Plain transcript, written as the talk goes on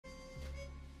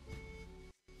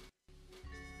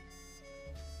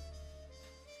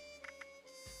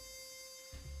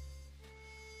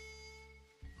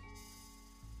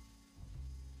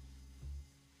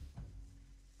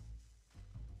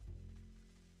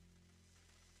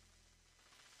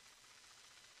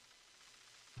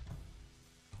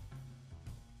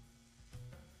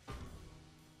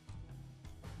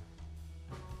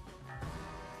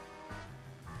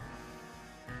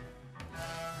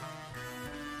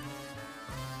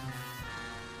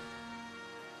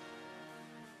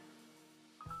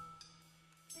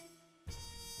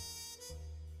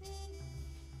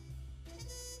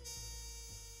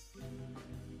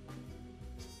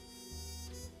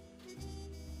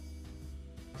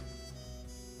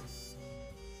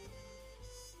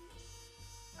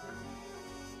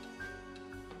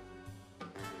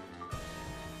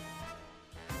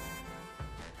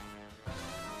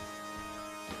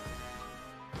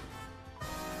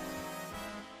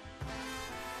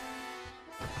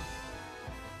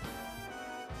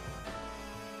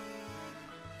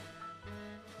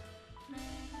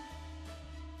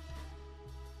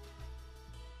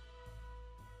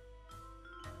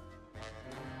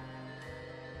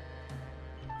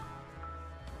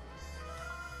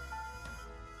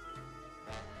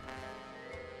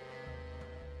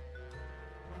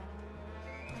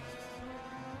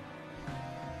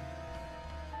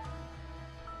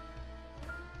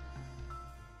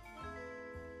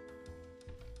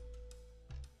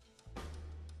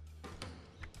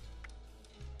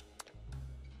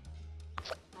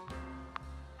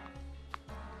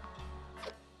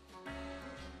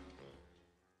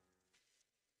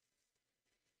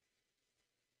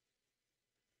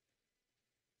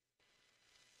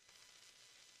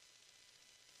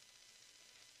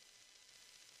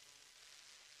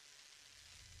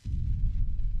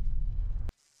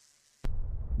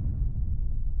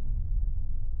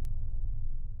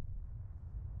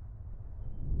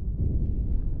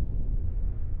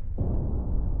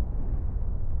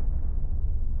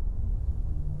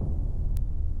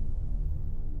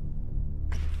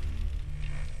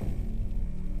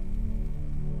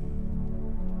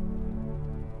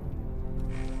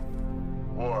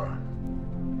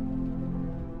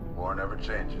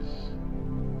changes.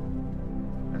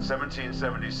 In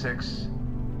 1776,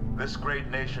 this great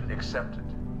nation accepted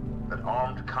that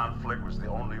armed conflict was the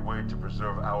only way to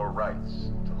preserve our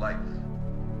rights to life,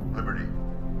 liberty,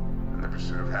 and the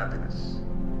pursuit of happiness.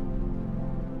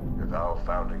 If our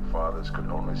founding fathers could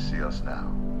only see us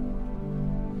now.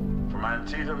 From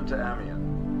Antietam to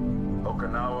Amiens,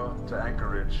 Okinawa to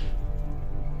Anchorage,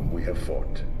 we have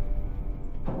fought.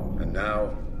 And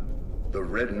now, the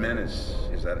Red Menace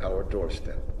is at our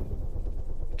doorstep.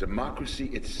 Democracy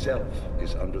itself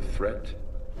is under threat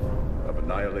of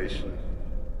annihilation.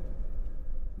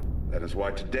 That is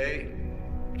why today,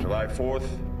 July 4th,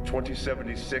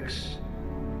 2076,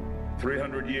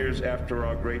 300 years after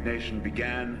our great nation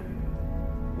began,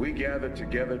 we gather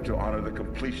together to honor the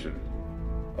completion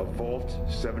of Vault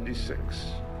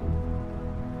 76.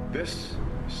 This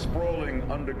sprawling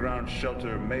underground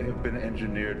shelter may have been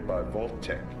engineered by Vault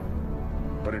Tech,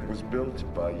 but it was built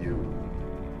by you,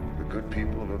 the good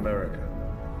people of America,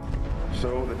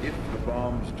 so that if the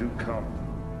bombs do come,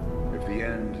 if the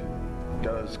end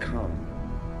does come,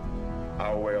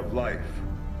 our way of life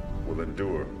will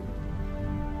endure.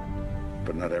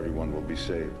 But not everyone will be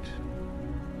saved.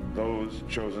 Those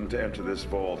chosen to enter this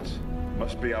vault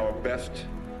must be our best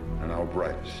and our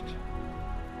brightest.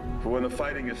 For when the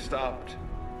fighting is stopped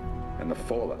and the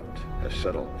fallout has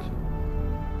settled,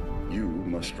 you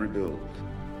must rebuild.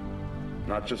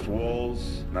 Not just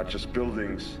walls, not just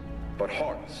buildings, but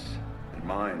hearts and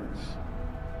minds,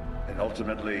 and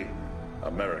ultimately,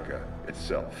 America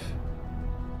itself.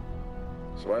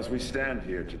 So as we stand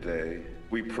here today,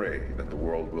 we pray that the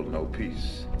world will know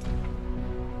peace.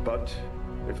 But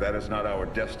if that is not our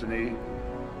destiny,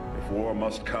 if war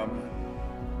must come,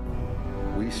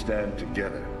 we stand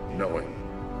together knowing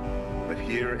that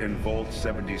here in Vault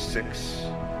 76,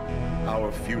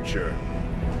 our future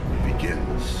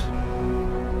begins.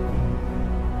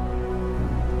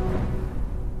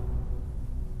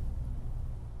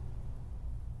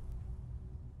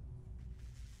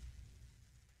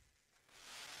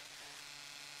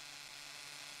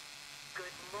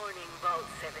 Good morning, Vault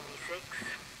 76.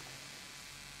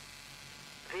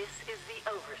 This is the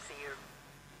Overseer.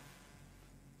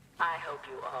 I hope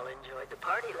you all enjoyed the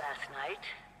party last night,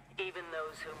 even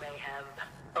those who may have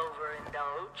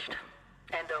overindulged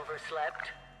and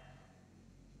overslept.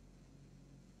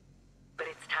 But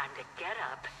it's time to get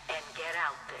up and get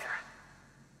out there.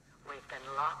 We've been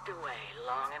locked away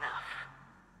long enough.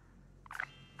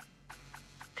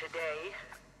 Today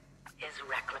is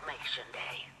Reclamation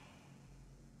Day.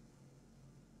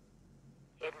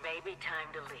 It may be time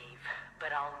to leave,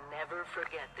 but I'll never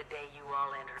forget the day you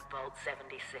all entered Vault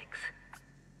 76.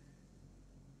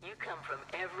 You come from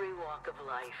every walk of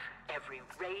life, every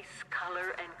race,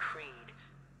 color, and creed.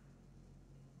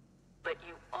 But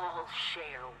you all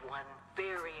share one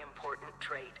very important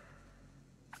trait.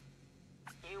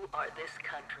 You are this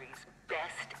country's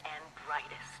best and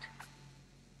brightest.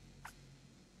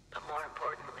 But more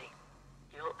importantly,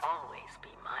 you'll always be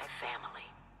my family.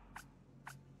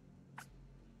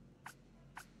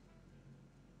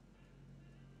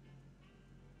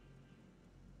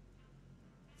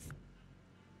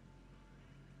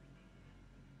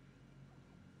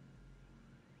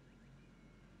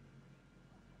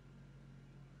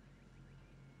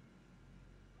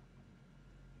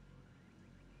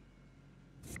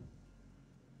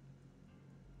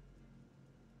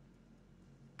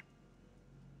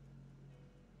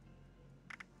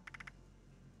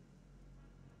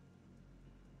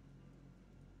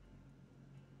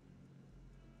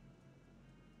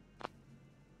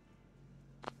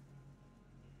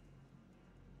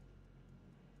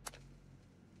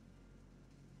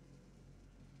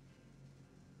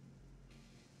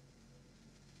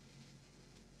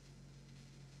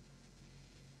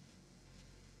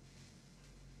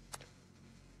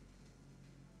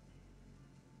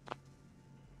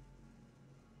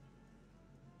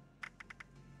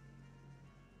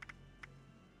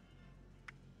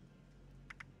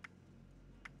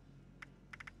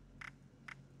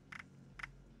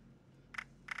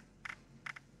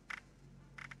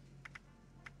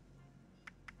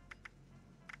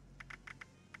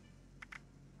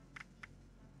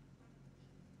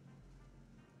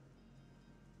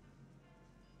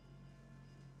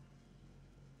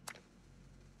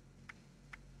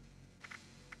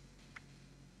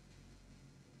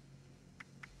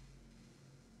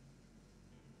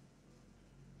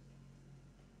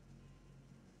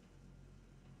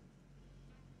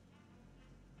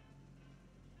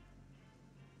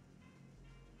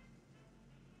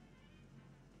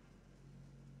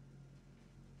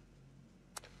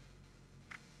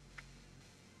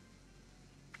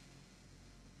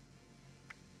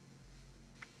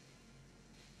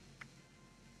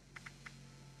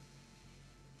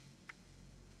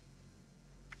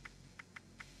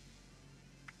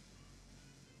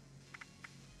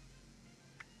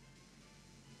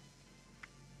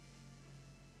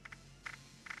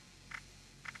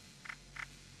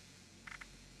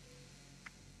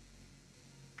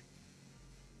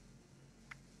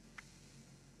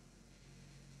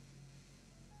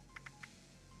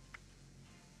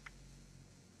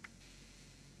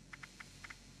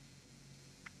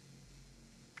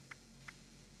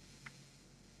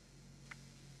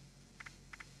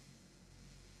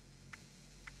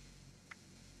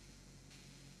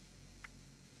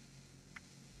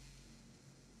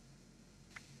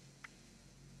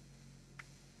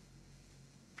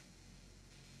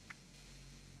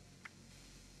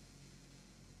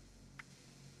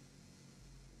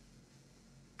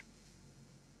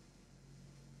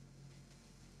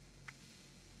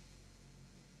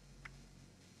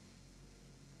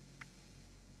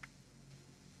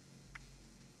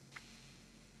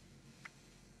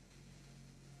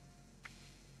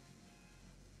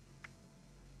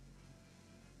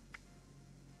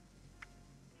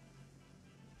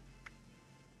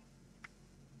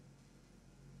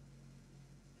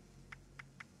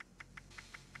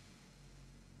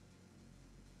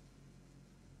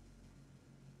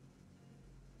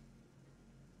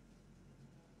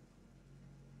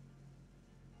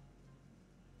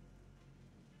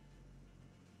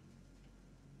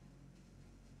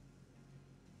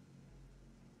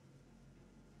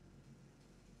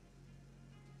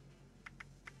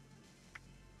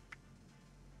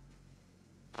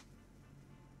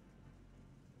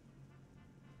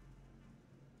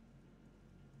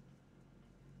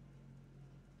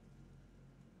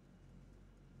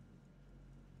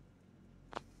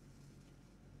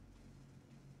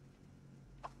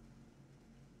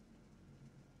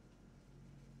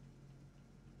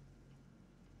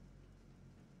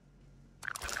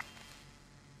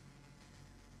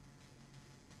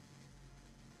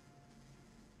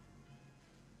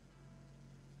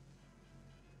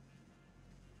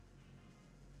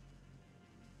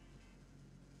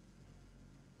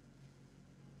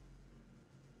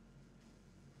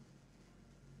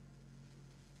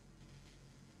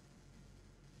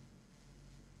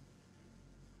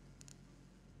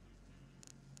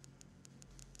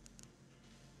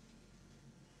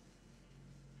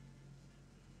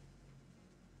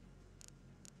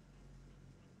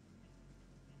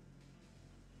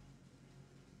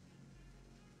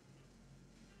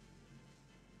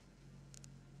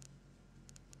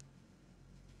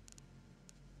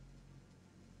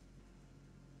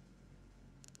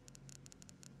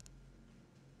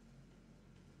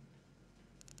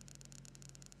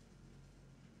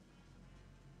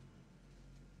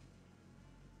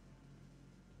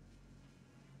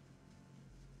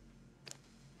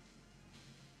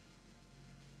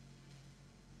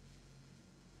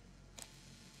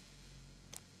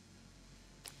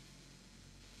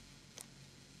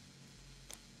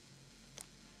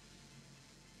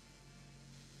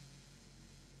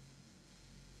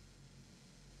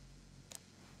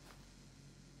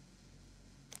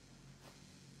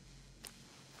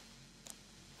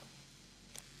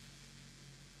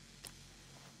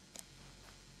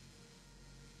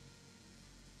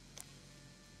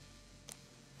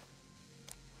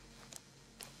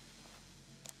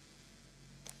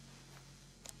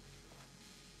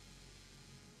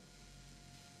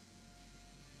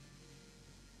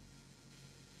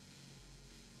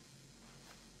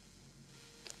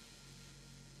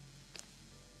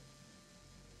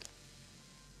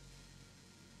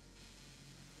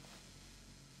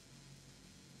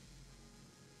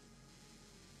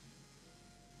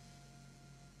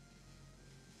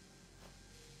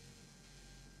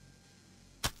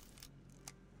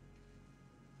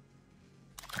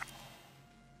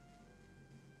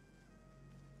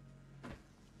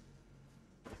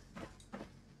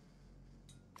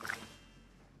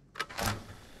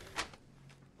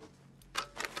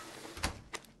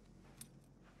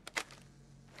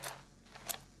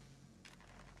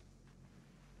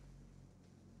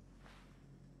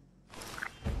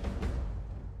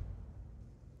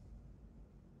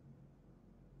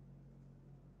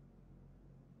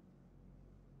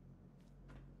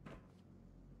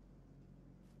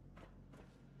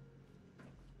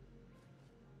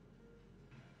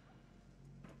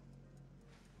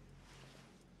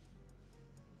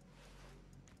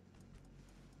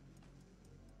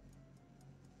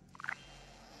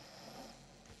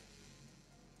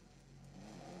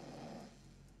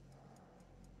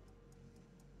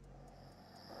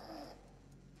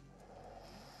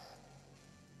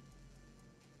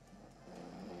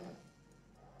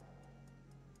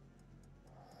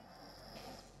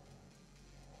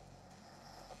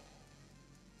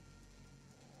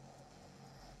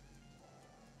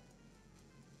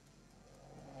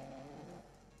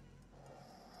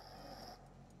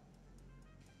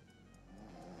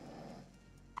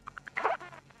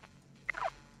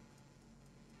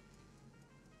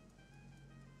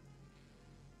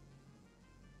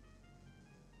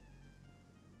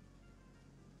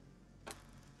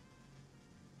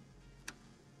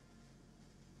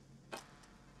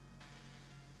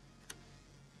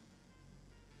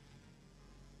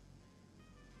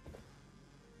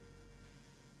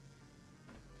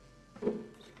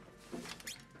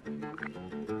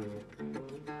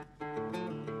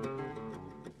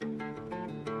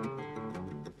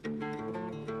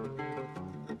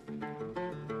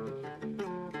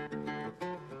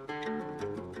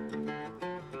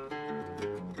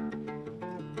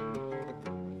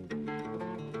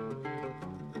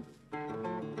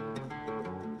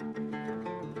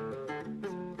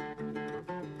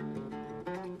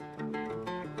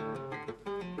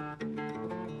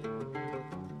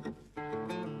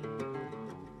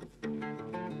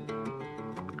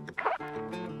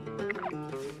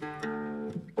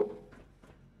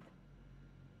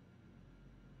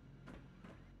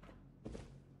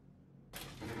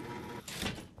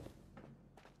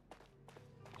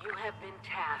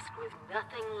 tasked with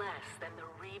nothing less than the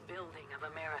rebuilding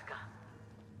of America.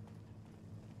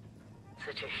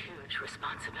 Such a huge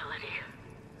responsibility.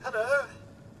 Hello.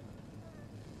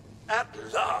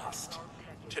 At last!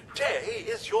 Today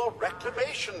is your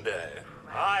reclamation day.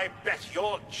 I bet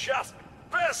you're just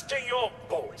bursting your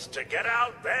bolts to get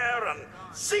out there and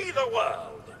see the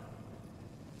world.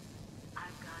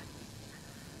 I've got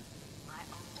my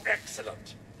own...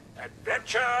 Excellent.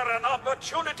 Adventure and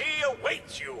opportunity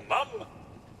awaits you, Mum.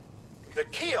 The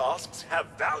kiosks have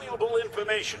valuable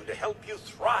information to help you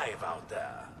thrive out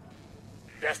there.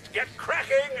 Best get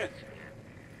cracking!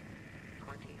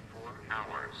 24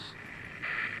 hours.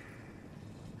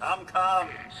 Come.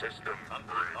 System Not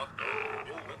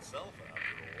build itself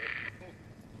after all.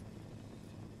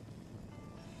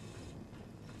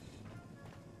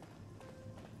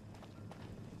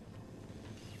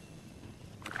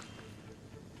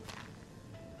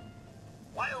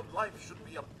 Wildlife should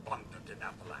be abundant in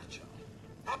Appalachia.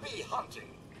 Happy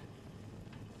hunting!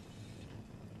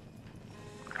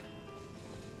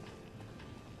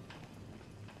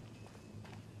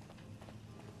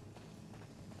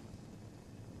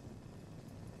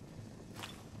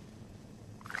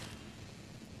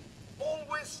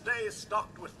 Always stay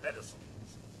stocked with medicines.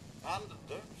 And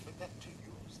don't forget to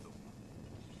use them.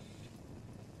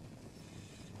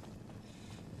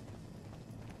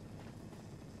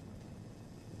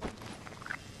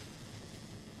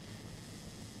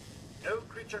 No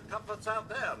creature comforts out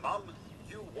there, Mum.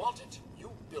 You want it,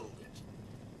 you build it.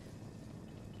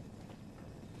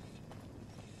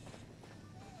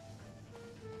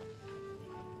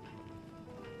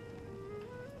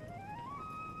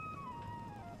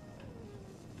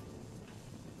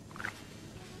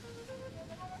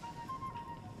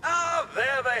 Ah,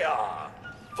 there they are.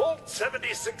 Vault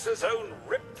 76's own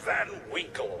Rip Van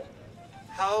Winkle.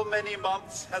 How many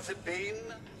months has it been?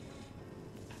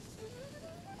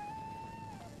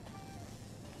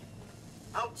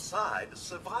 Outside,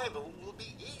 survival will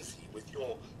be easy with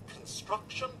your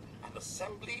construction and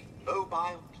assembly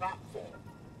mobile platform.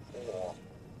 Or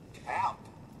camp.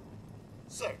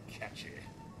 So catchy.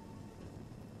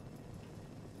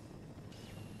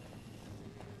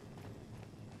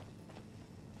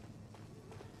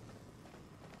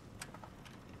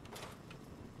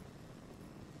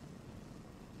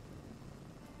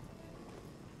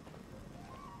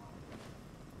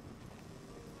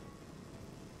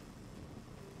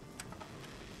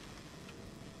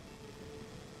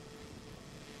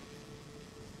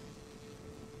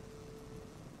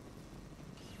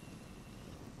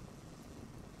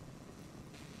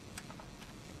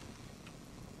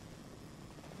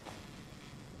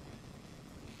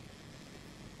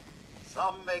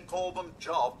 Some may call them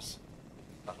jobs,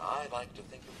 but I like to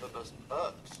think of them as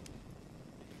perks.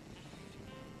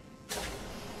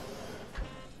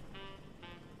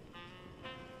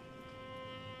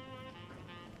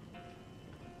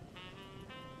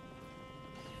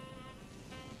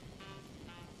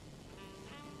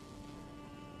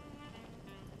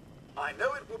 I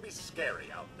know it will be scary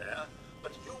out there,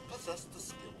 but you possess the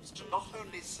skills to not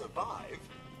only survive,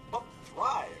 but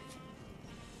thrive.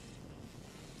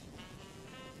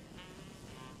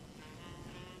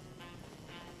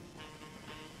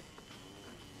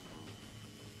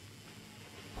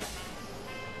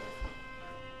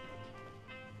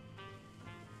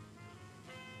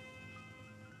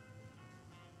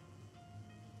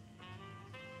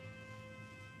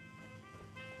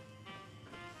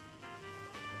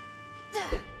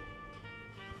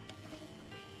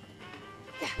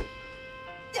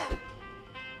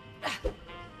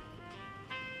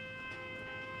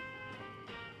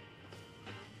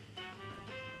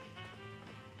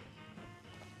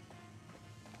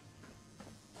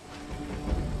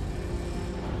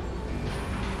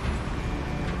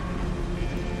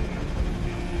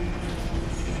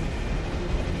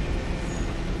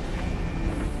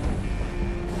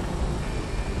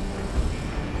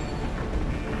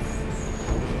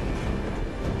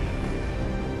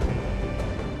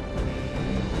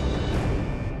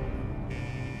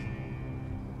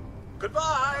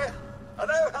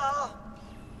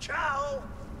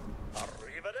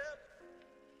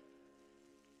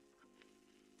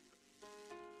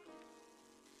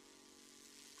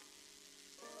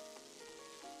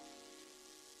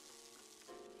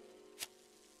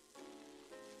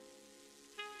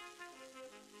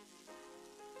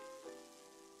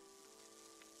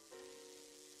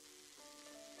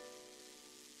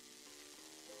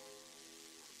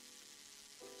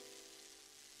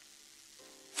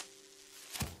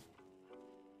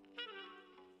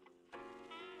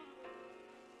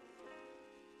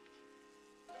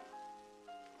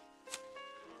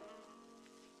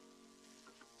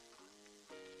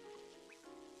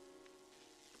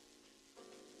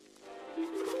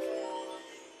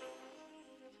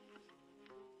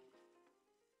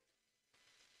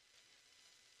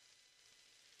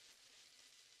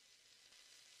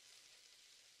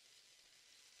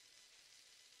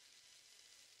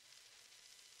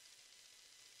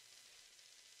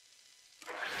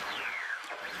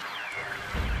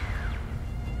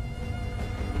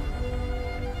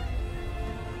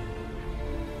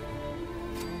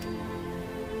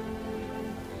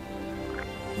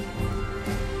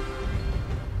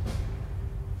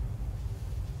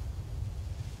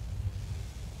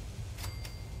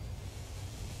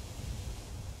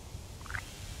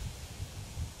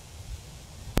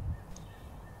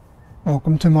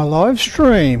 Welcome to my live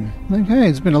stream. Okay,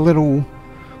 it's been a little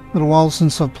while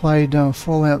since I've played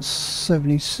Fallout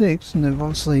 76, and they've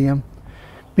obviously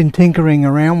been tinkering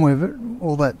around with it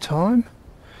all that time.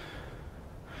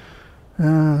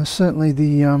 Certainly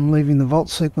the leaving the vault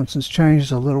sequence has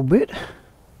changed a little bit.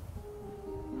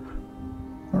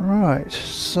 Alright,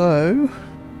 so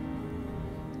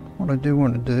what I do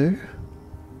want to do,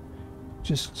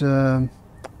 just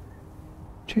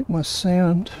check my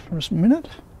sound for a minute.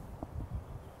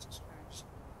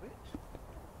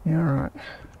 Yeah, alright.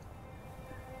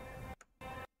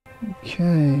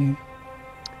 Okay.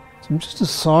 So I'm just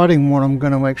deciding what I'm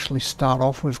going to actually start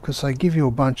off with, because they give you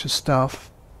a bunch of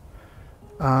stuff.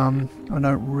 I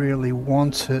don't really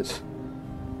want it.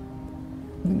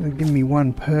 I think they give me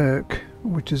one perk,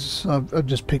 which is, I've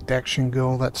just picked Action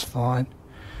Girl, that's fine.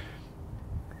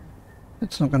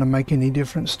 It's not going to make any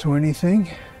difference to anything.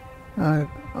 I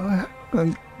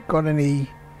haven't got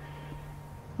any...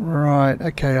 Right,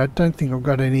 okay, I don't think I've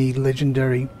got any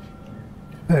legendary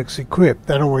perks equipped.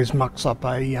 That always mucks up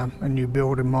a new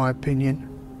build, in my opinion.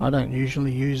 I don't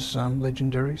usually use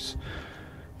legendaries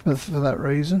for that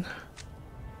reason.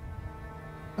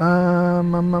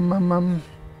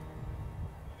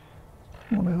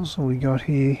 What else have we got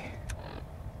here?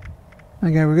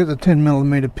 Okay, we got the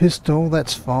 10mm pistol,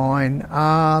 that's fine.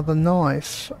 The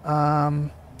knife,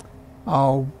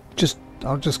 I'll just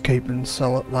keep and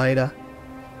sell it later.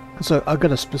 So I've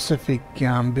got a specific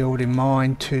build in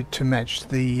mind to match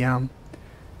the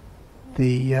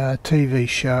TV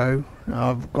show.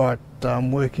 I've got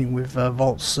working with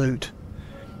Vault Suit.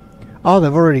 Oh,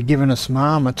 they've already given us some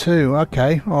armor too.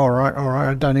 Okay, alright.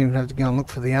 I don't even have to go and look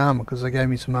for the armor because they gave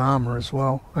me some armor as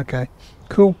well. Okay,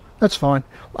 cool. That's fine.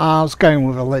 I was going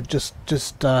with a just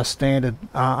standard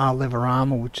leather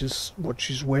armor, which is what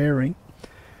she's wearing.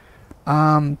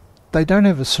 They don't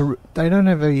have a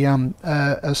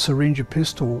syringe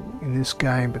pistol in this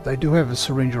game, but they do have a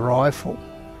syringe rifle.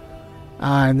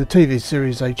 In the TV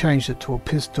series, they changed it to a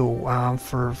pistol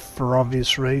for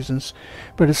obvious reasons,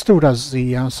 but it still does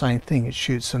the same thing. It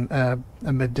shoots a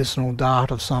medicinal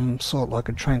dart of some sort, like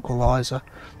a tranquilizer.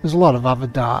 There's a lot of other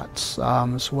darts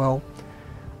as well.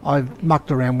 I've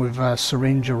mucked around with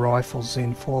syringe rifles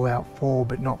in Fallout 4,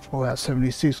 but not Fallout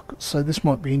 76, so this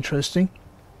might be interesting.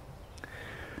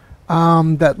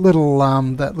 That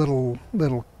little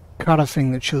cutter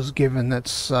thing that she was given,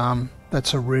 that's a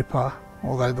ripper,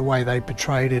 although the way they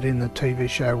portrayed it in the TV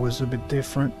show was a bit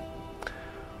different.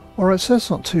 Alright, so that's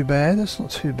not too bad,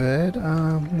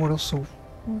 what else?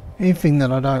 Anything that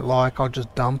I don't like, I'll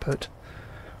just dump it.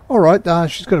 Alright,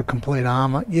 she's got a complete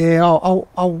armor. Yeah,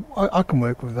 I can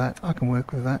work with that.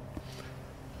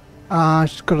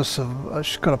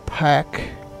 She's got a pack.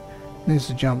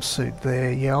 There's a jumpsuit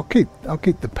there. Yeah, I'll keep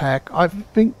the pack. I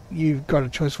think you've got a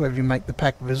choice whether you make the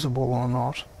pack visible or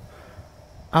not.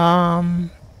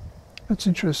 That's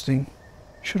interesting.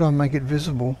 Should I make it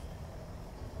visible?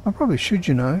 I probably should,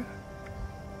 you know.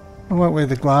 I won't wear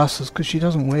the glasses because she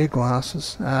doesn't wear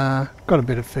glasses. Got a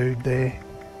bit of food there.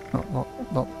 Not.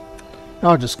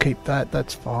 I'll just keep that.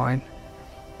 That's fine.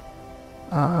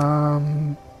 Yeah.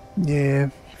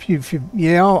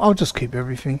 Yeah. I'll just keep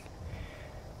everything.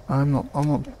 I'm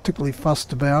not particularly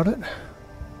fussed about it.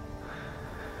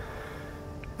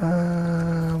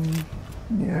 Yeah,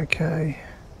 okay.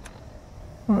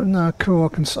 Right, no,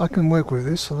 cool. I can work with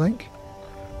this, I think.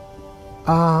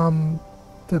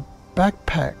 The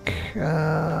backpack.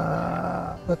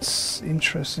 That's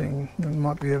interesting. There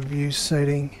might be a view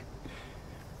setting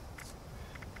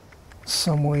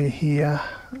somewhere here.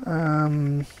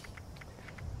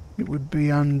 It would be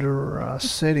under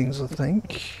settings, I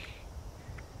think.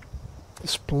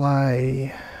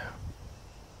 Display.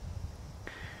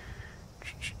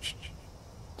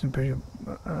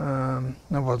 Otherwise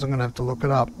I'm going to have to look it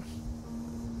up.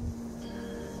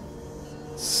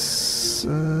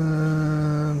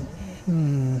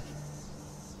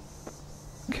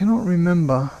 Cannot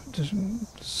remember.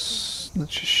 Let's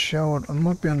just show it. I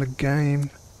might be under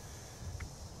game.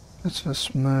 That's for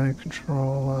smoke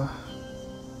controller.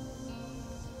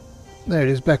 There it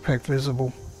is. Backpack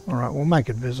visible. Alright, we'll make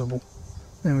it visible.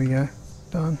 There we go.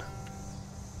 Done.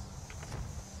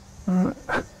 Alright.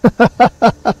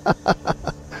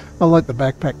 I like the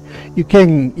backpack. You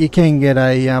can get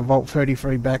a Vault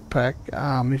 33 backpack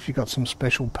if you got some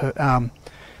special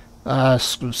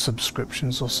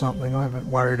subscriptions or something. I haven't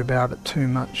worried about it too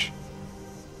much.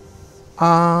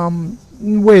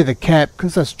 Wear the cap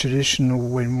because that's traditional.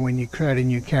 When you create a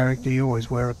new character, you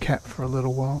always wear a cap for a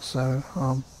little while. So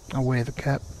I'll wear the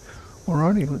cap.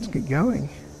 Alrighty, let's get going.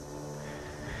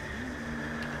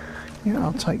 Yeah,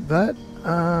 I'll take that.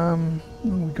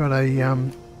 We got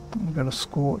a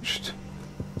scorched.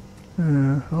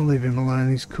 I'll leave him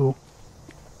alone. He's cool.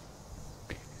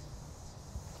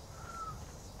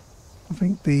 I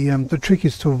think the trick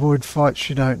is to avoid fights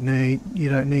you don't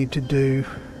need to do.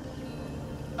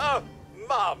 Oh,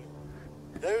 Mum,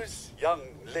 those young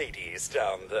ladies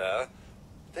down there,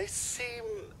 they seem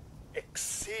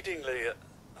exceedingly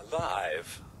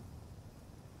alive.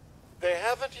 They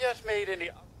haven't yet made any...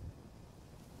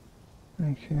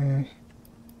 Okay.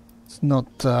 It's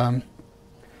not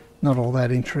all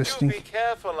that interesting. You be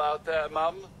careful out there,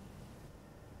 Mum.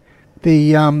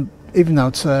 The even though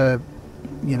it's a,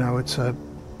 you know, it's a...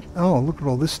 Oh, look at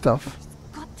all this stuff.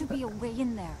 There's got to be a way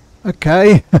in there.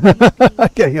 Okay.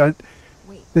 Okay,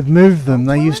 they've moved them.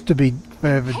 They used to be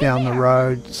further down the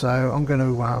road, so I'm going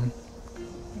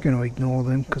to ignore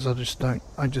them because I just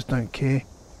don't care.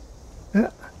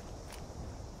 Yeah.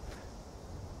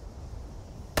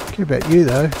 Care about you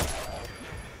though.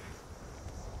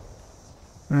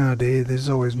 Oh dear, there's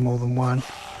always more than one.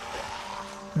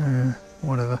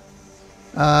 Whatever.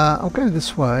 I'll go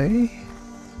this way.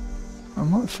 I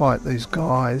might fight these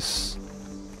guys.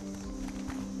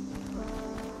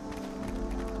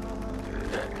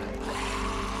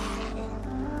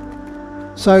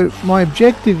 So my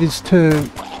objective is to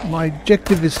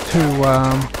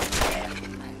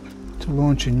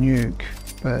launch a nuke,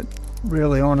 but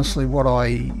really honestly what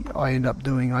I end up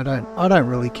doing, I don't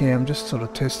really care. I'm just sort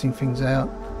of testing things out.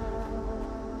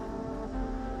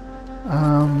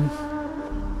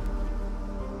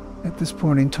 At this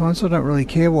point in time, so I don't really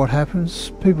care what happens.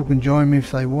 People can join me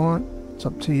if they want. It's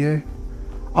up to you.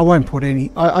 I won't put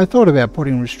any. I thought about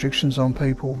putting restrictions on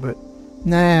people, but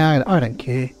nah, I don't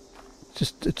care.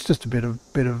 It's just a bit of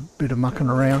mucking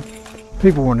around.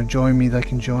 People want to join me, they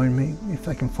can join me if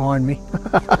they can find me.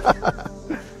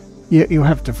 You'll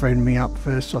have to friend me up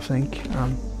first, I think.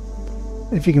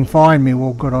 If you can find me,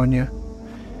 well, good on you.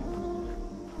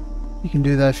 You can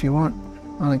do that if you want.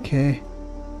 I don't care.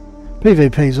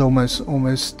 PvP is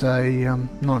almost a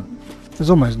not. There's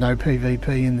almost no PvP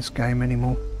in this game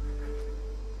anymore.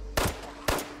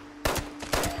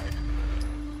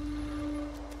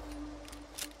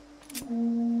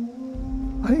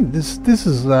 I think this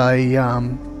is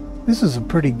a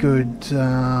pretty good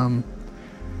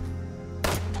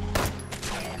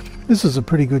this is a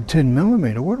pretty good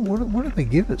 10mm. What did they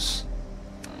give us?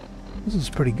 This is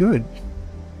pretty good.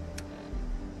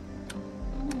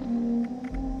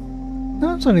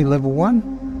 No, it's only level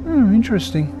 1. Oh,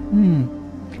 interesting.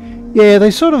 Yeah, they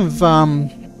sort of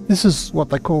this is what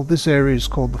they call, this area is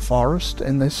called the forest,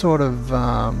 and they sort of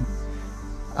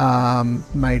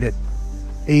made it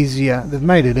easier. They've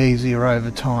made it easier over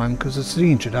time because it's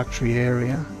the introductory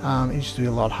area. It used to be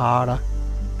a lot harder.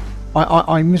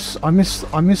 I miss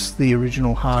the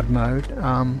original hard mode.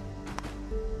 I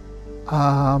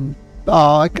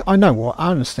know why. I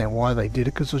understand why they did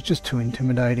it, because it was just too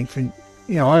intimidating for,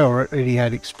 you know, I already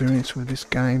had experience with this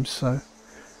game, so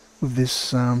with this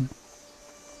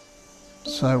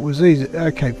so it was easy,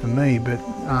 okay for me, but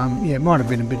yeah, it might have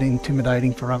been a bit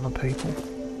intimidating for other people.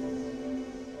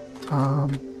 I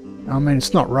mean,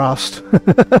 it's not Rust.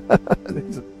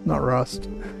 It's not Rust.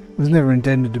 It was never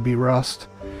intended to be Rust.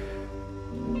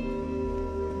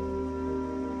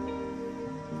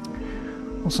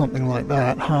 Or something like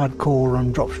that.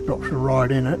 Hardcore drops you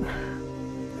right in it.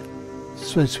 It's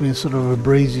supposed to be sort of a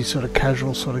breezy, sort of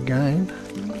casual sort of game.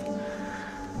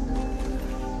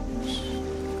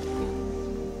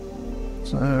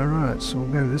 So, right, so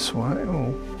we'll go this way.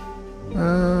 Oh,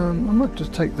 I might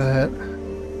just take that.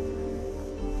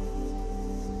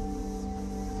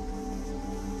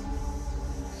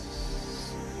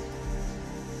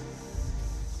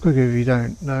 Quicker if you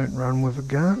don't run with a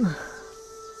gun.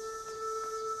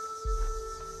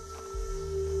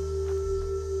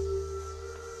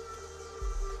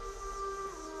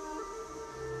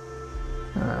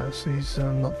 So he's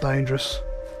not dangerous.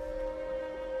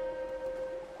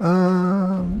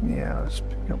 Yeah, let's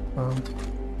pick up.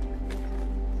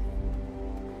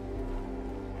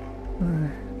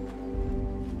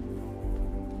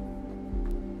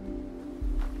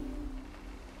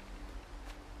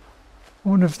 I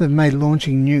wonder if they've made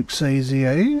launching nukes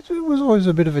easier. It was always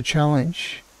a bit of a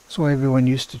challenge. That's why everyone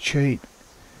used to cheat.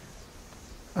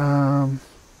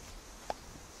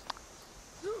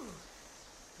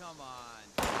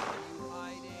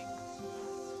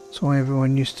 That's why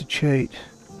everyone used to cheat.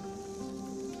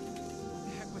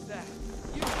 Heck was that?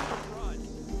 You better run.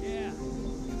 Yeah,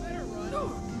 you better run.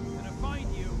 I'm gonna find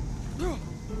you.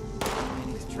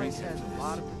 This trace has a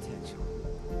lot of potential.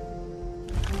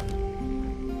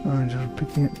 I'm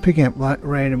just picking up like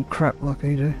random crap like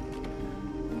I do.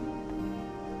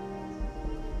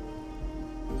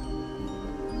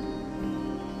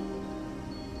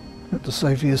 got to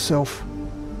say for yourself.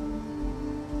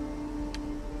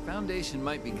 Foundation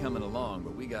might be coming along,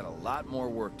 but we got a lot more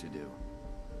work to do.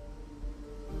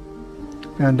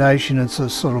 Foundation, it's a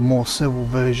sort of more civil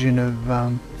version of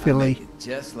Philly. Make it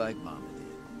just like Mama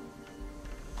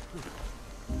did.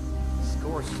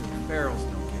 Scorched and barrels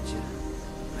don't get you.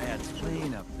 I had to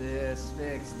clean up this,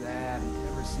 fix that. It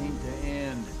never seemed to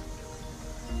end.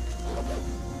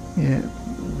 Yeah,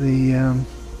 the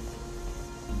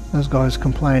those guys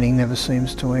complaining never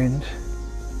seems to end.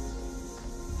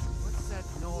 What's that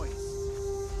noise?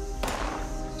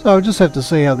 So I'll just have to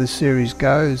see how this series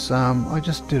goes. I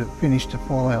just finished a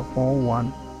Fallout 4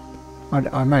 one.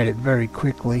 I made it very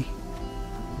quickly.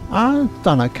 It's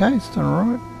done okay, it's done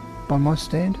alright by my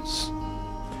standards.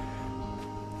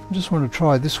 I just want to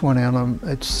try this one out.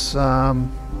 It's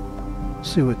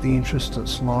see what the interest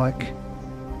it's like.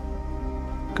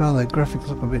 God, the graphics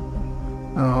look a bit,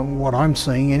 what I'm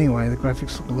seeing anyway, the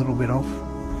graphics look a little bit off.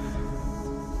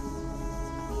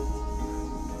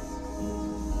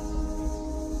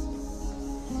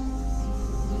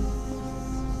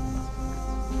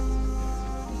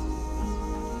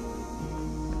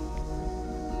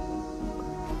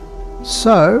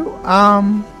 So,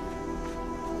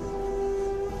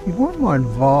 if you want my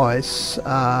advice,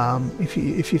 if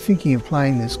you're thinking of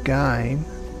playing this game,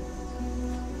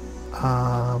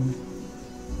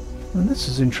 and this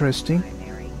is interesting.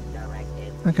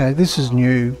 Okay, this is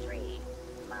new.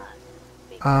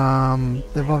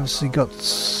 They've obviously got,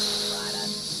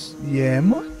 yeah,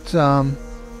 might,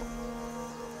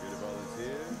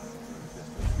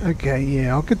 okay,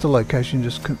 yeah, I'll get the location,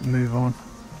 just move on.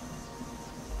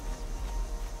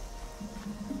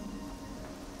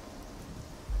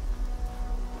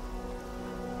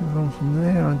 Move on from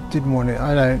there. I didn't want to.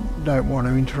 I don't want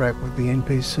to interact with the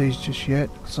NPCs just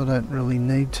yet, because I don't really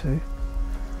need to.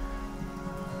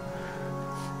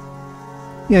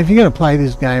 Yeah, if you're going to play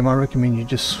this game, I recommend you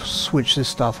just switch this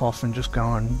stuff off and just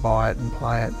go and buy it and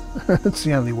play it. That's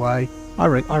the only way. I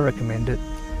recommend it.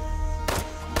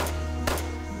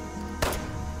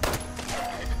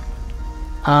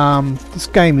 This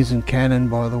game isn't canon,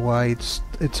 by the way.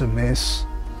 It's a mess.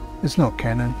 It's not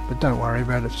canon, but don't worry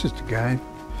about it. It's just a game.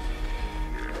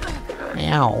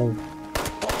 Ow.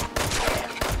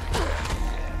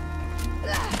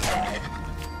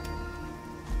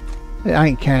 It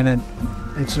ain't canon.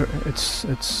 It's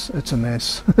a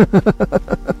mess. But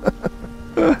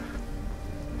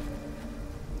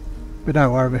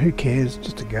don't worry about it. Who cares? It's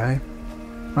just a game.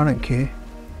 I don't care.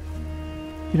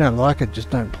 If you don't like it, just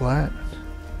don't play it.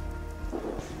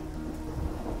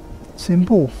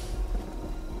 Simple.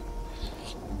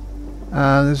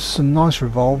 There's some nice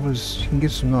revolvers. You can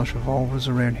get some nice revolvers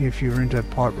around here if you're into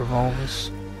pipe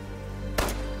revolvers.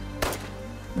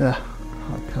 I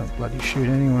can't bloody shoot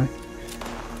anyway.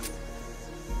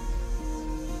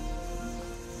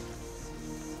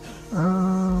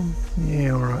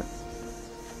 Yeah, alright.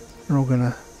 They're all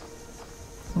gonna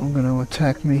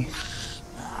attack me.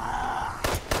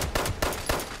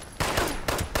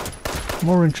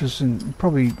 More interested in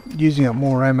probably using up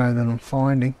more ammo than I'm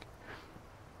finding.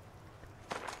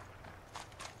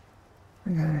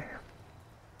 Okay.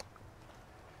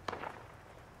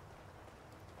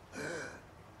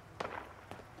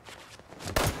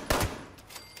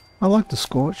 I like the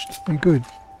scorched. They're good.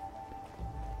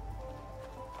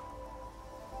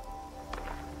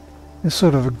 They're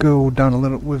sort of a girl done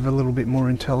with a little bit more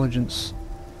intelligence.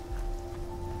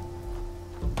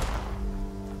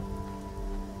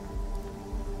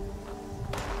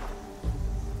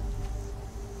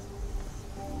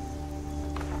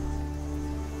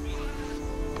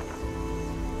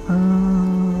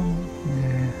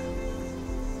 Yeah.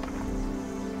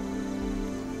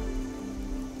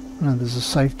 Oh, there's a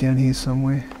safe down here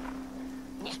somewhere.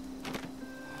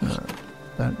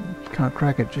 Can't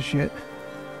crack it just yet.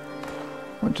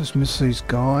 Might just miss these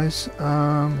guys.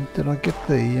 Did I get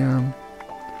the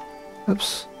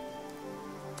oops.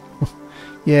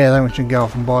 Yeah, they want you to go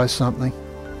off and buy something.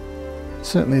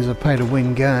 Certainly is a pay to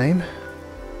win game.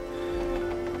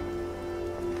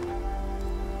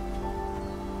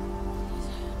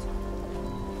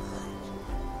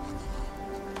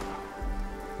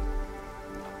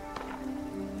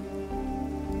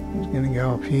 I'm gonna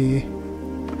go up here.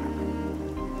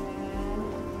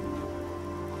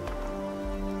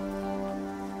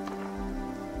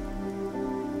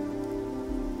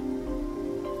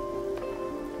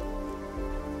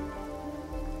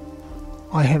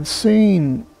 I have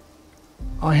seen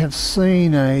a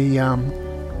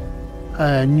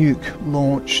nuke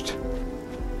launched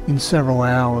in several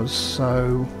hours,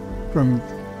 so from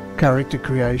character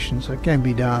creation, so it can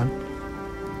be done.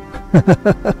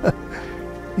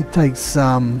 It takes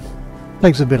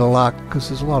a bit of luck because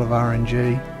there's a lot of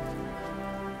RNG.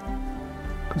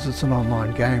 Because it's an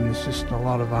online game, there's just a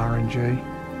lot of RNG.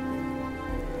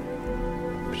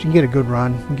 But you can get a good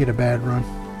run, you can get a bad run.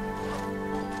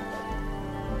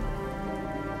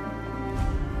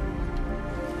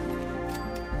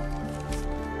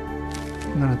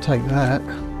 I'm going to take that.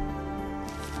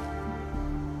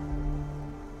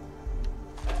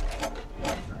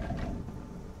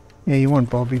 Yeah, you want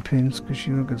bobby pins because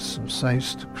you've got some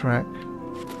safes to crack.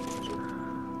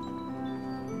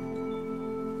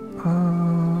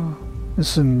 There's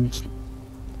some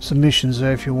missions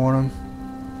there if you want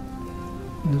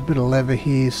them. There's a bit of leather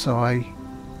here, so I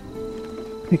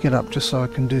pick it up just so I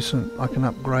can do some. I can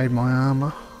upgrade my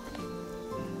armor.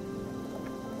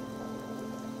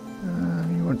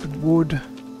 You want the wood.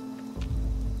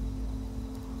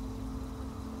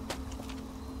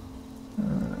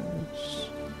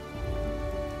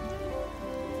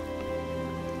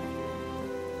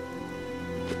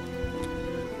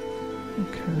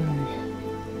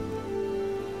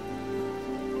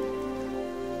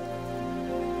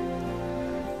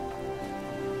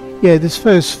 Yeah, this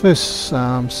first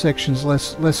section's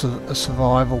less of a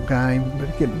survival game, but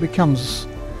it becomes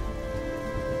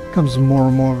more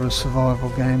and more of a survival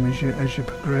game as you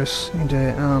progress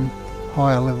into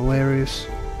higher level areas.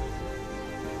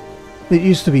 It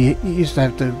used to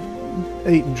have to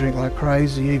eat and drink like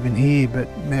crazy even here, but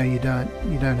now you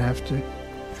don't have to.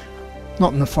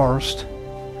 Not in the forest.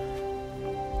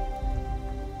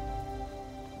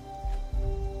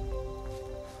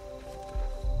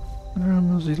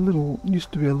 There's a little,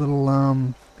 used to be a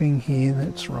little thing here.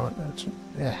 That's right.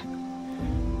 Yeah.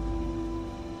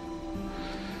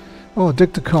 Oh,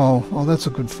 Dictacol. Oh, that's a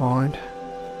good find.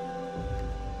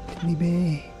 Kitty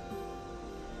bear.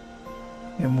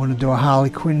 And want to do a Harley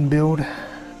Quinn build.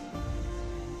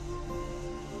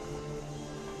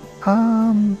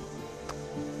 Yeah.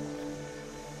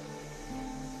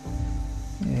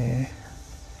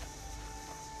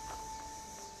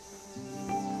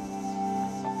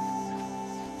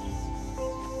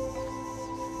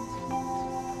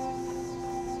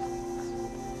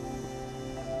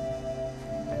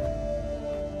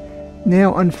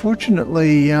 Now,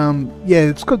 unfortunately, yeah,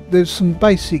 there's some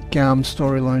basic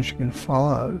storylines you can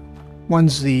follow.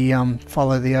 One's the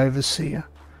follow the Overseer,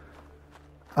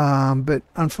 but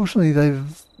unfortunately,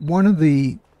 one of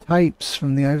the tapes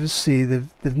from the Overseer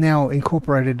they've now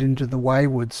incorporated into the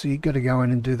Wayward, so you've got to go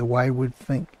in and do the Wayward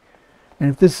thing. And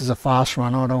if this is a fast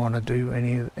run, I don't want to do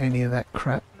any of that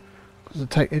crap because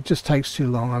it just takes too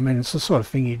long. I mean, it's the sort of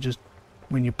thing you just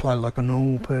when you play like a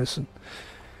normal person.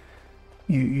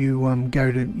 You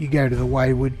go to the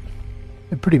Wayward.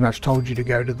 They pretty much told you to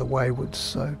go to the Waywards,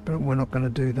 so but we're not going to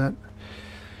do that.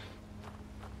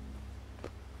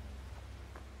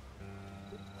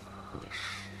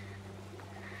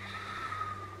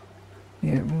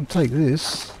 Yeah, we'll take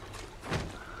this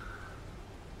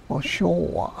for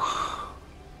sure.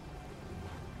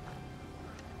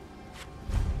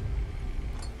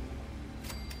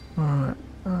 Alright,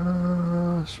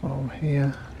 that's what I'm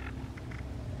here.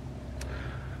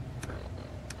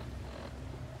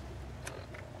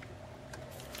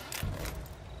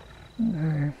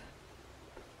 No.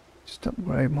 Just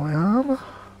upgrade my armor.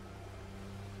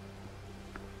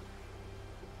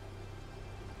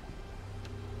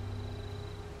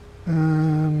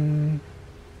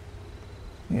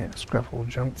 Yeah, scrap all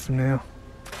junk for now.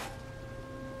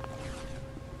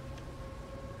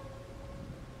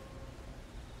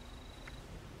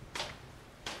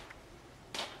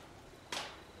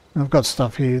 I've got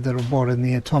stuff here that I bought in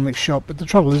the atomic shop, but the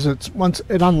trouble is once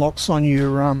it unlocks on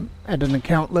your at an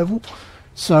account level,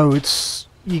 so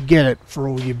you get it for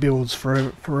all your builds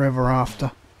forever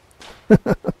after.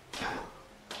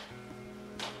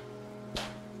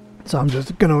 So I'm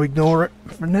just going to ignore it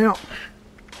for now.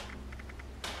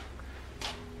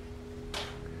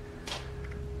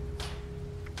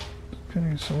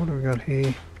 Okay, so what do we got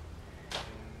here?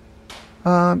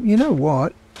 You know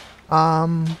what?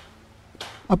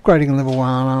 Upgrading level 1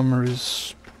 armor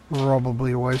is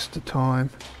probably a waste of time.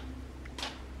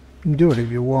 You can do it if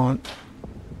you want.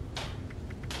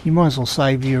 You might as well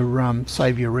save your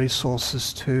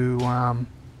resources to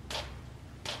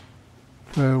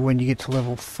for when you get to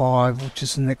level 5, which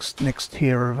is the next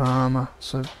tier of armor.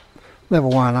 So level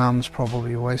 1 armor is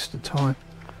probably a waste of time.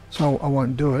 So I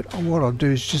won't do it. What I'll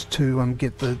do is just to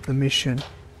get the mission.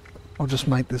 I'll just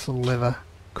make this little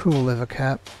cool leather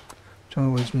cap, which I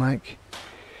always make.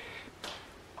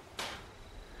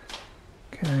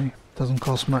 Okay, doesn't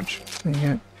cost much. There you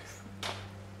go.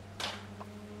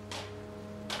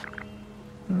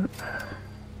 Right.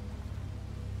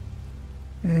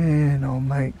 And I'll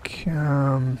make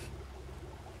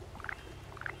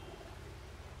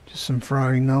just some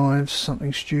throwing knives,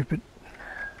 something stupid.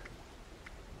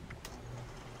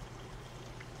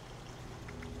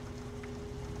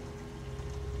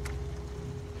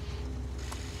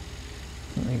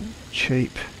 Something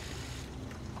cheap.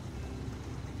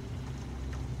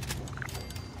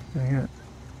 There you go.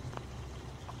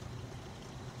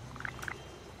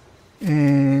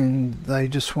 And they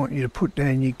just want you to put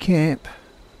down your camp.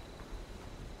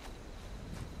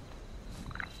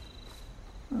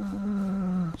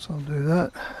 So I'll do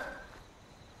that.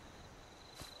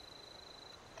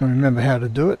 I remember how to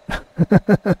do it.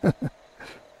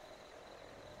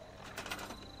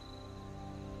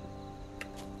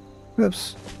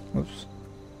 Oops. Oops.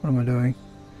 What am I doing?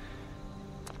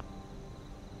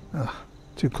 Ah,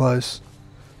 too close.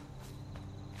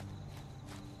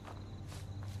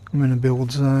 I'm in a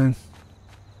build zone.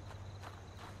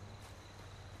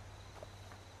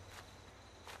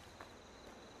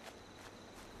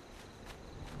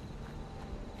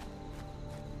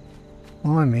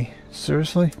 Blimey,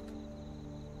 seriously?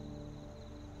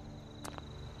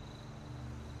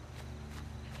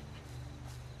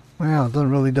 Wow, it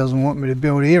really doesn't want me to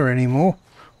build here anymore.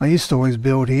 I used to always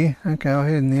build here. Okay, I'll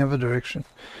head in the other direction.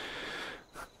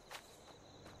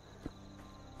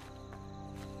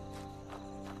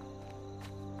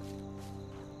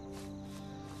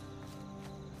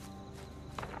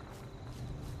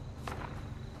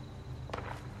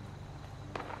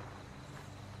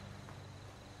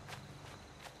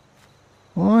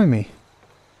 Blimey.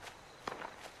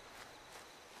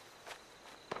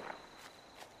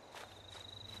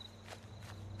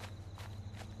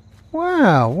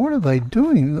 Wow, what are they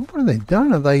doing? What have they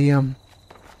done? Have they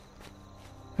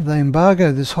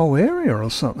embargoed this whole area or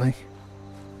something?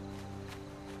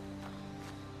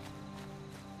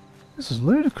 This is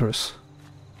ludicrous.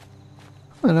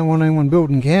 I don't want anyone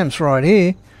building camps right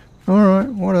here. Alright,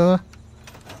 whatever.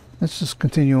 Let's just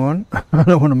continue on. I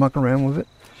don't want to muck around with it.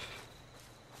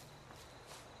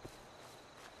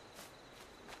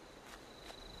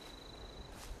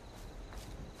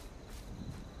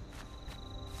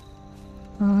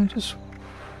 I just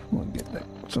want to get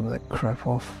some of that crap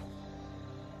off.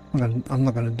 I'm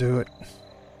not going to do it.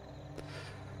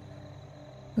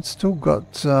 It's still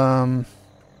got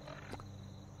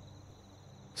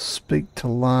speak to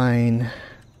Lane.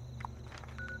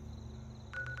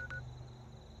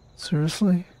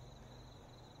 Seriously?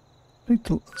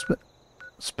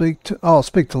 Speak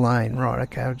to Lane. Right.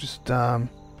 Okay. I'll just I'll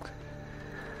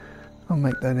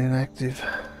make that inactive.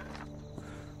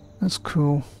 That's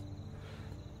cool.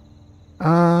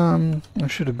 I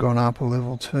should have gone up a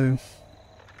level too.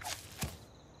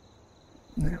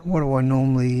 Now, what do I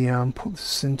normally put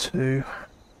this into?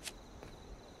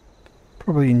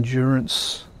 Probably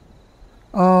endurance.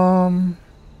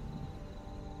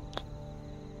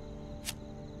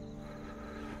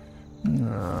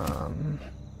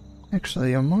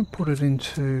 Actually, I might put it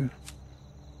into.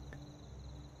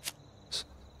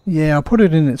 Yeah, I'll put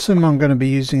it in. Assuming I'm going to be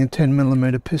using a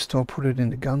 10mm pistol, I'll put it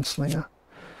into gunslinger.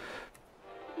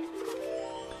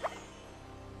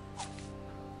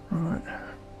 Right.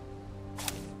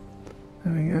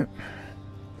 There we go.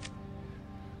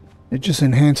 It just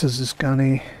enhances this gun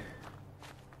here.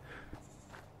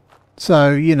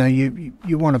 So, you know,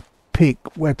 you want to pick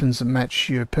weapons that match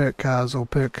your perk cards or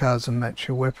perk cards that match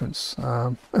your weapons.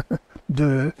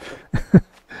 Duh.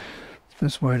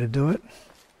 Best way to do it.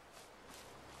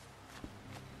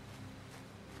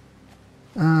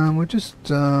 We're just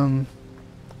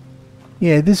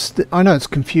yeah, I know it's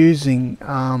confusing.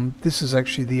 This is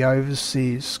actually the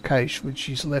overseer's cache, which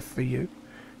is left for you.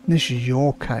 And this is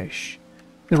your cache.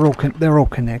 They're all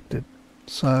connected.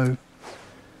 So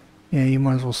yeah, you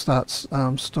might as well start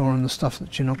storing the stuff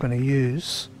that you're not going to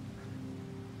use.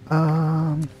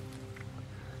 Already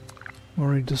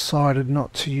decided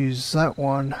not to use that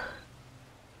one.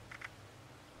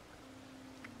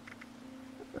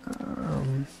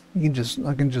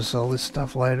 I can just sell this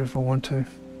stuff later if I want to.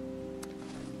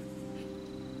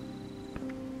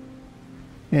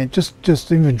 Yeah,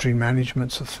 just inventory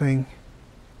management's a thing.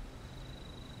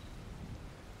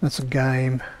 That's a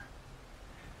game.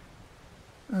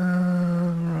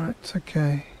 Right,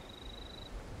 okay.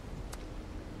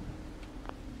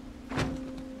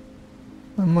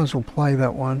 I might as well play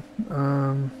that one.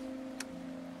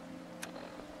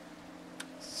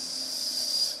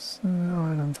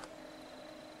 Item.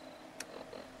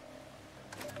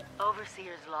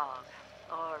 Overseer's log,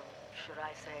 or should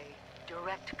I say,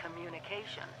 direct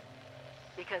communication.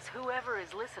 Because whoever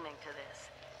is listening to this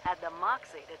had the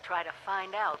moxie to try to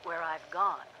find out where I've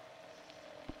gone.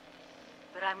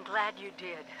 But I'm glad you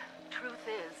did. Truth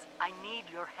is, I need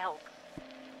your help.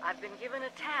 I've been given a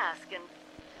task and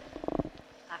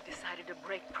I've decided to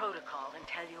break protocol and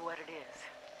tell you what it is.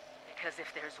 Because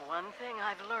if there's one thing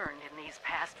I've learned in these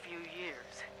past few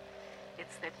years,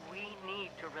 it's that we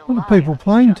need to rely A lot of people on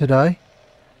playing each other. today.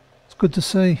 It's good to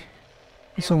see.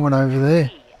 There's someone over there.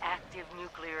 3 active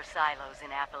nuclear silos in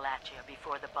Appalachia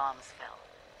before the bombs fell.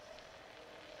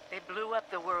 They blew up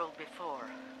the world before.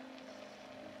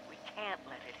 We can't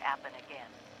let it happen again.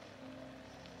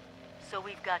 So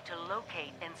we've got to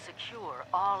locate and secure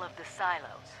all of the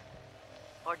silos.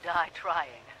 Or die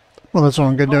trying. Well, that's what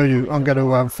I'm going to do. I'm going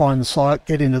to find the site,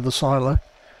 get into the silo.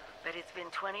 But it's been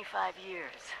 25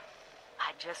 years.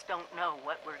 I just don't know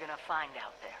what we're gonna find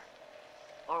out there.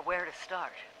 Or where to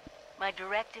start. My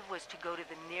directive was to go to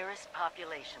the nearest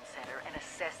population center and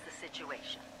assess the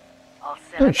situation. I'll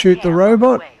set Don't up a shoot the camp on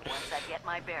robot. way once I get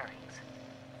my bearings.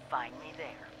 Find me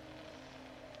there.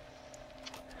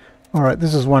 All right,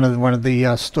 this is one of the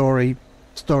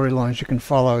storylines you can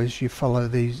follow as you follow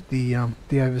the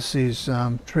overseas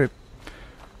trip.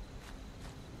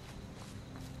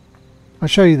 I'll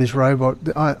show you this robot.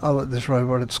 I like this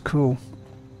robot. It's cool.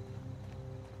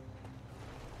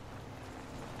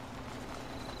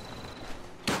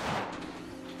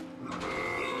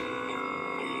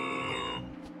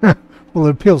 Well,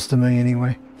 it appeals to me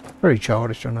anyway. Very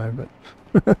childish, I know,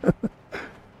 but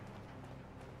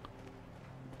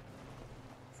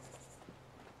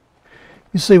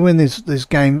you see, when this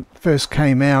game first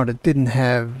came out, it didn't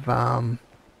have they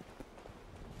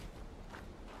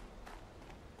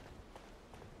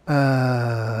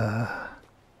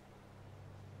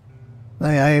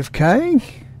AFK?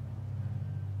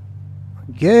 I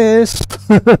guess.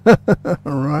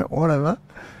 Alright, whatever.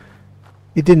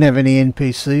 It didn't have any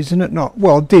NPCs in it. Not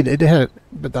well, it did. It had,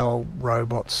 but they were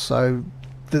robots. So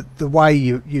the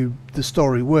way the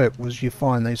story worked was you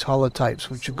find these holotapes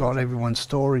which have got everyone's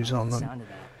stories on them.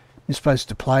 You're supposed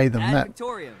to play them.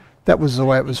 That was the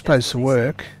way it was supposed to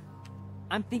work.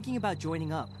 I'm thinking about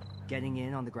joining up, getting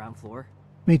in on the ground floor.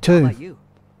 Me How too. about you?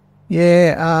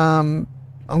 Yeah, I'm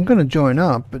going to join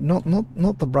up, but not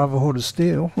the Brotherhood of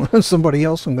Steel. Somebody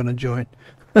else I'm going to join.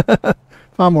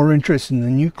 Far more interested in the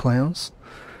new clowns.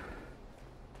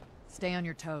 Stay on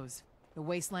your toes. The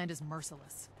wasteland is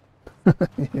merciless.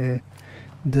 Yeah,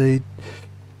 indeed.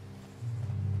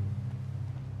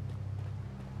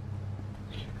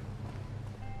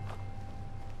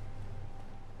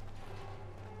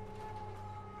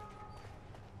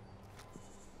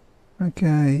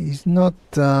 Okay, he's not,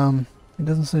 he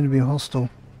doesn't seem to be hostile.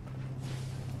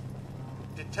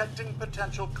 Detecting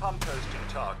potential composting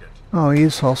target. Oh, he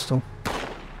is hostile.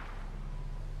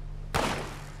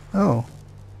 Oh.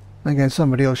 Okay,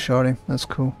 somebody else shot him. That's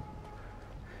cool.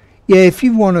 Yeah, if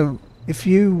you want to, if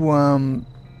you,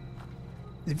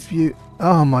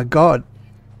 oh my god.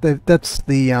 That's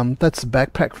the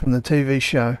backpack from the TV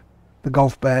show. The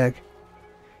golf bag.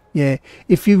 Yeah,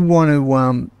 if you want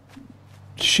to,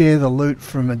 share the loot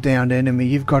from a downed enemy,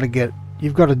 you've got to do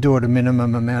it a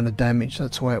minimum amount of damage.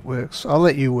 That's the way it works. I'll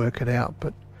let you work it out,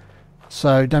 but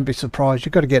so don't be surprised.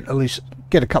 You've got to at least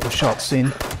get a couple of shots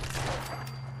in.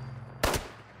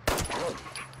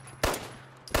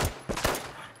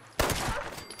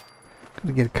 Got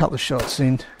to get a couple of shots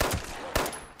in,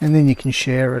 and then you can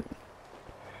share it.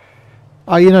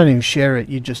 Oh, you don't even share it.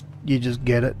 You just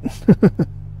get it.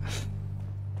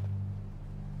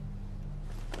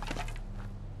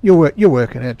 You'll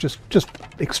work it out. Just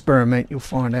experiment. You'll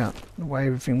find out the way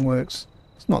everything works.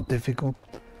 It's not difficult.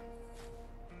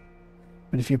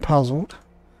 But if you're puzzled,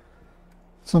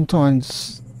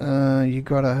 sometimes you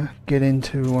gotta get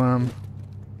into.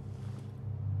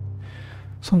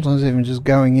 Sometimes even just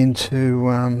going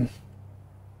into.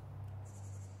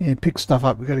 Yeah, pick stuff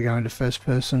up. We've got to go into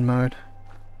first-person mode.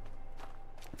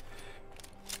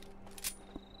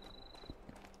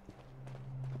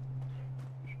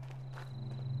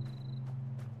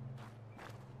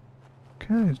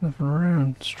 Okay, there's nothing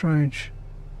around. Strange.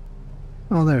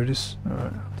 Oh, there it is.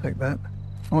 Alright, I'll take that.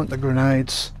 I want the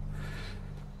grenades.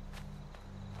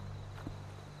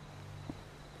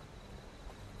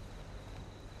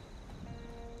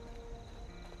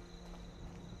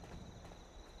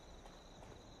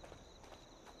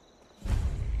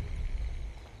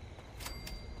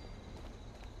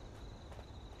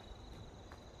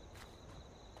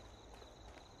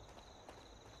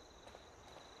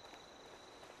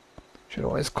 Should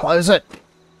always close it.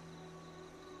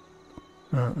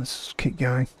 Alright, let's keep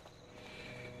going.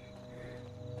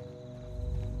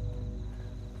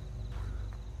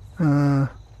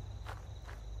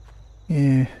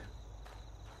 Yeah.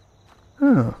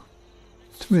 Oh.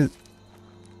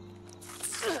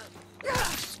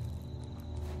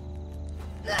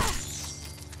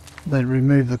 they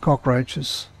remove the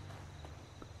cockroaches.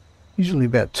 Usually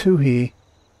about 2 here.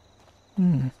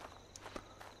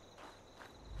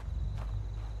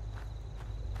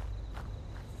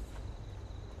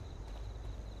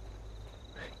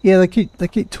 Yeah, they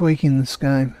keep tweaking this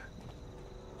game.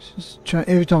 It's just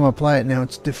every time I play it now,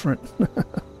 it's different.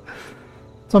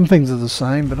 Some things are the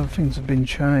same, but other things have been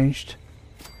changed.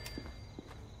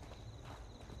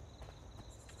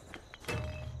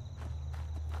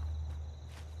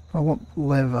 I want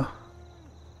leather.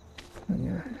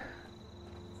 Yeah.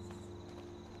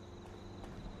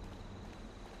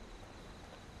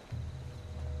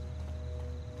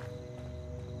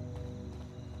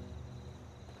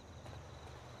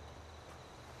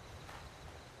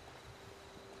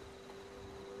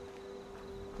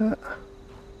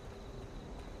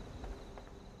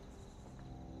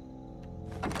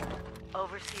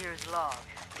 Overseer's log,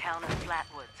 town of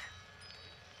Flatwoods.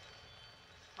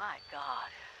 My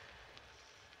God.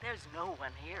 There's no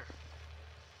one here.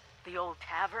 The old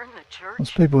tavern, the church. There's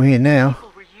people here now.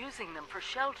 People were using them for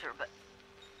shelter, but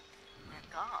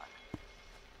they're gone.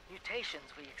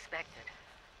 Mutations we expected.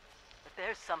 But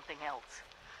there's something else.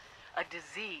 A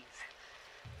disease.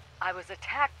 I was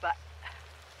attacked by...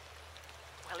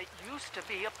 Well, it used to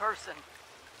be a person.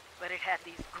 But it had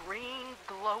these green,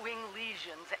 glowing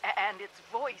lesions, and its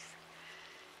voice.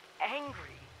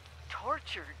 Angry.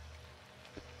 Tortured.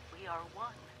 We are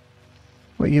one.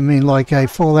 What you mean, like a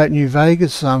Fallout New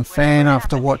Vegas fan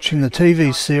after watching the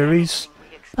TV series?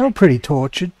 They were pretty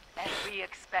tortured. And we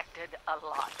expected a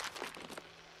lot.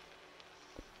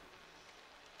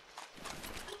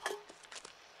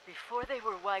 Before they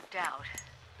were wiped out,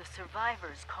 the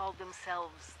survivors called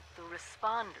themselves the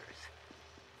Responders.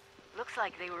 Looks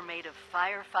like they were made of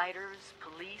firefighters,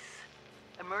 police,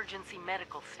 emergency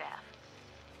medical staff.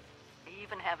 They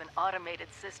even have an automated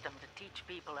system to teach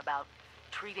people about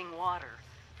treating water,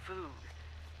 food,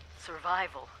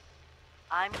 survival.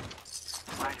 I'm...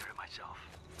 Reminder to myself.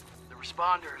 The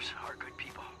Responders are good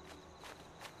people.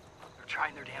 They're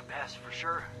trying their damn best, for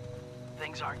sure.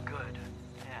 Things aren't good,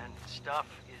 and stuff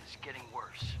is getting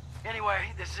worse.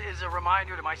 Anyway, this is a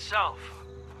reminder to myself.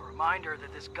 A reminder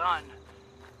that this gun...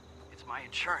 my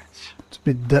insurance. It's a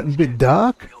bit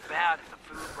dark. I feel bad if the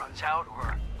food runs out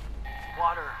or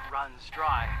water runs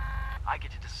dry. I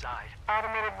get to decide.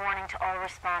 Automated warning to all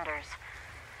responders.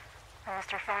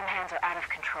 Mr. Farmhands are out of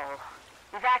control.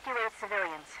 Evacuate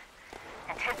civilians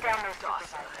and take down those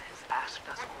DASA has asked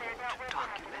us all to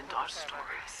document our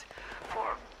stories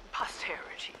for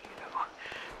posterity, you know.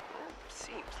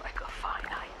 Seems like a fine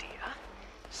idea.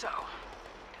 So,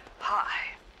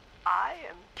 hi, I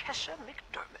am Kesha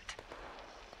McDermott.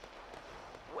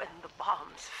 When the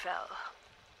bombs fell,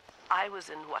 I was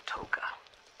in Watoga,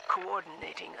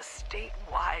 coordinating a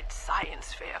statewide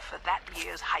science fair for that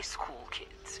year's high school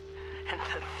kids. And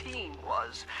the theme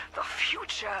was the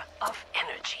future of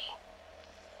energy.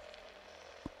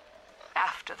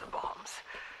 After the bombs,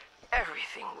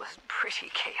 everything was pretty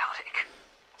chaotic.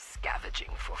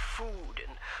 Scavenging for food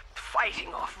and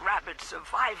fighting off rabid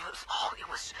survivors. Oh, it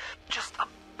was just a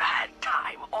bad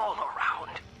time all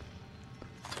around.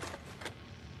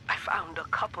 I found a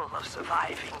couple of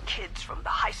surviving kids from the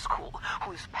high school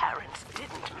whose parents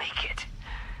didn't make it.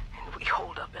 And we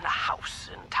holed up in a house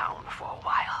in town for a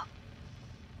while.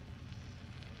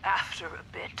 After a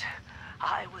bit,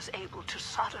 I was able to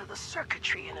solder the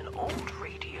circuitry in an old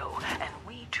radio, and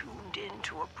we tuned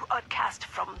into a broadcast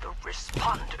from the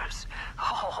Responders.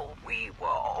 Oh, we were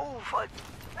over...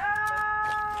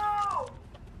 Help!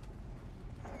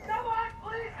 Someone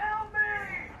please help me!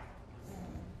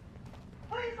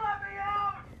 Please let me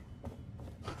out!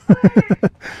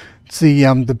 It's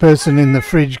the person in the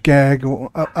fridge gag over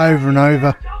and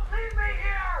over. Don't leave me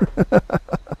here!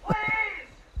 Please!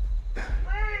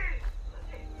 Please!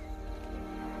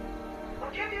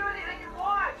 I'll give you anything you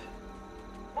want!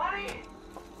 Money?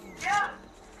 Yeah!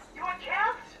 You want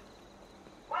camps?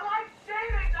 My life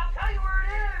savings! I'll tell you where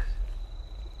it is!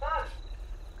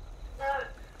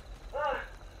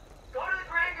 Go to the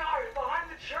graveyard behind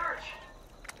the church.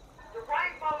 The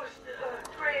rightmost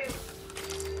grave.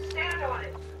 Stand on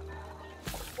it.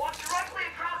 Walk directly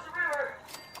across the river.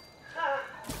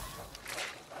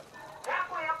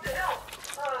 Halfway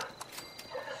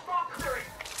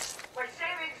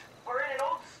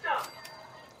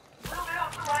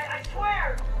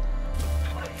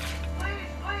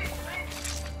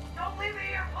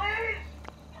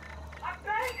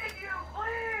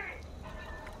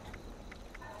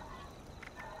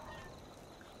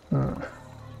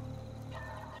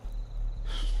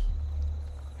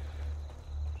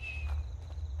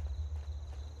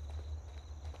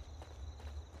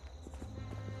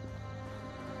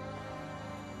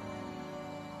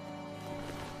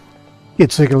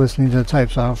get sick of listening to the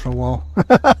tapes after a while.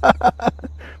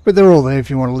 But they're all there if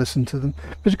you want to listen to them.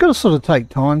 But you've got to sort of take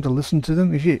time to listen to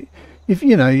them. If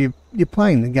you know you're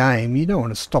playing the game, you don't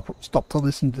want to stop to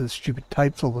listen to the stupid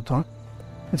tapes all the time.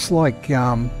 It's like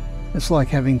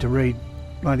having to read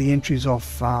bloody entries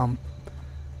off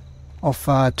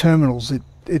terminals.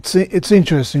 It's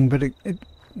interesting, but it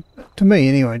to me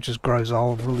anyway, it just grows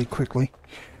old really quickly.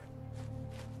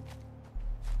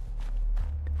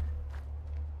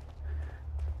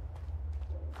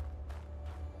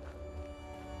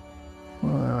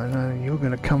 Well, I know you're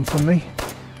going to come for me.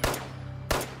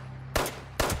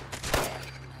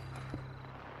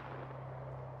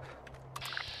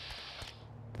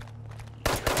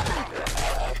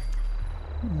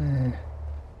 Yeah.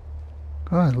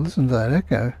 God, listen to that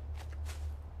echo.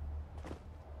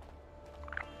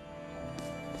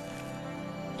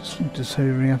 Just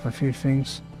hoovering up a few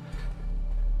things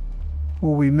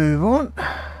before we move on.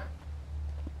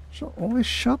 So always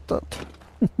shut that.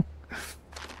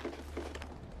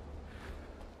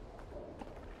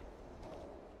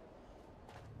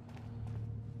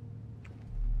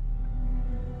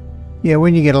 Yeah,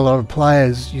 when you get a lot of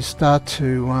players, you start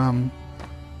to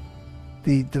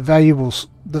the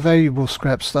valuable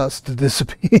scrap starts to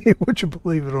disappear. Would you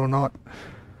believe it or not?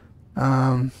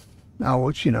 Oh,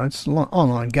 which, you know, it's an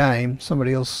online game.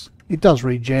 Somebody else, it does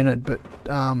regen it, but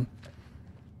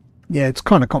yeah, it's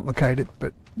kind of complicated.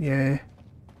 But yeah,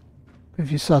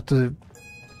 if you start to,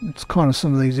 it's kind of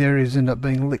some of these areas end up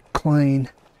being licked clean.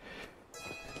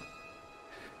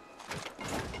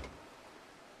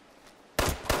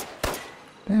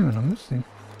 Damn it, I missed him.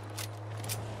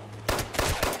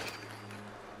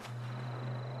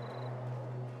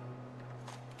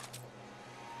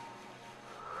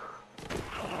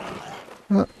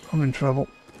 Oh, I'm in trouble.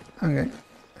 Okay.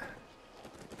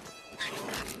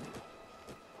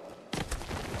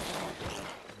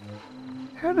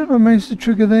 How did I manage to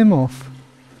trigger them off?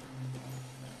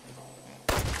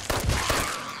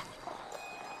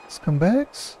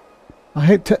 Scumbags? I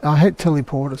hate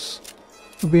teleporters.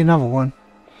 There'll be another one.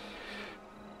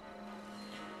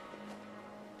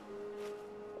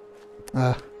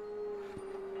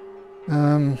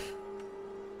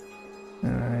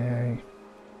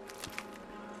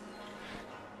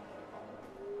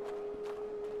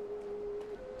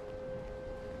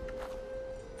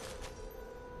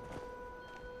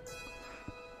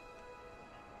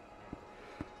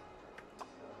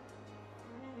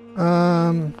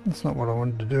 That's not what I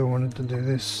wanted to do. I wanted to do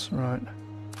this, right.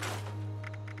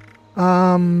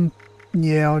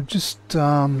 Yeah, I'll just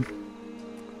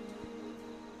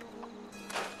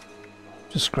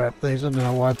scrap these. I don't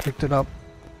know why I picked it up.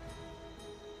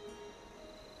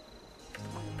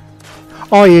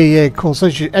 Oh yeah, of course.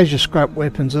 As you scrap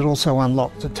weapons, it also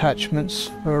unlocks attachments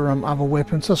for other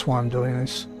weapons. That's why I'm doing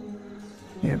this.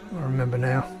 Yep, I remember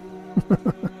now.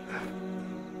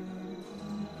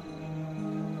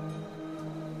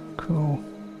 Cool.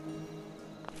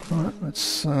 Right,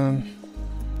 let's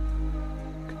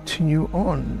continue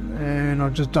on, and I'll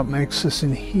just dump my excess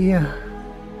in here.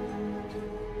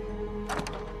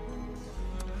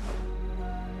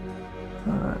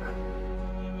 Alright.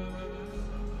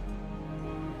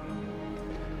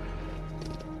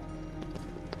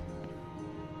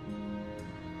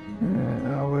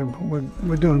 Yeah,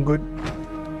 we're doing good.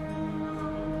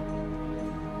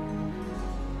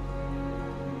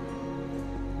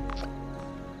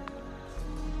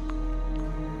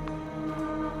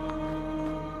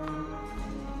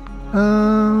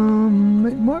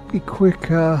 It might be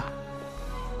quicker.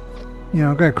 Yeah,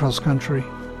 I'll go cross country.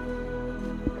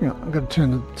 Yeah, I've got to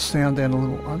turn the sound down a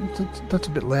little. That's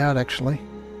a bit loud, actually.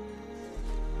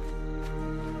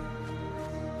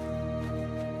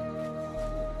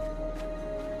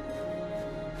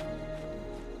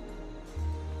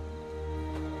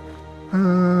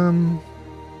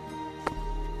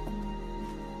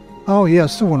 Oh yeah, I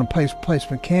still want to place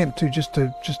my camp too, just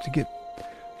to get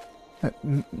that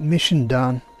mission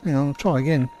done. Hang on, I'll try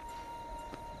again.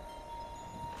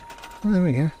 Oh, there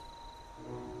we go.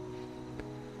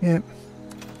 Yep.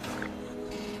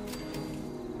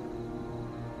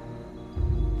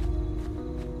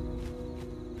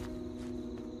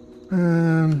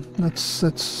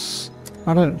 That's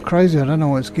I don't know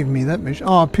why it's giving me that mission.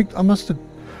 Oh, I must have.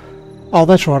 Oh,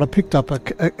 that's right. I picked up a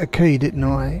key, didn't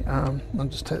I? I'll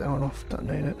just take that one off. Don't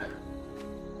need it.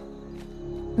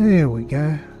 There we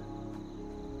go.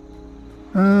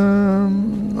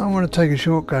 I want to take a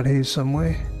shortcut here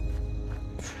somewhere.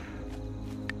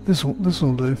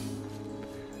 This'll do.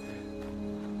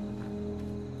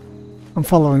 I'm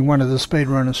following one of the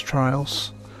speedrunners'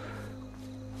 trails,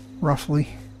 roughly.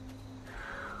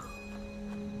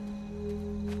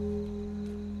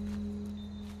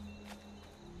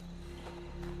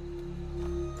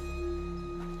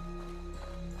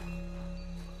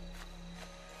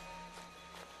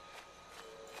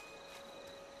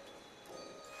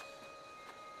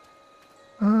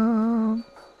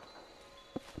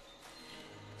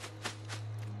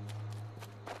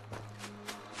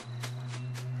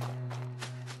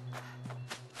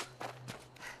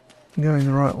 I'm going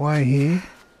the right way here.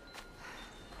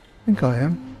 I think I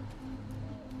am.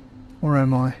 Or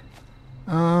am I?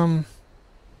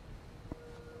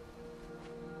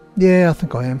 Yeah, I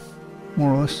think I am.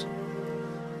 More or less.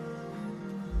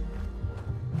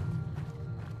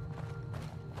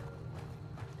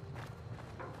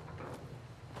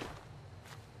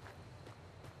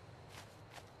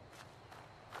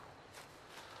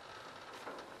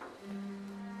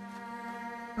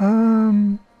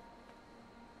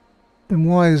 Then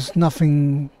why is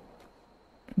nothing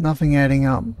adding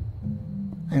up?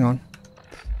 Hang on.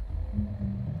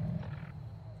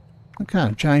 I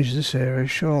can't change this area,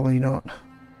 surely not.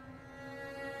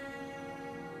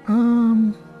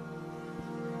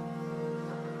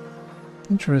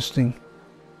 Interesting.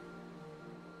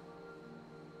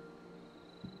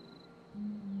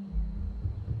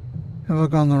 Have I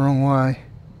gone the wrong way?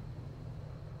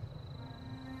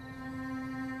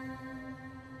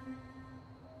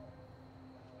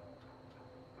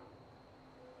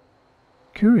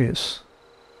 Curious.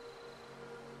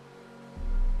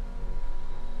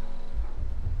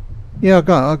 Yeah,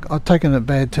 I've taken a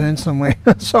bad turn somewhere.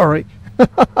 Sorry.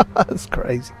 That's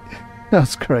crazy.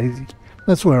 That's crazy.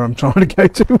 That's where I'm trying to go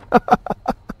to.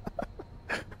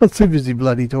 I'm too busy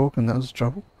bloody talking, that was the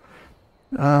trouble.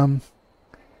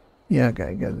 Yeah,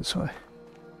 okay, go this way.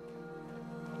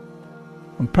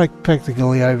 I'm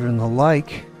practically over in the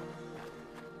lake.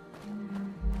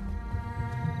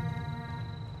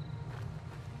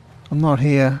 I'm not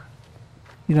here.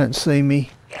 You don't see me.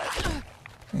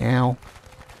 Ow.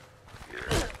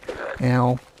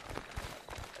 Ow.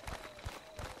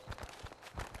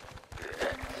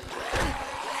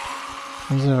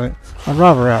 I'd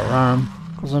rather outrun them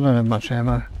because I don't have much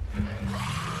ammo.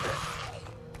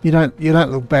 You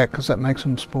don't look back because that makes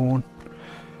them spawn.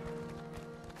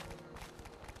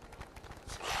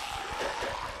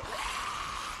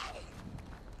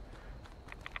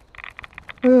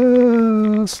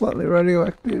 Slightly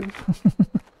radioactive.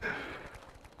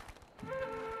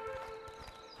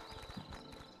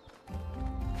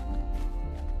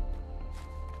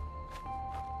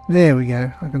 There we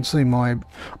go. I can see my...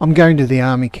 I'm going to the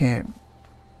army camp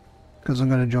because I'm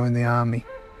going to join the army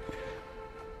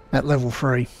at level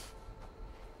 3.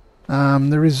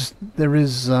 There is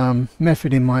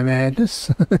method in my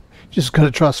madness. Just got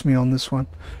to trust me on this one.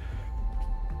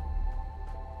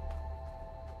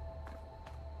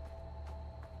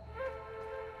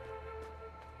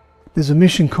 There's a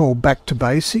mission called Back to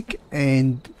Basic,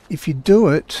 and if you do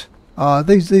it,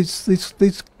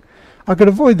 these I could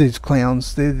avoid these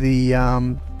clowns. They're the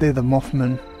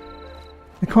Mothman.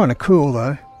 They're kind of cool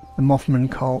though. The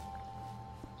Mothman cult.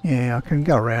 Yeah, I can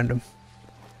go around them.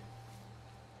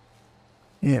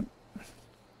 Yep.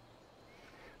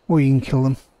 Or you can kill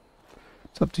them.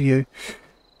 It's up to you.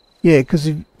 Yeah, because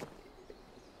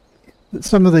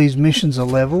some of these missions are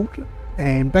leveled,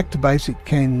 and Back to Basic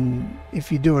can,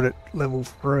 if you do it at level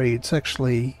 3, it's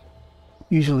actually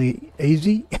usually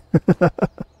easy.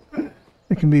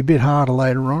 It can be a bit harder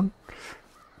later on.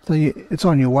 So it's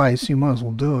on your way, so you might as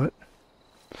well do it.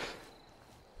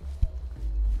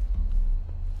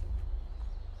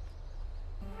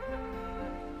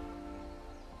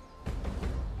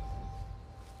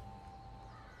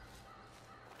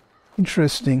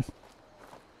 Interesting.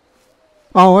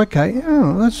 Oh, okay.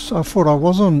 Oh, that's. I thought I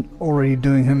was already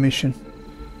doing her mission.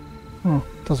 Oh,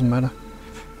 doesn't matter.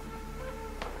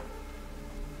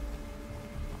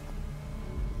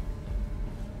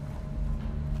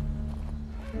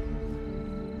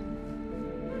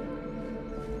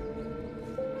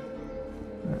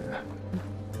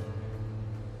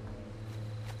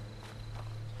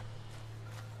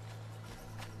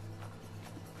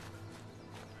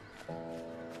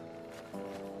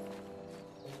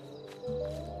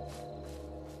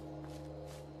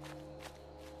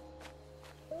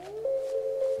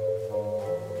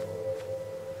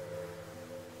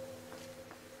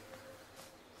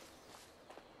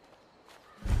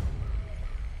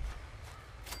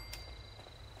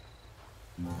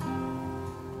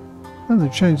 Oh,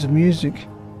 they've changed the music.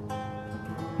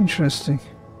 Interesting.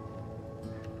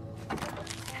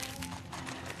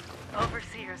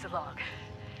 Overseer's log.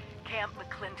 Camp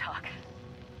McClintock.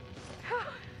 Whew.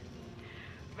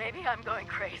 Maybe I'm going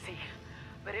crazy,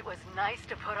 but it was nice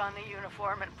to put on the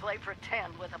uniform and play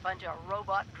pretend with a bunch of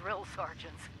robot drill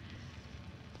sergeants.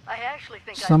 I actually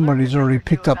think somebody's already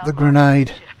picked up the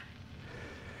grenade.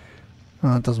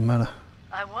 Oh, it doesn't matter.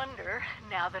 I wonder,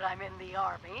 now that I'm in the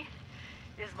army,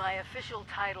 is my official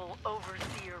title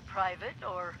Overseer Private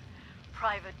or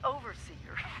Private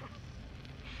Overseer?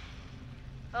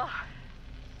 Oh,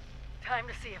 Time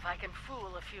to see if I can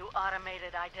fool a few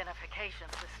automated identification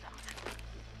systems.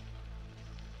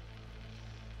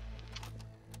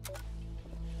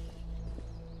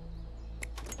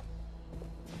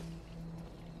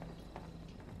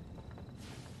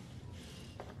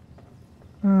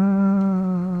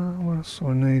 What else do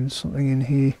I need? Something in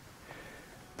here.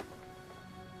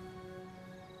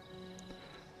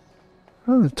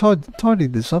 Oh, they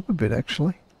tidied this up a bit,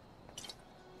 actually.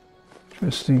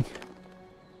 Interesting.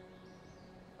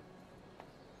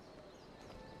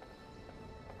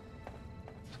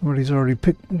 Somebody's already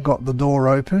got the door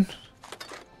open.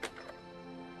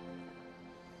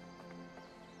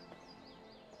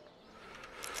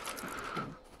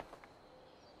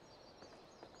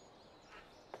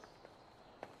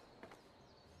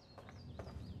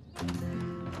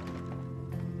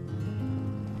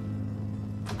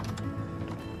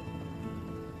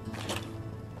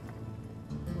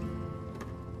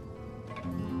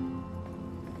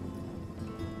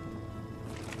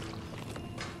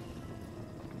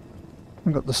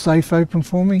 I've got the safe open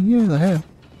for me. Yeah, they have.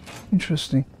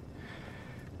 Interesting.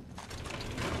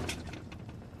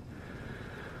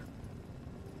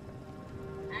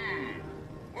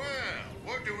 Well,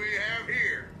 what do we have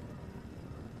here?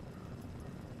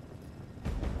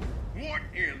 What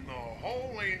in the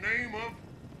holy name of...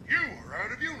 You are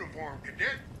out of uniform,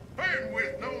 cadet. And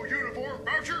with no uniform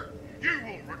voucher, you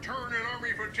will return in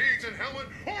army fatigues and helmet,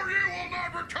 or you will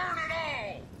not return at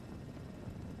all!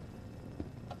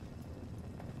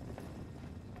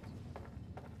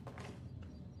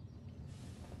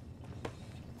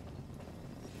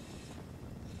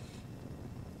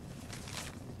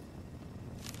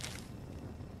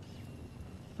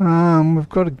 We've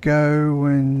got to go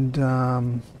and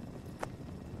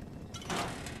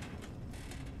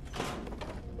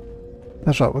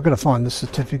that's right, we've got to find the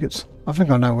certificates. I think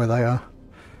I know where they are.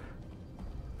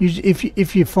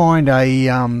 If you find a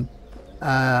an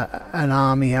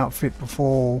army outfit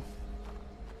before,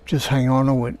 just hang on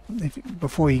to it.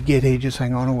 Before you get here, just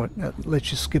hang on to it. That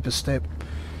lets you skip a step.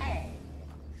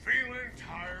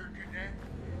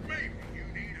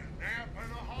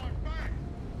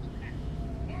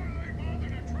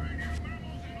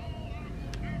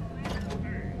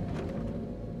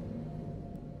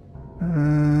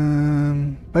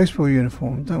 Baseball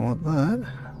uniform, don't want that.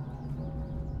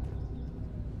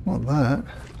 Want that.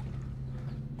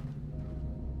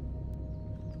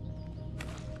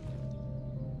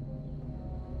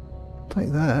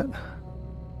 Take that.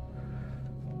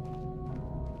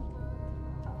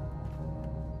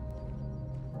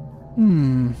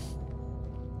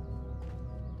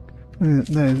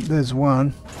 There's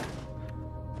one.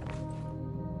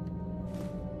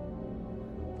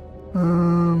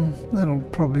 That'll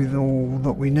probably be all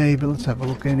that we need, but let's have a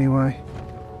look anyway.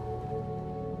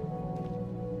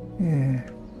 Yeah.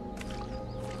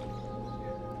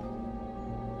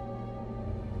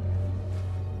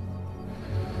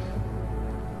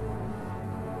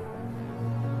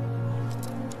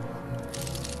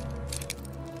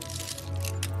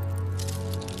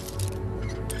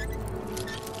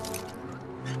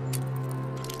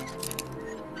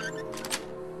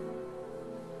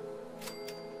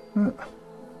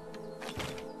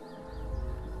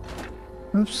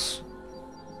 Oops.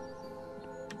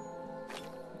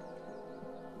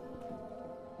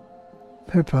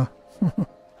 Pepper.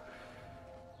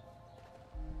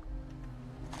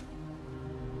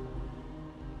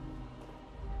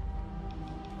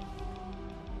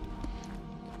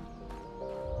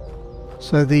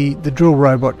 So the drill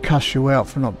robot cussed you out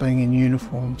for not being in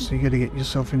uniform, so you got to get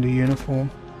yourself into uniform.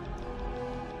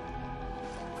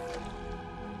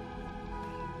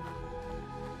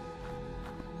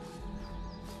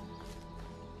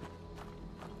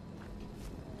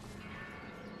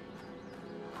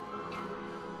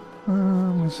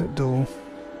 Where's that door?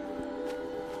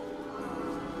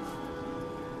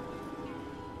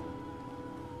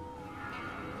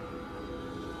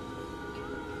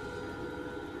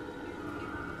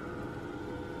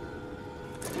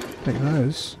 Take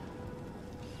those.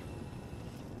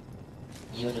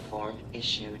 Uniform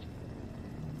issued.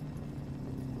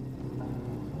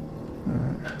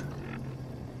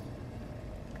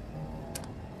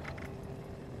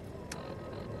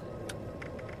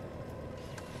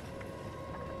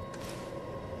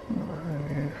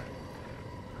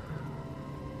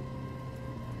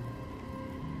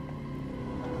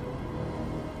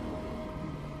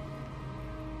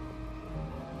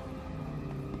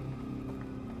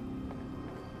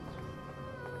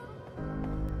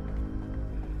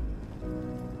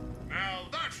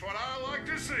 What I like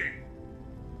to see.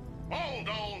 All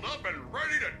dolled up and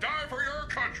ready to die for your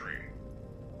country.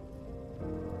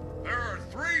 There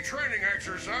any training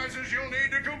exercises you'll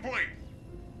need to complete.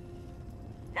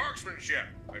 Marksmanship,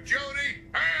 agility,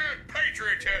 and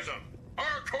patriotism.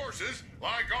 Our courses,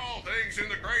 like all things in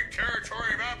the great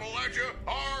territory of Appalachia,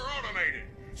 are automated,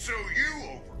 so you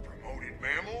over-promoted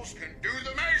mammals can do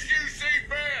them as you see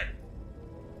fit.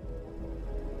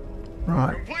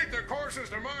 Right. Complete the courses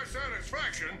to my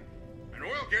satisfaction, and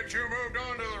we'll get you moved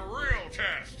on to the real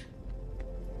test.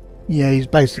 Yeah, he's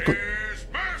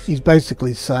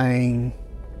basically saying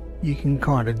you can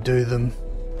kind of do them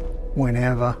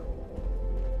whenever.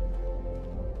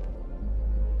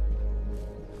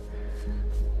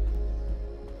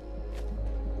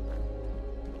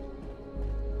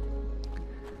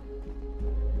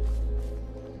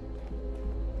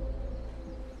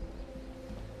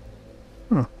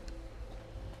 Huh.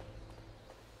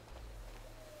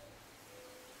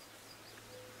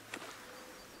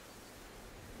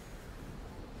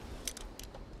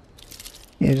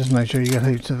 Yeah, just make sure you get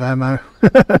heaps of ammo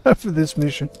for this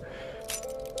mission.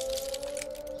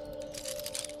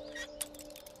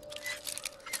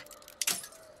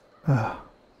 I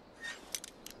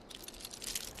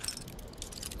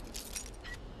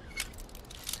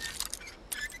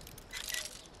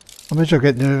bet you'll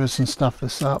get nervous and stuff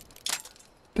this up.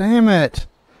 Damn it!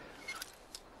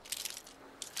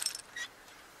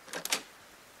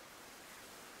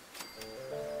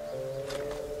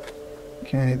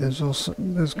 Okay, there's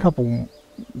a couple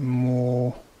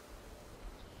more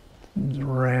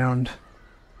around.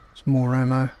 Some more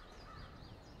ammo.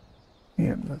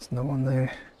 Yep, that's no one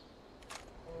there.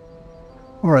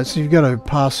 Alright, so you've got to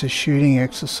pass this shooting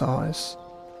exercise.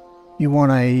 You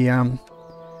want a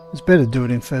it's better to do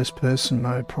it in first person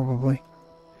mode probably.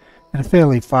 And a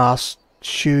fairly fast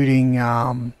shooting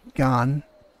gun.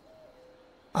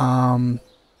 Well,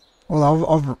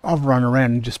 I've run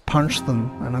around and just punched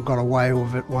them, and I got away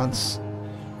with it once.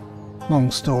 Long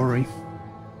story.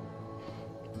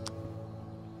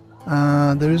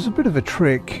 There is a bit of a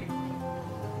trick.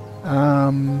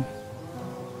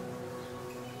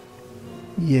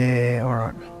 Yeah,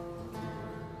 alright.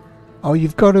 Oh,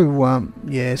 you've got to,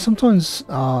 yeah, sometimes,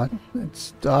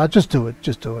 it's, just do it.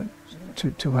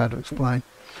 Too hard to explain.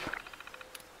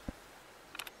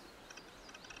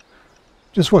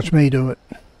 Just watch me do it.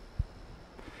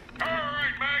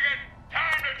 Alright, Maggot.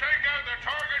 Time to take out the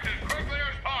targets as quickly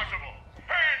as possible.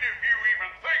 And if you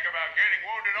even think about getting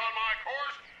wounded on my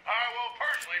course, I will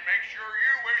personally make sure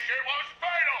you wish it was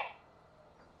fatal.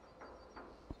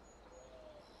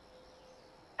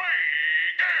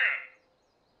 Begin!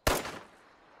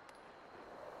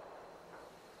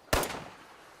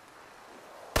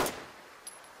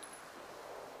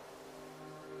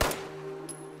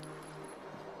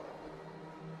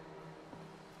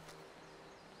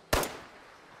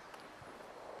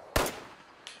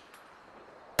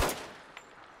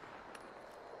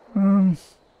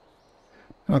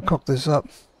 I'll cock this up.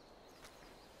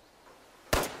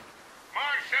 My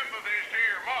sympathies to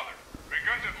your mother,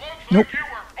 because it looks Nope. like you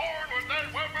were born with that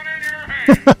weapon in your hand.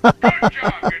 Good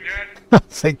job, Cadet.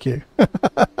 Thank you.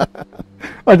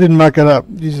 I didn't muck it up.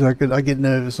 Usually I get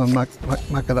nervous and muck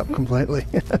it up completely.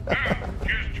 Now, just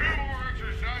 2 more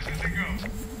exercises to go.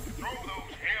 Throw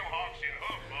those ham hocks in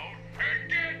hoof mode and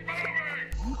get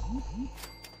moving!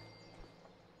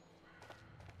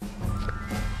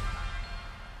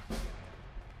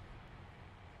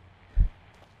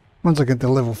 Once I get to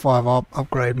level 5, I'll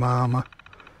upgrade my armor.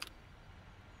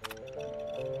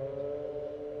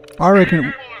 I reckon. Being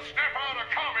able to sniff out a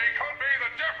commie could be the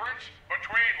difference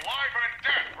between life and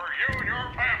death for you and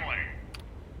your family.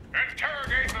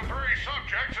 Interrogate the 3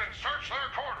 subjects and search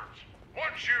their quarters.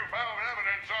 Once you've found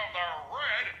evidence of the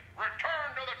red,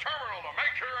 return to the terminal to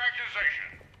make your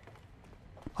accusation.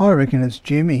 I reckon it's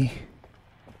Jimmy.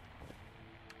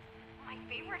 My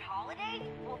favorite holiday?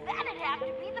 Well, that'd have to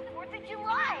be the 4th of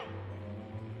July.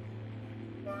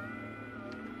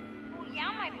 Well,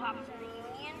 yeah, my pop's in the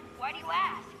Union. Why do you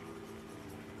ask?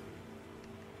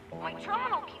 My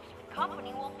terminal keeps me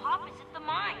company while Pop is at the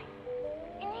mine.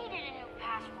 I needed a new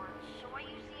password, so I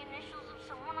used the initials of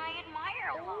someone I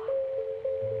admire a lot.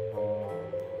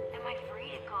 Am I free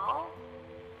to go?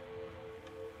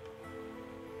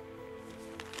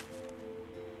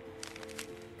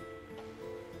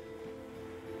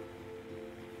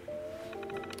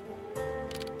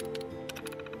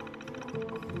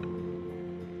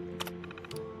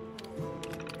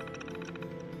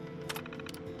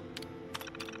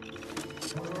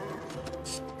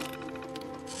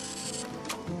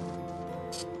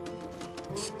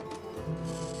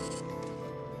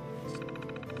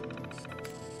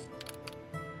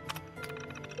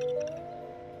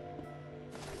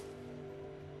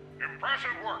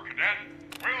 Impressive work, Cadet.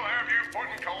 We'll have you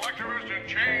putting collectivists in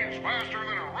chains faster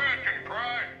than a rat can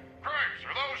cry. Cripes,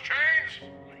 are those chains?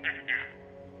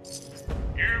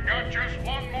 You've got just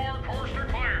one more course to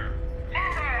clear.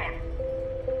 Move out!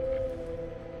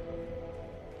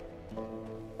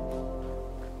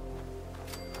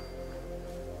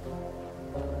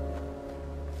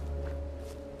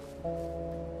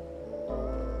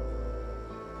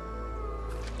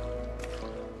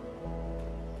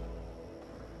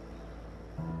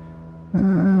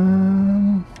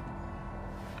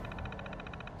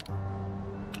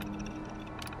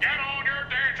 Get on your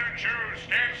dancing shoes,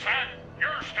 Stinsack.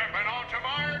 You're stepping onto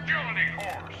my agility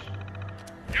course.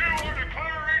 You are to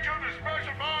clear each of the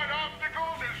specified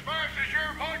obstacles as fast as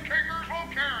your mud kickers will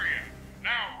carry you.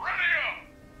 Now ready up!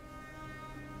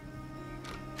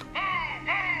 Move,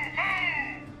 move,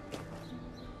 move!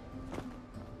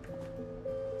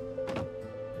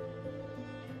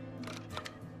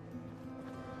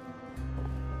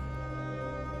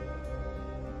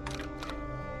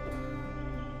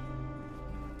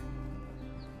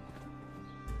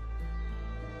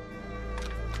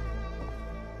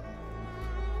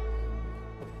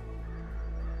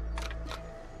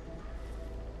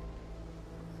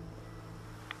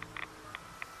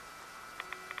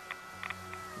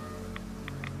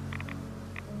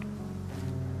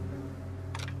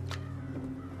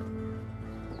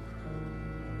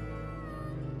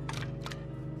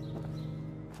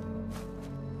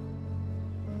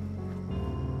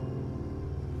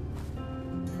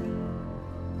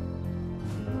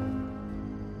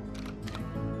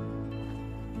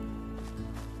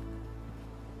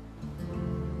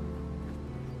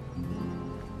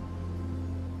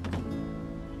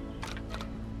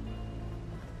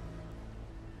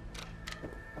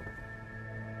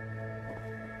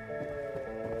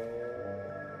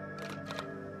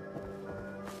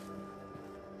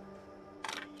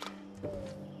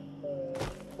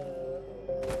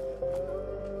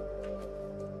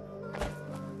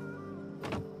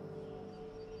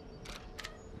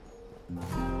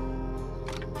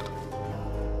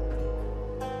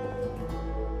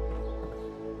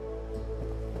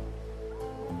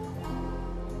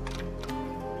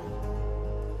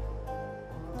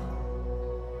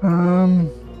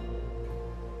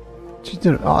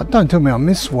 Oh, don't tell me I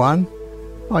missed one.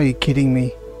 Are you kidding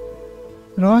me?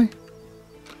 Did I?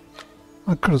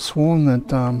 I could have sworn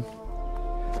that,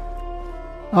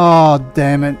 oh,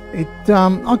 damn it.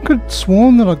 I could have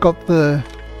sworn that I got the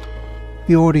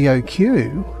audio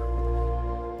cue.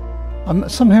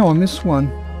 Somehow I missed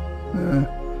one.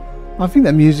 I think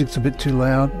that music's a bit too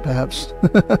loud, perhaps.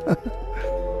 I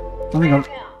think I'm...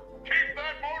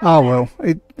 Oh well,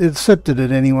 it accepted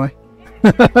it anyway.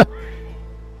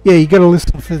 Yeah, you got to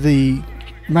listen for the...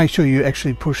 Make sure you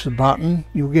actually push the button.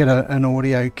 You'll get an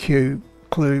audio cue.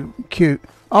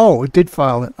 Oh, it did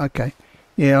fail it. Okay.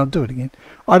 Yeah, I'll do it again.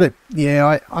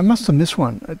 I must have missed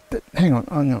one. Hang on.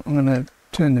 I'm going to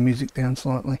turn the music down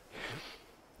slightly.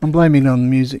 I'm blaming it on the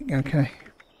music. Okay.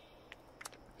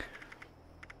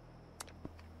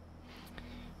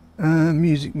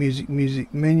 Music,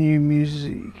 menu,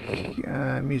 music,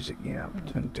 yeah,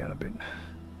 I'll turn it down a bit.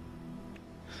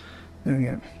 There we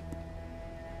go.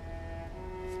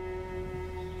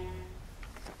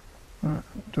 Alright,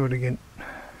 do it again.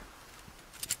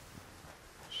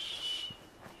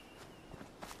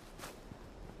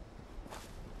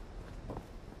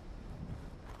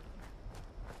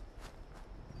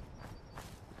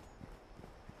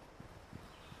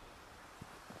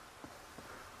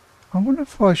 I wonder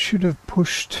if I should have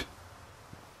pushed...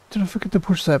 Did I forget to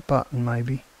push that button,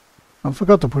 maybe? I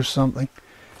forgot to push something.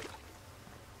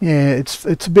 Yeah, it's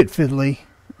a bit fiddly.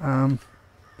 You ready to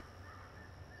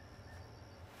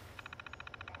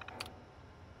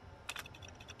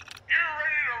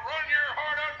run your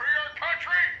heart out for your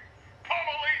country?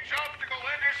 Pummel each obstacle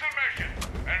into submission,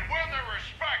 and win the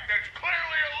respect that's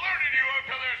clearly eluded you up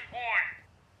to this point.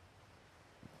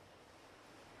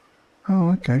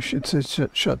 Oh, okay. It says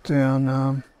shut down.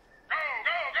 Go!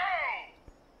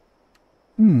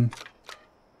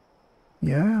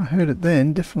 Yeah, I heard it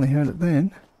then. Definitely heard it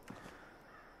then.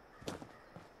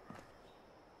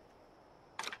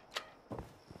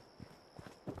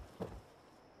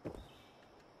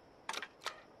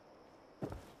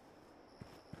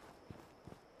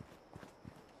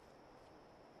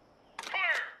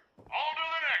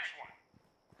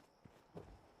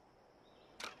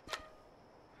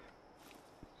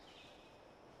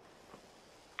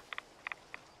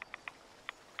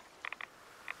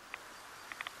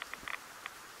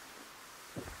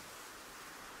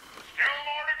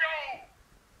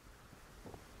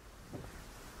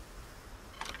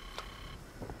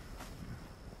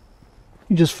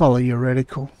 You just follow your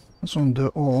reticle. That's what I'm doing.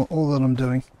 All that I'm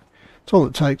doing. That's all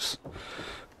it takes.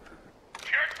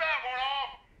 Check that one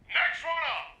off. Next one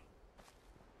up.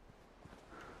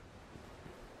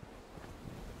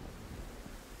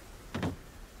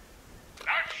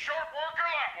 Nice short worker,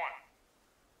 that one.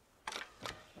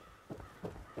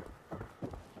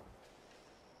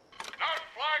 Not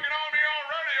flagging on me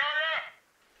already, are ya?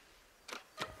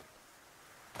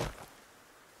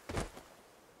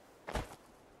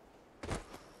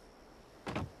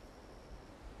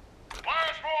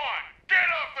 Last one. Get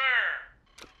up there.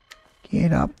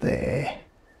 Get up there.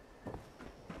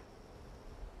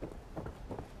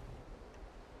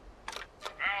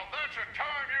 Now that's a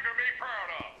time you can be proud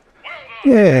of. Well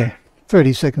done. Yeah,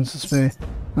 30 seconds to spare.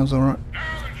 That was alright.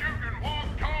 Now that you can walk,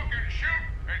 talk, and shoot,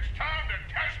 it's time to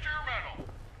test your mettle.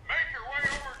 Make your way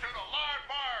over to the live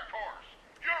fire course.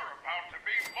 You're about to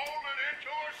be molded into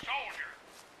a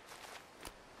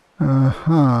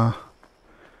soldier.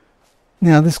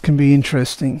 Now this can be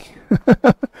interesting.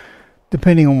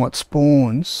 Depending on what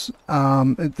spawns,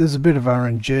 there's a bit of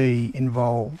RNG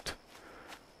involved.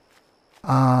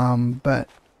 But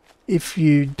if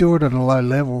you do it at a low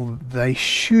level, they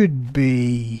should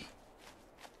be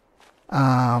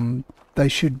what's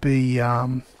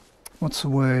the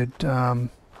word,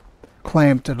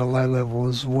 clamped at a low level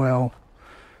as well.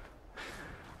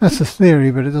 That's a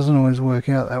theory, but it doesn't always work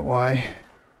out that way.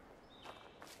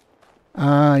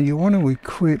 You want to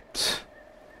equip,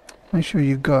 make sure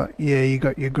you've got, you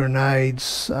got your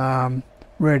grenades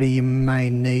ready. You may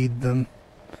need them.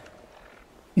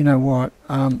 You know what,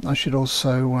 I should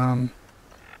also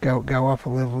go up a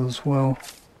level as well.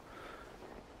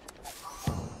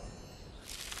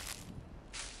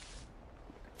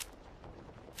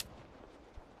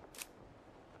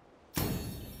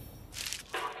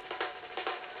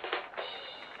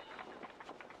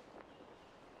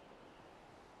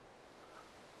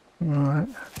 Right,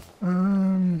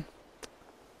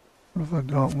 what have I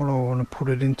got? What do I want to put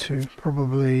it into?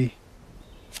 Probably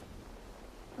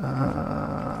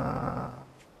another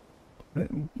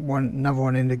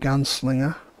one into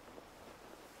Gunslinger.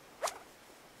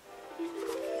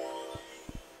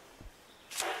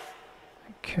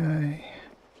 Okay.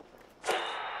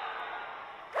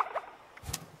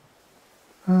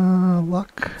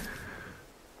 Luck.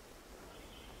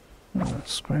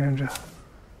 Scrounger.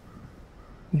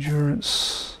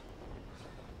 Endurance.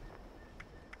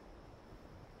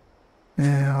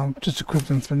 Yeah, I'll just equip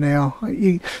them for now.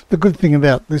 The good thing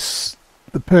about this,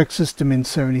 the perk system in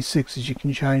 76, is you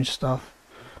can change stuff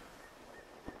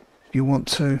if you want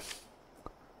to.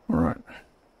 Alright.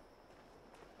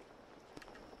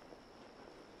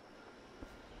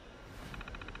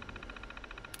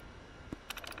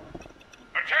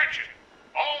 Attention!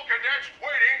 All cadets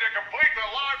waiting to complete the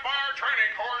live fire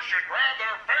training course should grab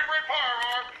their favorite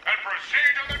firearm and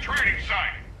proceed to the training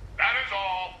site. That is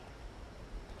all.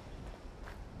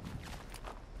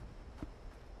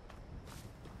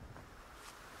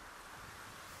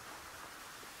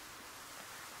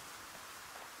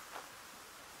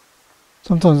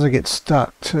 Sometimes I get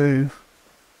stuck too.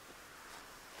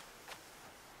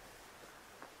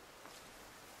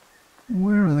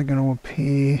 Where are they going to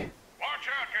appear? Watch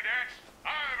out, cadets! I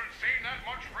haven't seen that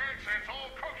much red since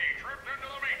old Cookie tripped into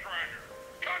the meat grinder.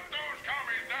 Cut those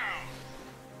commies down!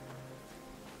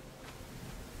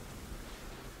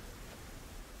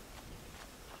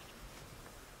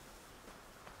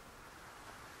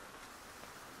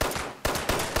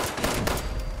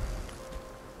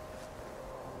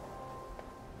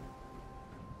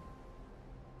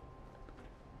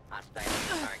 Hostile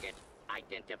target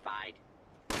identified.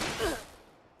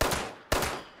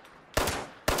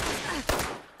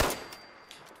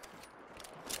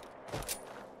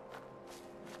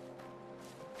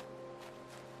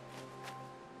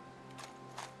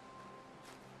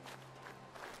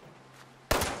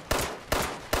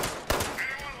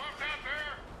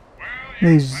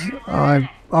 These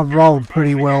I've rolled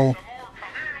pretty well.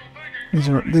 These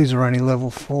are only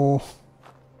level 4.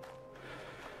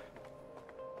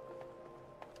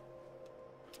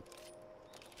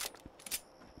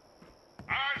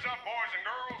 Eyes up, boys and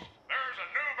girls. There's a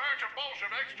new batch of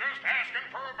Bolsheviks just asking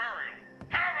for a burial.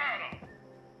 Have at 'em!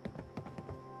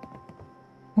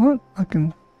 What? I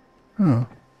can... Oh.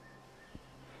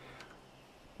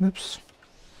 Oops.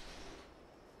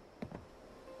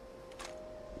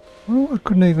 Well, I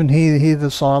couldn't even hear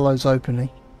the silos opening.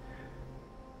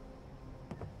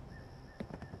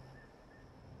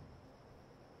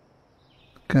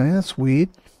 Okay, that's weird.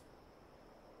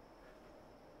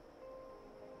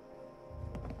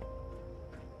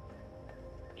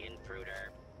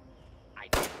 Intruder,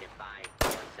 identify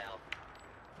yourself.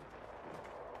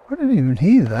 I didn't even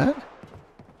hear that.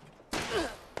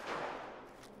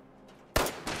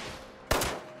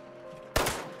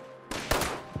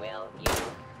 Will you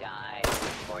die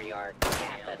for your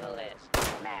capitalist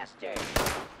master?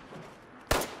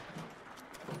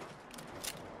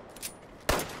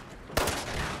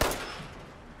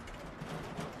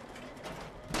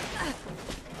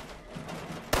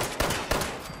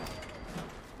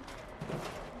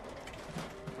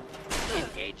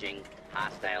 Engaging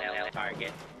hostile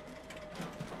target.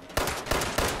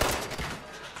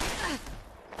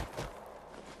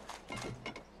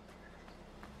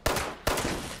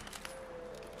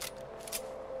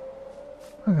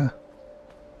 Okay.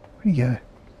 Where'd he go?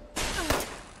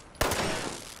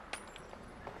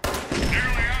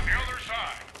 Nearly on the other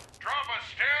side. Drop a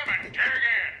stem and dig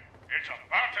in. It's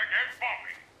about to get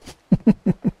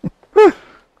bumpy.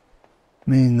 I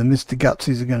mean, the Mr.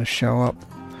 Gutsies are going to show up.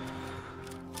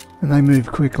 And they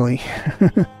move quickly. Oh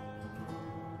no!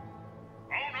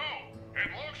 It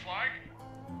looks like...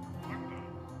 What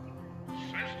the...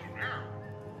 System error?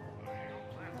 What the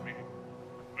hell's that mean?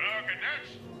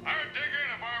 Cadets, I'd dig in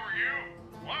if I were you.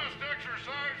 Last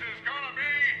exercise is gonna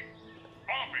be...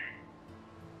 bumpy.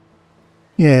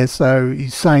 Yeah, so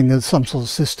he's saying there's some sort of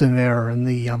system error and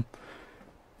the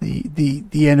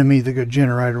enemy that got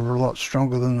generated were a lot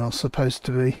stronger than they're supposed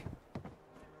to be.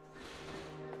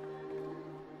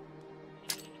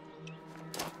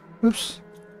 Oops.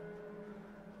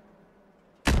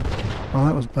 Oh,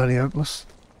 that was bloody hopeless.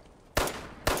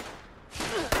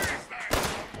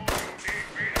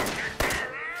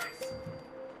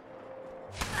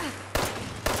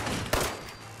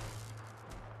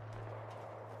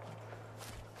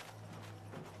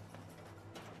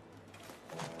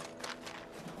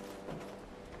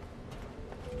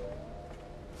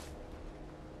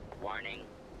 Warning.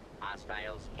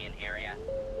 Hostiles in area.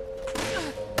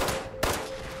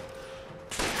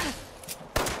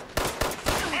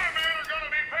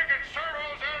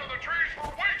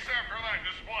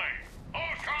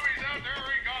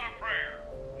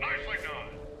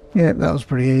 Yeah, that was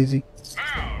pretty easy.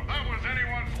 Now, that was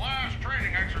anyone's last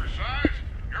training exercise.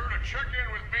 You're to check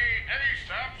in with me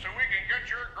ASAP so we can get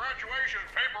your graduation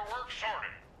paperwork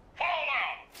sorted. Fall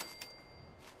out!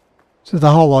 So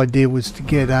the whole idea was to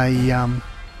get a,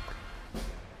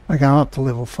 okay, I'm up to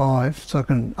level 5, so I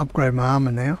can upgrade my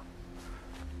armor now.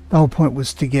 The whole point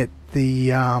was to get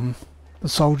the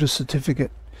soldier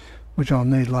certificate, which I'll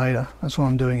need later. That's why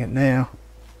I'm doing it now.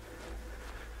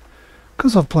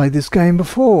 Because I've played this game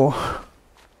before.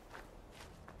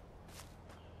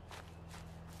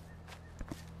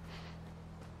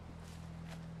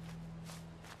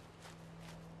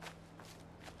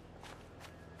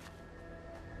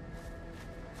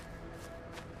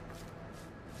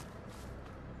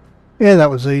 Yeah, that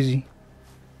was easy.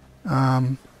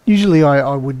 Usually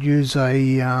I would use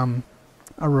a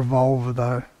revolver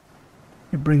though.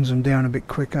 It brings them down a bit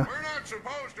quicker. We're not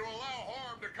supposed to allow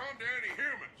harm to come to any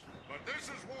humans, but this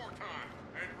is wartime,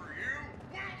 and for you,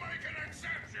 we'll make an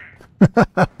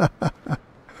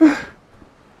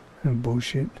exception.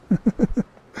 Bullshit.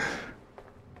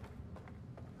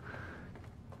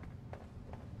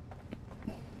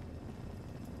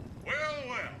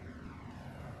 Well.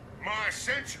 My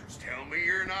sensors tell me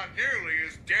you're not nearly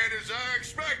as dead as I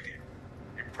expected.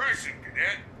 Impressive,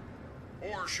 cadet.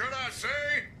 Or should I say,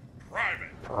 private.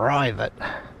 Private.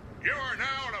 You are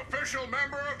now an official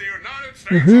member of the United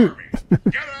States Army.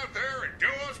 Get out there and do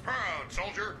us proud,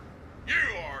 soldier.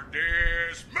 You are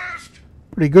dismissed.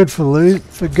 Pretty good for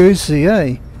Goosey,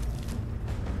 eh?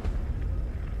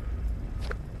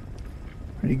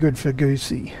 Pretty good for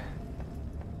Goosey.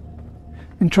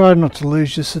 And try not to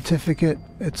lose your certificate.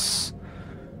 It's,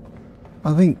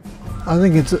 I think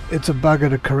it's a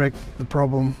bugger to correct the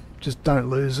problem. Just don't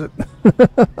lose it.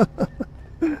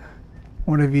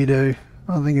 Whatever you do,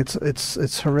 I think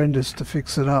it's horrendous to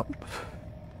fix it up.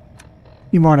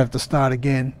 You might have to start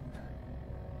again.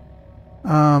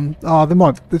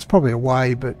 There's probably a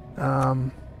way, but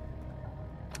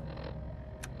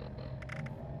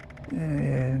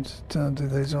yeah, just don't do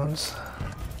these ones.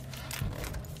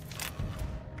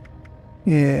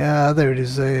 Yeah, there it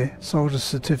is there. Soldier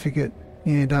certificate.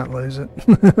 Yeah, don't lose it.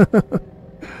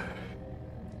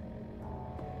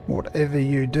 Whatever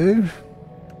you do.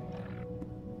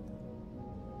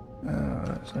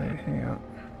 So hang on.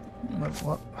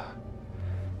 Level up.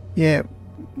 Yeah.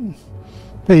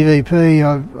 PvP,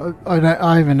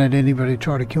 I haven't had anybody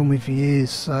try to kill me for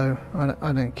years, so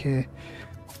I don't care.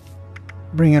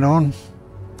 Bring it on.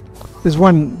 There's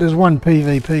one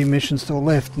PvP mission still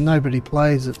left. Nobody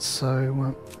plays it,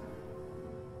 so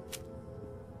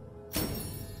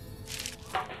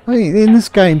I mean, in this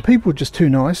game, people are just too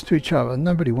nice to each other.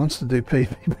 Nobody wants to do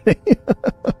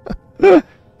PvP.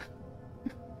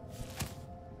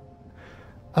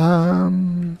 I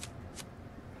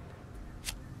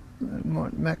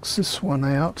might max this one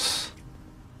out.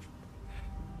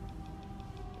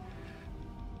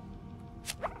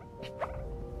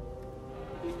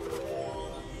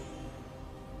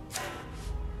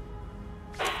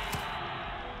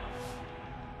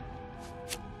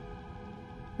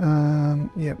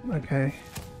 Yep, okay.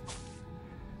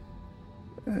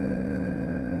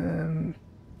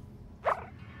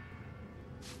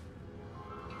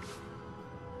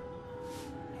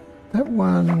 That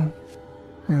one,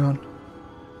 hang on.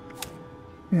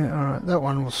 Yeah, alright, that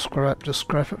one will scrap, just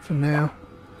scrap it for now.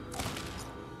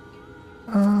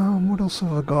 What else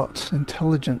have I got?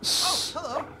 Intelligence. Oh,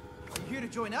 hello. You here to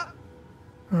join up?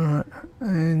 Alright,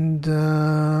 and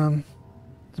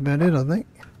that's about it, I think.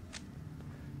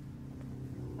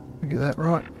 Get that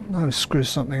right. No, screw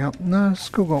something up. No,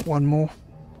 still got one more.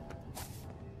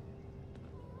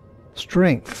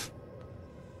 Strength.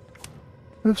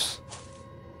 Oops.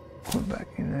 Put it back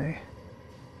in there.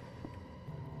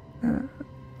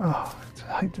 Oh,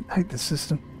 I hate the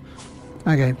system.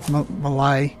 Okay,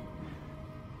 melee.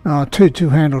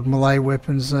 Two-handled melee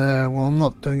weapons. Well, I'm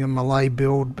not doing a melee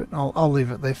build, but I'll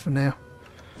leave it there for now.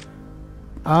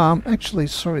 Actually,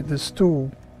 sorry, there's still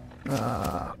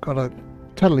got a.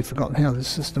 Totally forgotten how this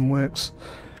system works.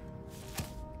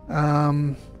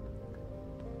 Probably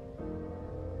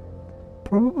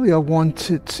I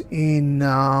want it in.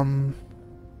 Well,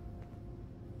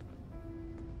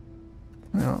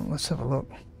 let's have a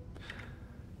look.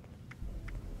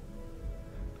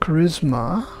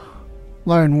 Charisma,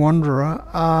 Lone Wanderer.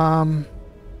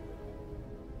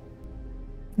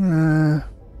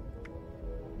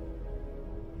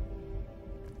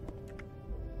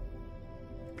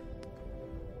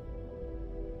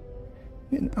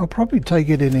 I'll probably take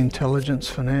it in intelligence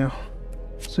for now.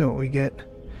 See what we get.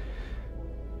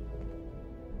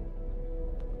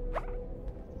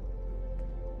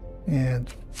 Yeah,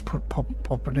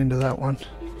 pop it into that one.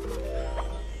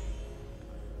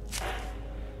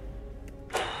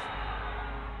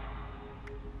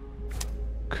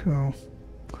 Cool.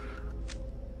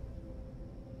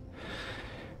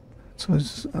 So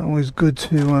it's always good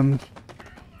to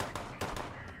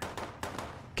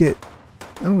get.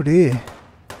 Oh dear.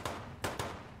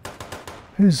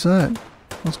 Who's that?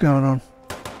 What's going on?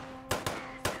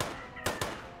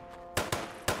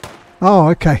 Oh,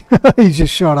 okay. He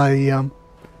just shot a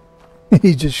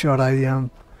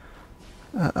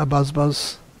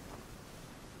buzz,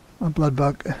 a blood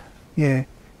bug. Yeah,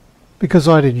 because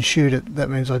I didn't shoot it, that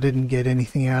means I didn't get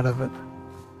anything out of it.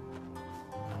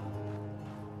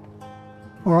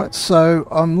 All right, so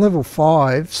I'm level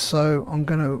 5, so I'm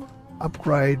going to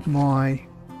upgrade my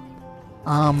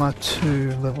armor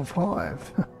to level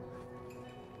 5.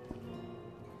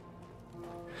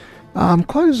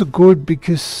 Clothes are good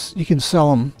because you can sell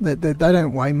them. They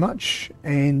don't weigh much,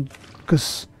 and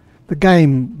because the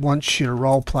game wants you to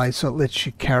roleplay, so it lets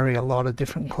you carry a lot of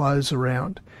different clothes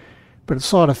around. But the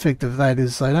side effect of that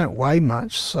is they don't weigh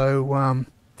much, so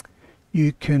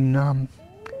you can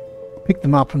pick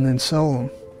them up and then sell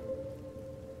them.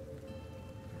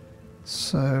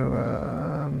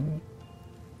 So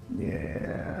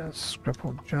yeah, scrap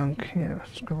all junk. Yeah,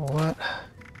 scrap all that.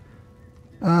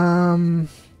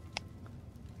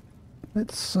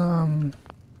 Let's alright.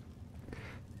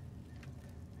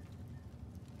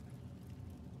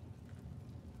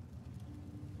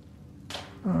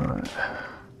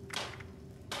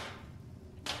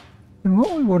 And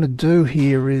what we want to do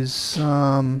here is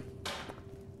let's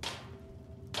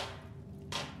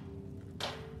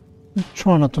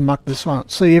try not to muck this one.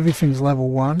 See, everything's level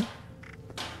 1.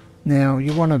 Now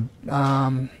you want to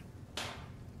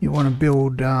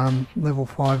build level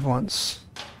 5 ones.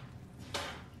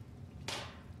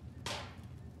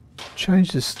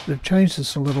 They've changed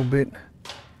this a little bit.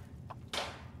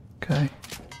 Okay.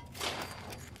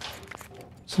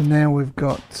 So now we've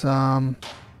got oh.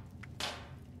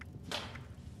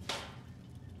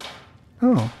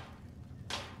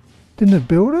 Didn't it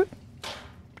build it?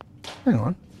 Hang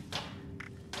on.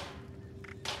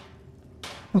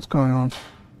 What's going on?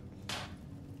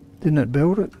 Didn't it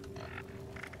build it?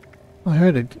 I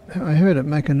heard it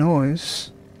make a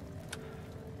noise.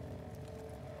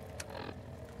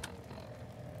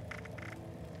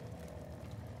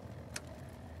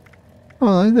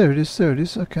 Oh, there it is. There it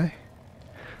is. Okay.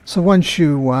 So once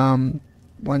you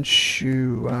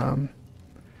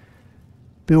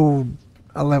build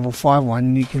a level 5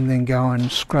 one, you can then go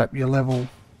and scrap your level.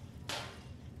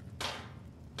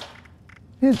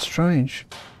 Yeah, it's strange.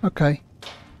 Okay.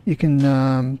 You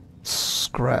can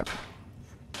scrap.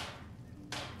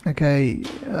 Okay,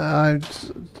 I've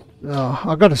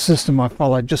got a system I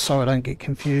follow just so I don't get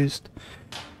confused.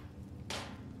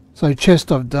 So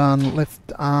chest I've done, left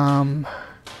arm.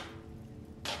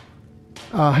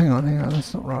 Oh, hang on,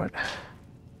 that's not right.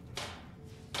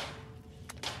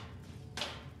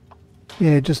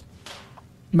 Yeah, just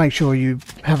make sure you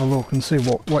have a look and see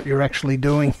what you're actually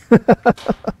doing.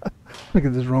 I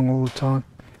get this wrong all the time.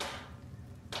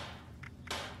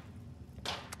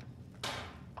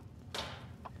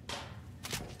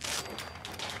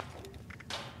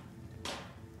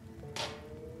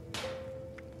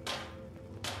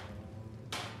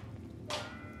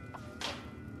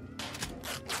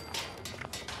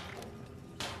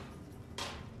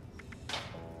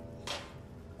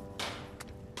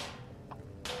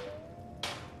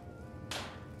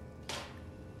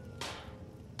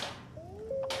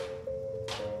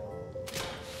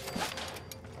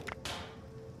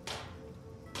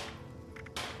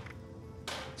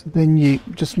 So then you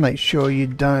just make sure you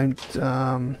don't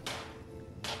hang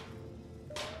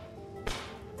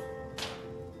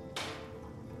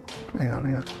on.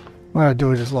 The way I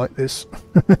do it is like this.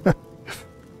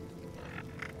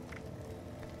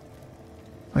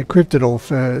 I equipped it all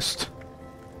first.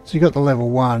 So you got the level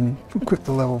 1, equip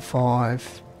the level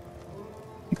 5,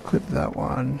 equip that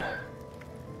one,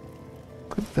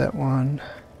 equip that one.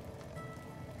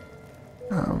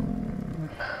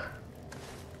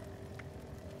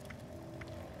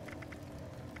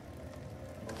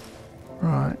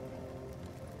 Right,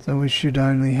 so we should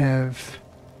only have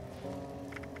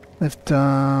left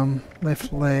arm,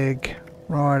 left leg,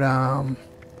 right arm,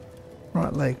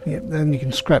 right leg. Yep, then you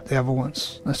can scrap the other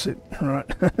ones. That's it,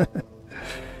 right.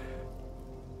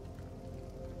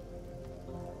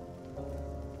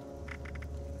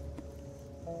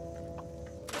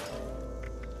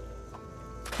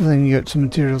 And then you got some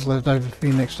materials left over for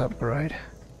your next upgrade.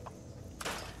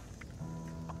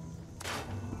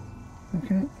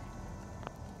 Okay.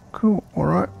 Cool,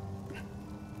 alright.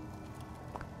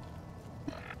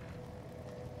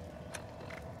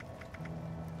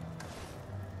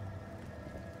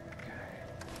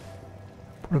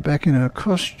 Put it back in her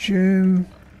costume.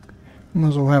 Might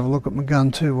as well have a look at my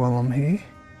gun too while I'm here.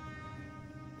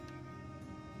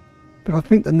 But I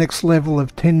think the next level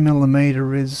of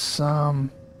 10mm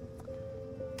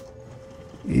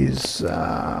this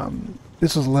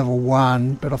is level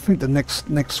 1, but I think the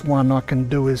next one I can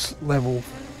do is level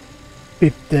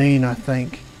 15, I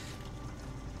think.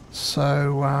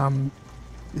 So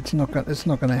it's not going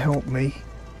to help me.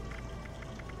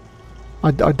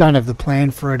 I don't have the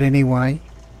plan for it anyway.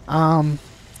 You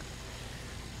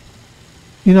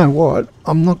know what?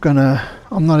 I'm not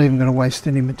even gonna waste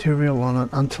any material on it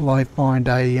until I find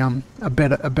a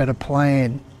better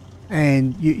plan.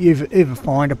 And you ever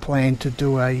find a plan to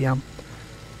do a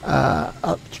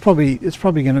it's probably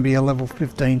going to be a level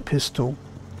 15 pistol,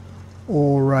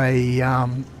 or a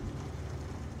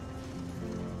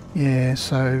yeah.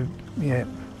 So yeah,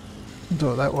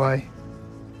 do it that way.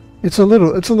 It's a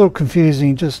little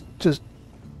confusing. Just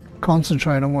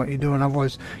concentrate on what you're doing.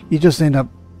 Otherwise, you just end up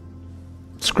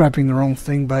scrapping the wrong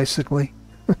thing, basically.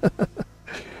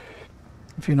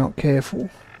 If you're not careful.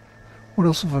 What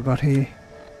else have I got here?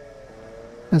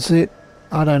 That's it.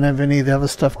 I don't have any of the other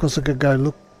stuff because I've got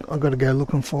to go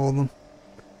looking for them.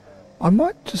 I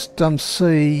might just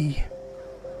see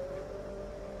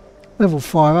level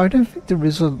 5. I don't think there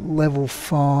is a level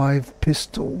 5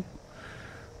 pistol.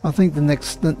 I think the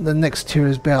next tier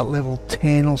is about level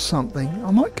 10 or something.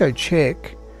 I might go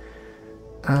check.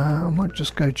 I might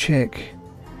just go check.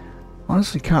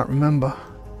 Honestly, can't remember.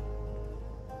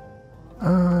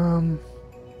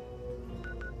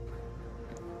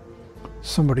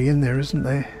 Somebody in there, isn't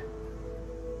there?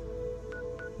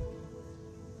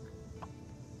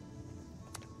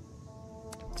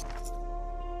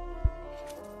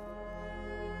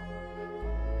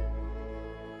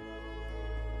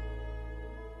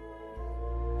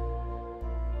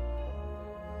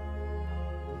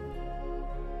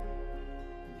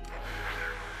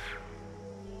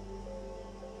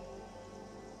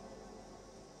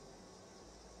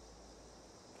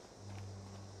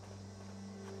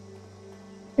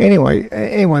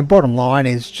 Anyway, bottom line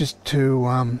is just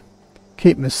to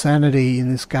keep my sanity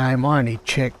in this game. I only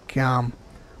check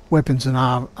weapons and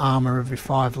armor every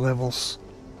 5 levels,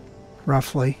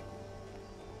 roughly.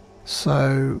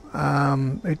 So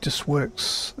it just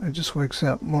works. It just works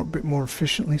out a bit more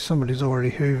efficiently. Somebody's already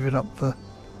hoovered up the.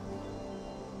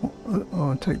 Oh,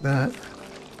 I'll take that.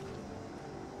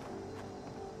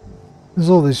 There's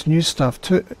all this new stuff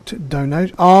to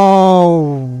donate.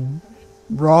 Oh.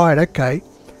 Right, okay.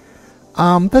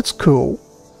 That's cool.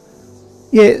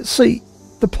 Yeah, see,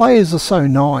 the players are so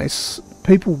nice.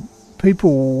 People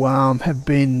have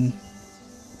been...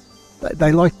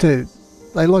 They like to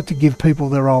give people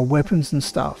their old weapons and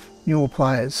stuff, newer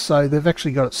players. So they've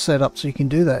actually got it set up so you can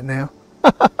do that now.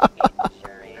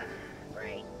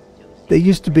 There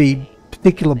used to be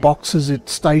particular boxes at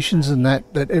stations and that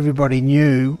everybody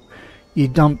knew. You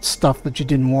dumped stuff that you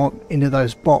didn't want into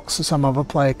those boxes so some other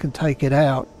player could take it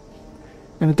out.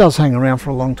 And it does hang around for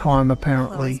a long time,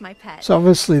 apparently. So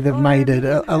obviously they've made it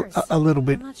a little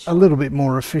bit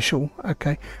more official,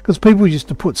 okay? Because people used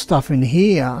to put stuff in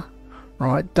here,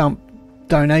 right? Dump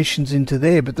donations into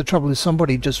there, but the trouble is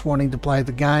somebody just wanting to play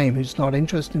the game who's not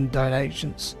interested in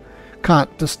donations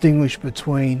can't distinguish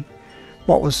between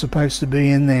what was supposed to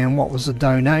be in there and what was a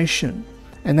donation,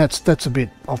 and that's a bit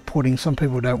off-putting. Some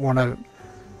people don't want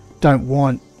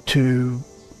to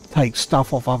take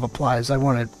stuff off other players. They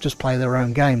want to just play their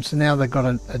own game. So now they've got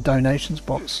a donations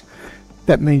box.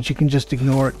 That means you can just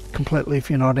ignore it completely if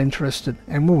you're not interested,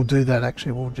 and we'll do that.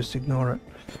 Actually, we'll just ignore it.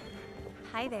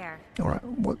 Hi there. All right.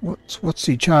 What's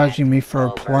he charging me for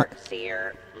a plan?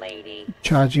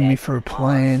 Charging me for a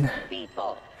plan.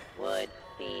 People would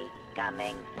be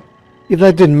coming. If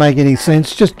that didn't make any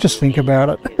sense, just think about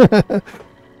it.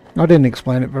 I didn't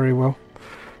explain it very well.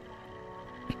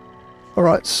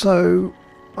 Alright, so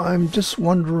I'm just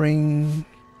wondering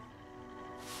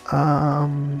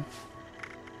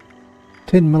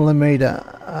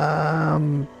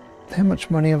 10mm, how much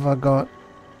money have I got?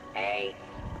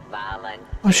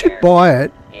 I should buy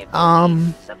it.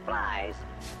 Supplies.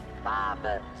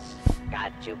 Bob's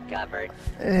got you covered.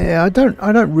 Yeah, I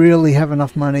don't really have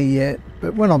enough money yet,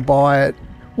 but when I buy it,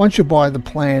 once you buy the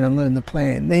plan and learn the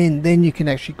plan, then you can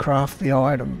actually craft the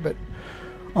item. But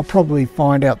I'll probably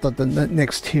find out that the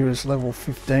next tier is level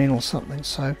 15 or something,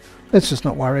 so let's just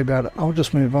not worry about it. I'll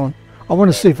just move on. I want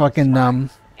to see if I can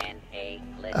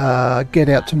get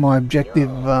out to my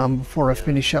objective before I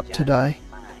finish up tonight.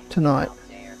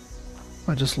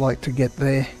 I just like to get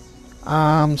there.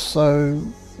 So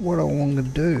what I want to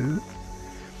do,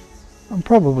 I'm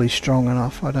probably strong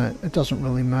enough. It doesn't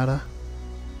really matter.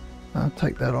 I'll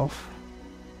take that off.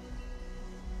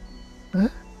 Huh?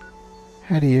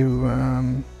 How do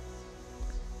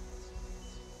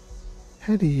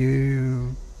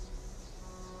you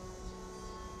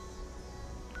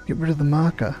get rid of the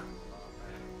marker?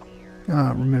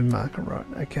 Remove marker, right,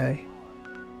 okay.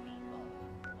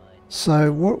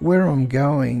 So where I'm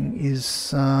going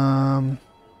is I'm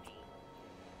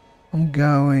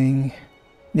going,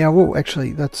 yeah, well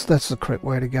actually that's the correct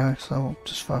way to go, so I'll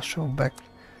just fast travel back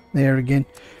there again.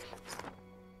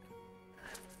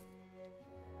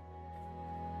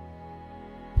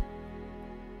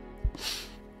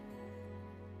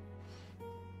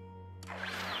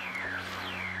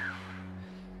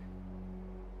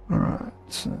 Alright,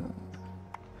 so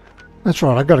that's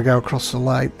right, I've got to go across the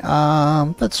lake.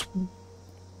 That's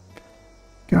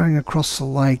going across the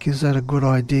lake, is that a good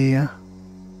idea?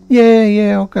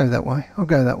 Yeah, I'll go that way.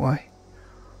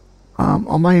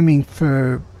 I'm aiming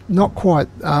for not quite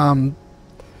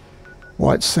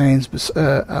White Sands, but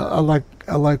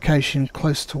a location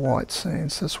close to White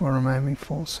Sands. That's where I'm aiming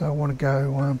for. So I want to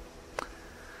go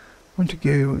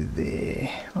there.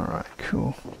 Alright,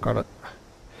 cool. Got it.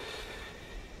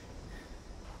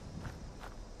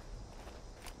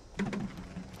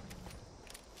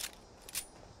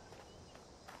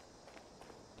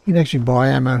 You can actually buy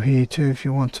ammo here too if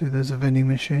you want to. There's a vending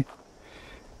machine.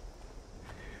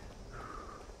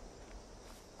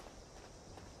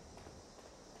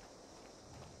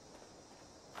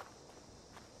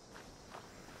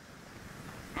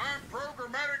 I'm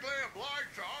programmatically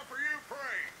obliged to offer you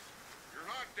praise. You're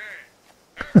not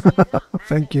dead. Excellent work, man.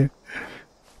 Thank you.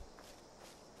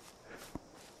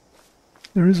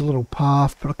 There is a little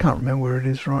path, but I can't remember where it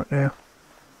is right now.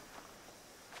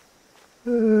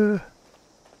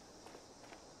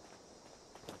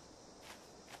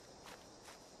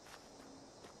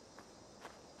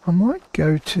 I might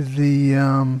go to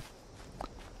the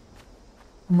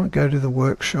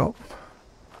workshop.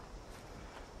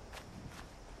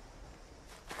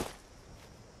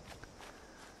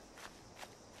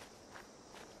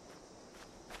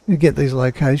 You get these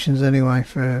locations anyway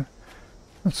for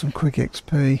some quick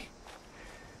XP.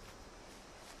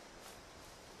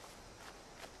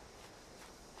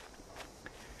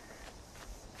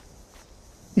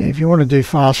 Yeah, if you want to do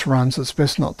fast runs, it's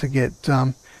best not to get,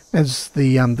 as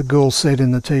the girl said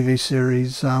in the TV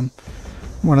series,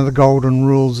 one of the golden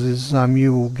rules is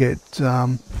you will get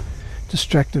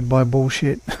distracted by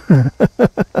bullshit. I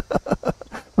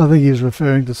think he was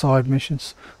referring to side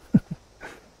missions.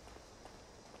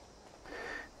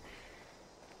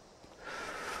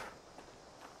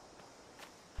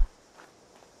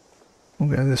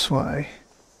 We'll go this way.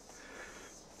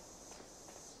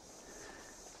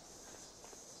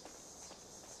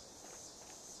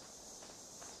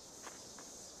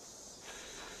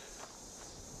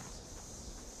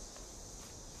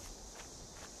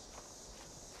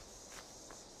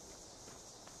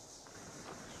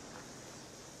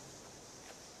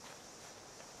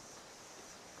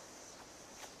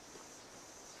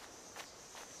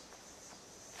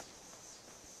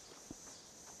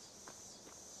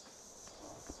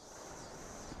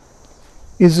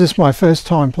 Is this my first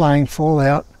time playing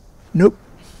Fallout? Nope.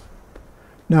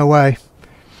 No way.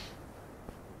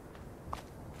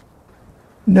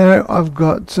 No, I've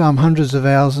got hundreds of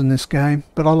hours in this game,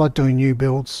 but I like doing new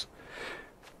builds.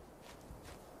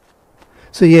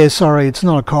 So yeah, sorry, it's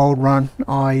not a cold run.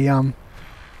 I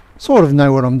sort of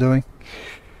know what I'm doing.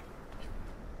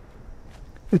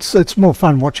 It's more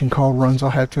fun watching cold runs,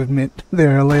 I have to admit.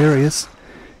 They're hilarious.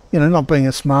 You know, not being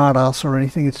a smart ass or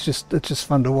anything, it's just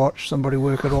fun to watch somebody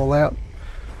work it all out.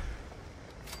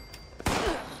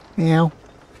 Ow.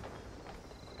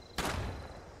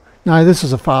 No, this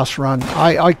is a fast run.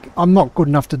 I'm not good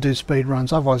enough to do speed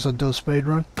runs, otherwise I'd do a speed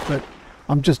run, but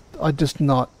I'm just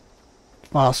not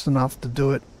fast enough to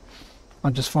do it. I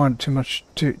just find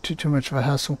it too much of a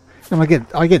hassle. And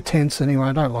I get tense anyway,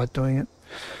 I don't like doing it.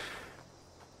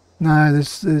 No,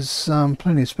 there's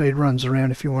plenty of speed runs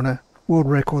around if you want to. World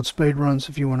record speed runs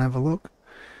if you want to have a look.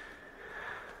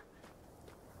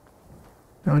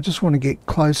 Now I just want to get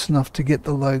close enough to get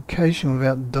the location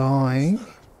without dying.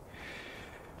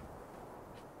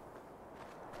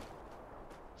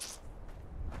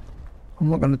 I'm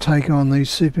not going to take on these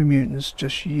super mutants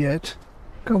just yet.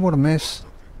 God, what a mess.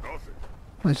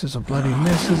 This is a bloody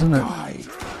mess, isn't it?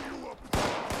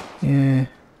 Yeah,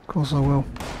 of course I will.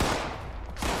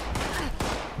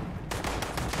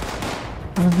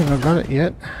 I don't think I've got it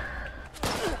yet.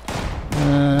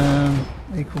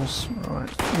 Equals, right.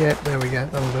 Yep, there we go,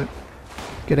 that'll do.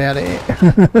 Get out of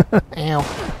here. Ow.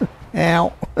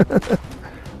 Ow.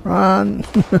 Run.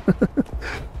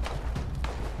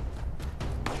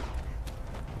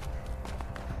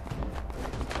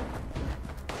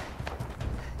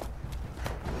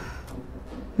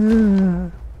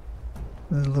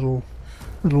 There's a little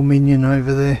minion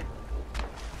over there.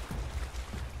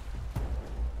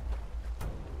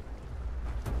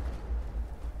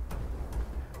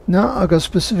 No, I've got a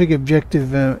specific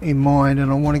objective in mind and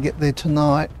I want to get there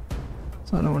tonight,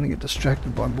 so I don't want to get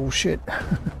distracted by bullshit.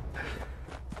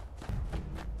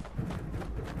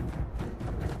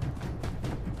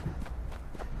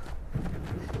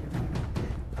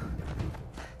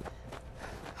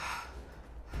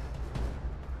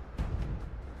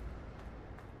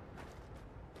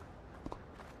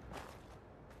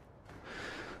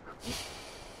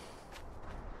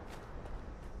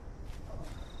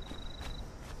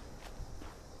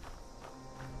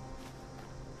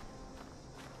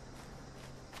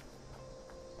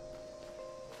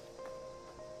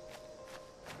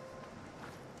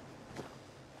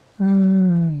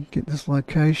 Get this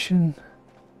location.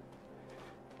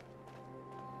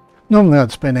 Normally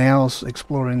I'd spend hours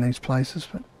exploring these places,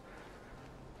 but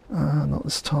not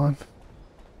this time.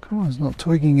 Come on, it's not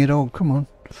twigging at all. Come on.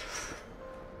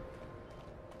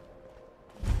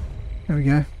 There we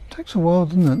go. Takes a while,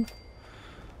 doesn't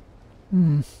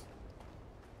it?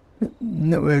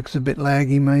 Network's a bit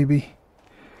laggy, maybe.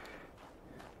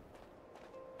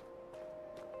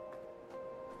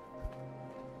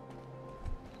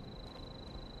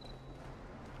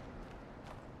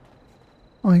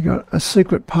 I got a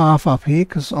secret path up here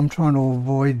because I'm trying to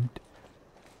avoid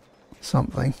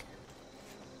something.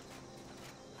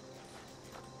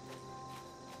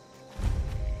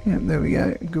 Yep, there we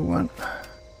go, good one.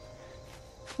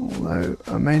 Although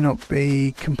I may not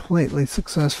be completely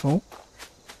successful.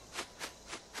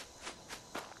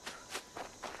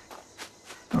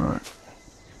 Alright,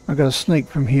 I've got to sneak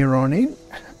from here on in.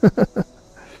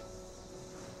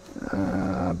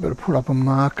 Better put up a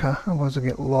marker, otherwise I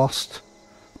get lost.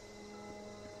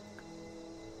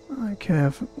 Okay,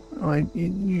 I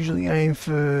usually aim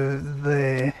for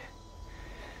there.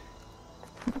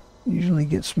 Usually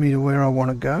gets me to where I want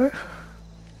to go.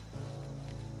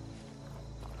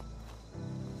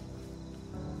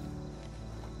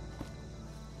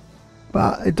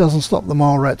 But it doesn't stop the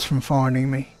mole rats from finding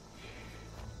me.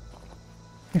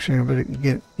 Actually, I better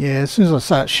get, yeah, as soon as I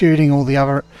start shooting all the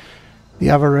other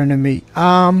enemy.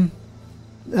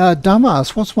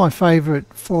 Dumbass, what's my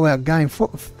favourite Fallout game?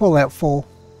 Fallout 4.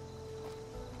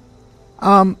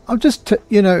 I've just,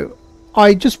 you know,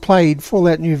 I just played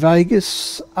Fallout New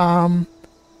Vegas about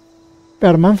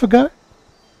a month ago.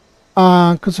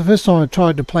 Because the first time I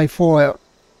tried to play Fallout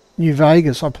New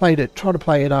Vegas. I tried to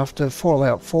play it after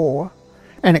Fallout 4,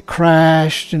 and it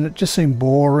crashed, and it just seemed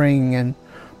boring and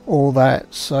all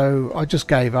that. So I just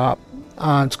gave up.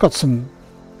 It's got some,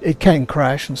 it can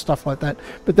crash and stuff like that,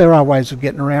 but there are ways of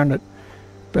getting around it.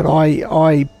 But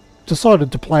I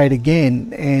decided to play it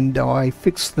again, and I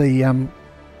fixed the.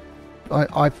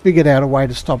 I figured out a way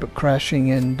to stop it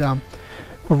crashing, and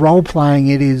for role playing,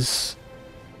 it is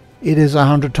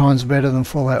 100 times better than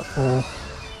Fallout 4.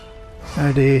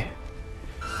 Oh dear.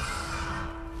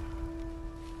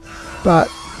 But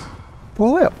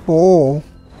Fallout 4,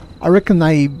 I reckon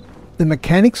the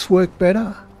mechanics work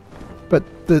better, but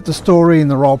the story and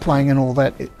the role playing and all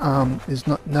that is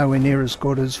not nowhere near as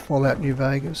good as Fallout New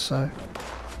Vegas. So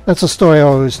that's a story I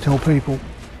always tell people.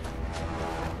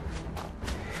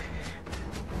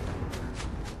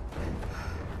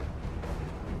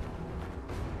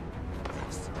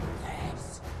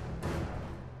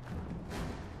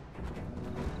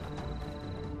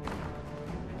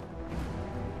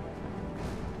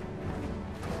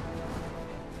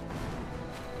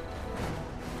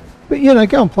 But you know,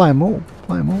 go and play them all.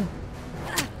 Play them all.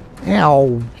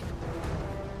 Ow!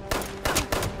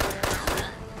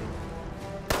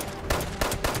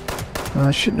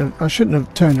 I shouldn't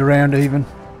have turned around even.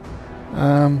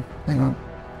 Hang on.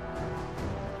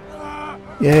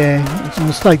 Yeah, it's a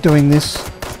mistake doing this.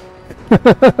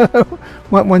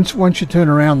 once you turn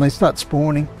around, they start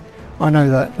spawning. I know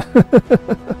that.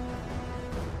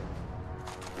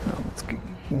 Oh,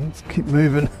 let's keep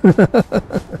moving.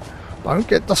 Don't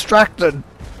get distracted.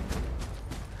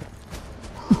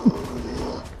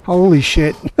 Holy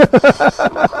shit.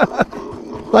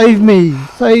 Save me!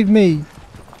 Save me!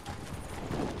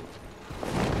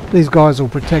 These guys will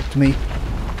protect me.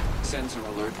 Sensor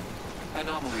alert.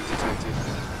 Anomaly detected.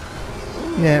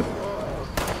 Yep.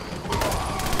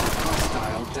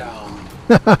 Hostile down.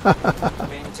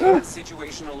 Maintain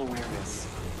situational awareness.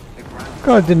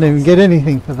 God, I didn't even get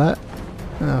anything for that.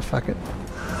 Oh, fuck it.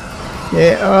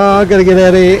 Yeah, oh, I gotta get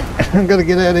out of here. I gotta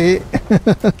get out of here.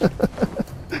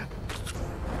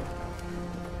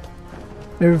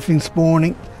 Everything's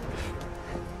spawning.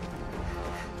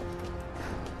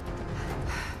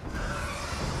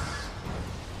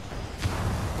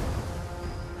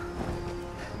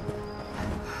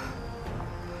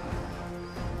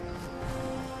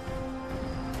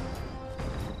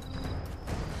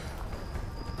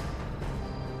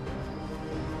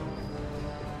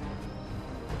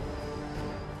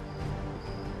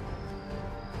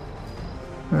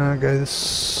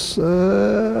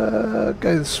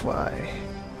 Go this way.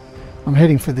 I'm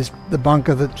heading for the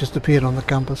bunker that just appeared on the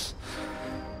compass.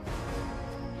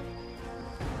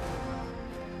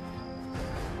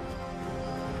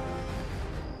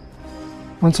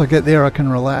 Once I get there, I can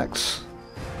relax.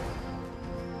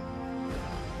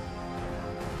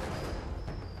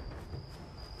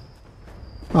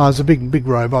 Oh, there's a big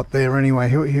robot there anyway.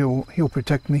 He'll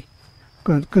protect me.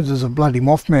 Because there's a bloody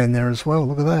Mothman there as well.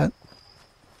 Look at that.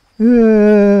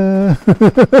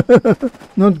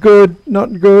 Not good,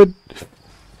 not good.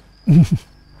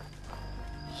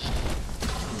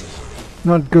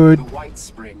 Not good. The White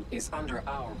Spring is under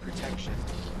our protection.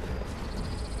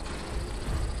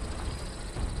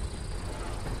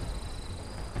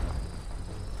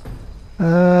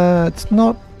 It's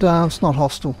not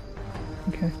hostile.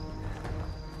 Okay.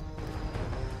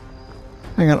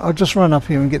 Hang on, I'll just run up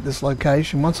here and get this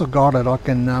location. Once I've got it, I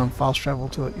can fast travel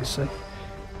to it, you see.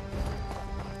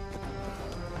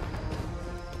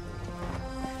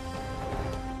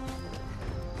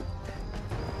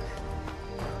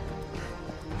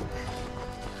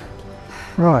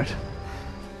 Right.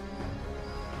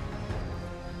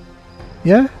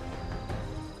 Yeah?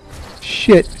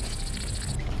 Shit.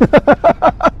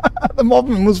 The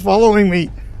Mothman was following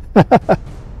me.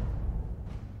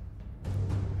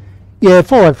 Yeah,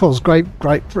 Fallout 4 is great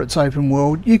for its open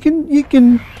world. You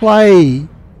can play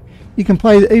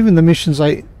even the missions.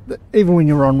 Even when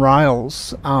you're on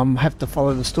rails, have to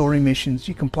follow the story missions.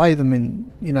 You can play them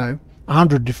in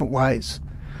 100 different ways.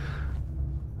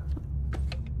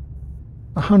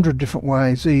 100 different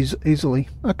ways easily.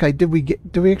 Okay, did we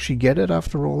actually get it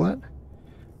after all that?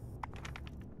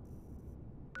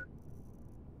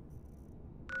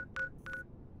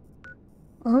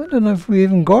 I don't know if we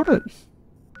even got it.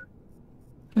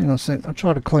 Hang on a sec. I'll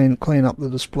try to clean up the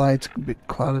display. It's a bit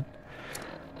cluttered.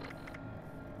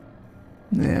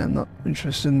 Yeah, I'm not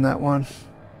interested in that one.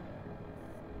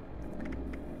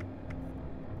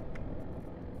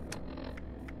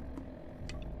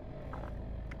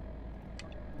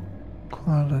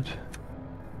 Cluttered.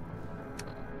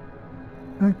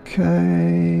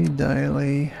 Okay,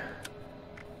 daily.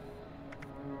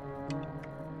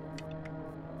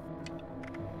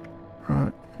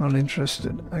 Not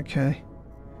interested. Okay.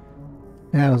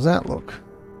 How does that look?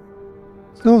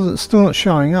 Still not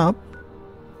showing up.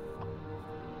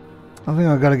 I think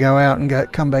I've got to go out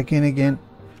and come back in again.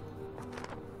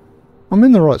 I'm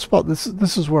in the right spot. This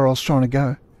is where I was trying to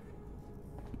go.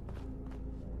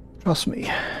 Trust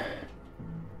me.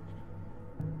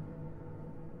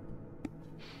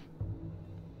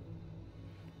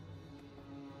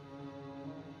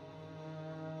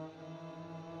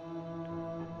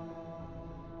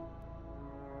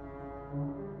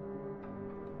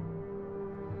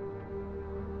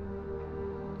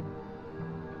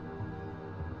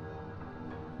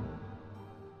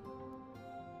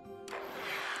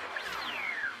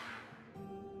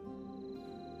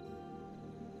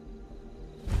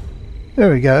 There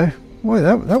we go. Boy,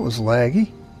 that was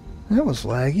laggy. That was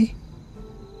laggy.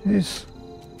 Jeez.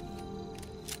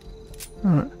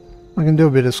 Alright. I can do a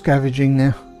bit of scavenging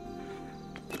now.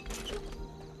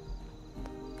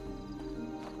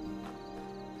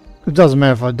 It doesn't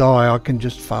matter if I die, I can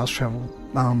just fast travel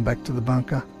back to the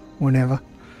bunker whenever.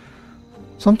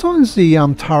 Sometimes the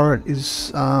turret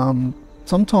is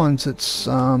sometimes it's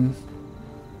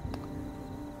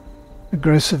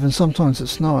aggressive and sometimes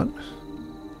it's not.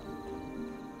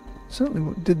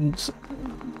 Certainly didn't.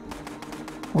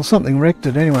 Well, something wrecked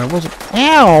it anyway. It wasn't.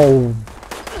 Ow!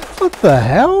 What the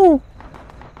hell?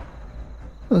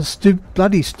 Those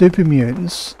bloody stupid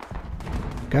mutants.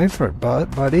 Go for it,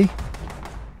 buddy.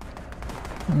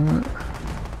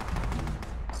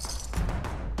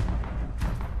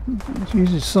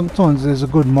 Usually, sometimes there's a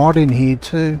good mod in here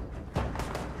too.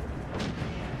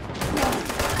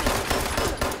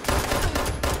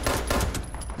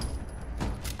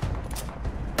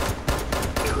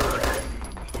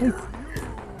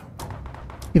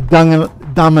 If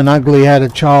Dumb and Ugly had a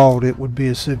child, it would be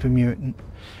a super mutant,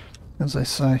 as they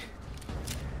say.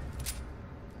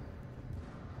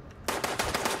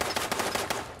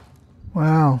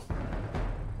 Wow.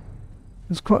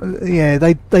 It's quite, yeah,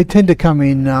 they tend to come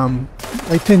in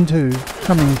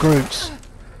groups.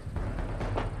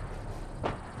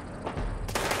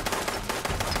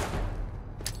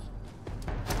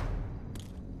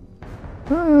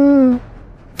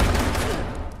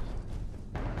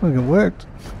 Look, it worked.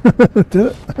 Did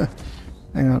it?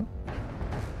 Hang on.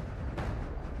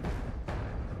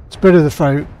 It's better to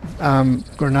throw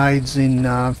grenades in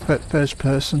first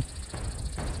person.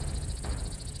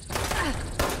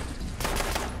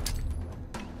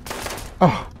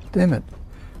 Oh, damn it.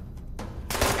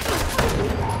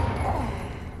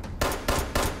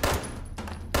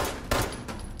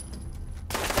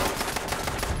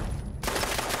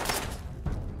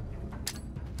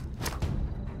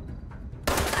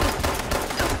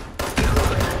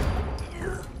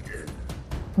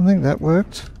 I think that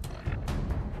worked.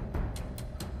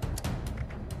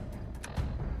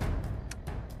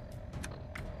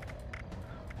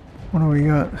 What do we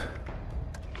got?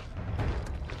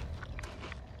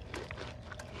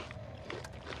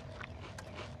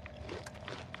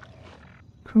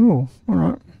 Cool.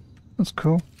 Alright. That's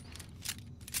cool.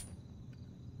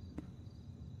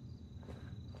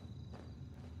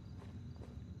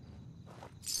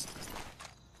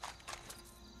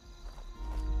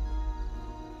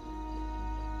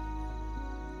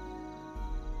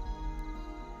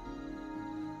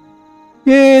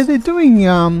 Yeah, they're doing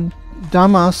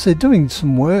Dumbass, they're doing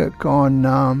some work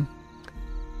on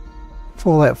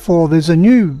Fallout 4. There's a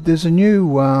new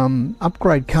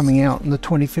upgrade coming out on the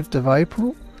 25th of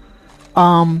April.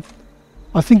 I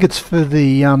think it's for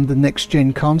the next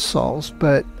gen consoles,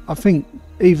 but I think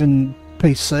even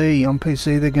on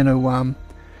PC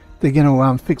they're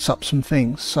gonna fix up some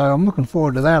things. So I'm looking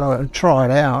forward to that. I'll try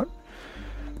it out.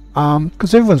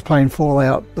 Because everyone's playing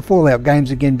the Fallout games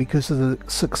again because of the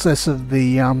success of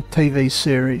the TV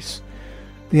series,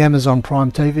 the Amazon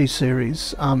Prime TV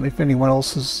series. If anyone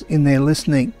else is in there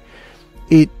listening,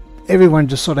 everyone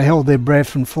just sort of held their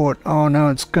breath and thought, "Oh no,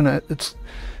 it's gonna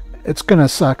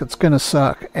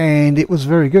suck," and it was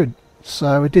very good.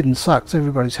 So it didn't suck. So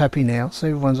everybody's happy now. So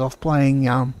everyone's off playing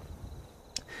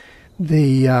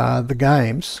the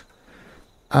games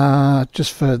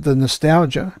just for the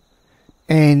nostalgia.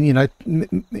 And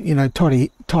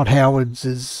Todd Howards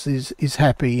is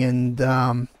happy, and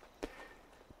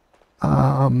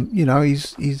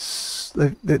he's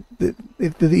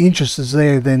if the interest is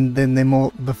there, then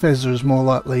Bethesda is more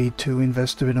likely to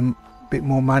invest a bit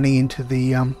more money into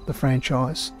the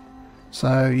franchise.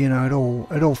 So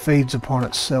it all feeds upon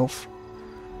itself.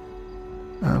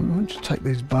 I'll just take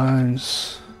these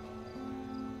bones.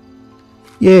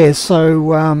 Yeah.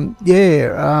 So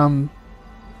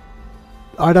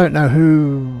I don't know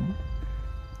who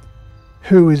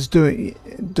who is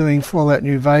doing Fallout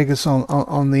New Vegas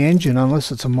on the engine,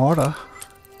 unless it's a modder.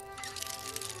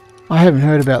 I haven't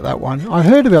heard about that one. I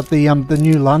heard about the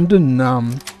New London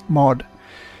mod.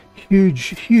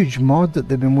 Huge mod that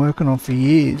they've been working on for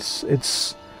years.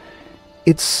 It's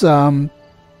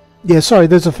yeah, sorry,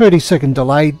 there's a 30-second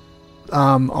delay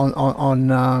on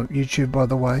YouTube, by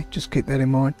the way. Just keep that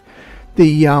in mind.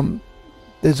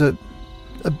 There's a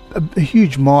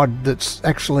huge mod that's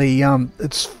actually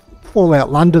it's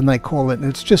Fallout London, they call it, and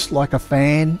it's just like a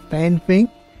fan thing.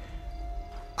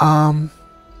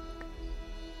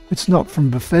 It's not from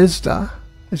Bethesda.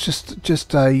 It's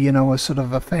just a, you know, a sort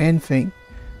of a fan thing.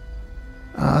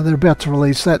 They're about to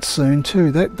release that soon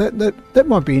too. That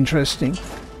might be interesting.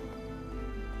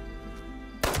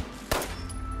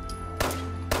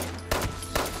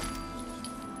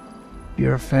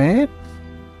 You're a fan?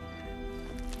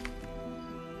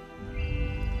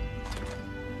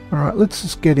 Alright, let's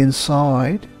just get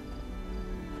inside.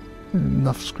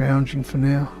 Enough scrounging for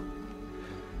now.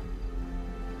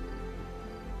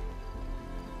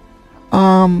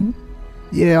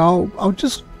 Yeah, I'll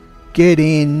just get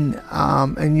in,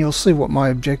 and you'll see what my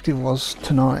objective was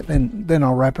tonight. Then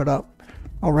I'll wrap it up.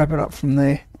 I'll wrap it up from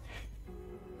there.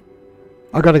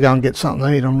 I got to go and get something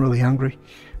to eat. I'm really hungry.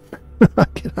 I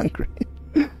get hungry.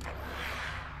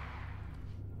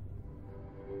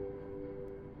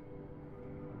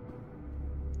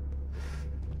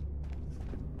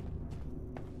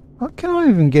 Can I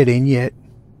even get in yet?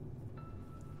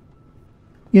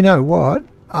 You know what?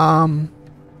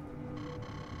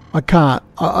 I can't.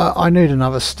 I need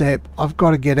another step. I've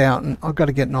got to get out and I've got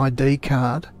to get an ID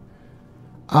card.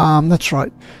 That's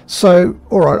right. So,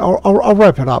 all right, I'll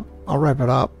wrap it up. I'll wrap it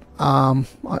up.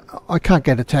 I can't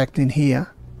get attacked in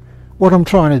here. What I'm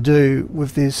trying to do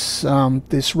with this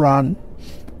this run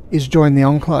is join the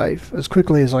Enclave as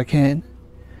quickly as I can.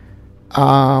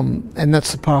 And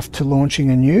that's the path to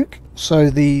launching a nuke. So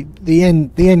the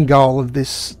end goal of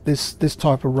this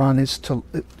type of run is to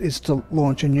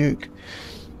launch a nuke.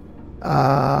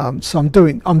 So I'm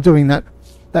doing that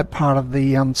part of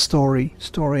the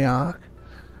story arc,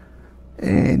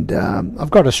 and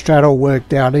I've got a straddle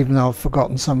worked out, even though I've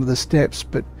forgotten some of the steps.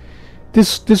 But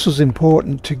this was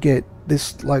important to get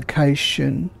this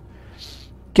location,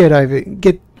 get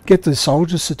the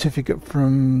soldier certificate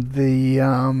from the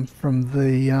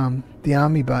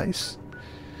army base,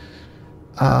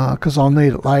 because I'll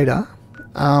need it later,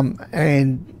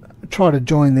 and try to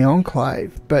join the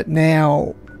Enclave. But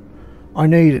now I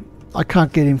need it. I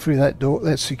can't get in through that door,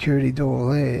 that security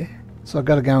door there. So I've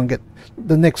got to go and get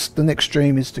the next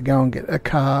stream is to go and get a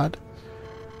card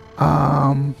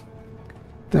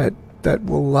that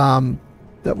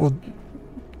will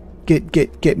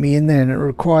get me in there, and it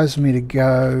requires me to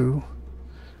go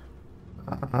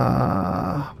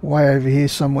way over here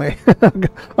somewhere.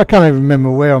 I can't even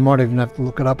remember where. I might even have to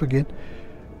look it up again.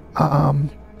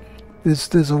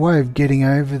 There's a way of getting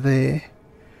over there.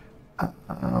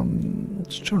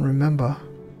 Just trying to remember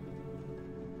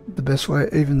the best way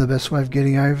of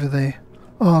getting over there.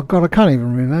 Oh god, I can't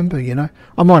even remember, you know.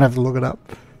 I might have to look it up.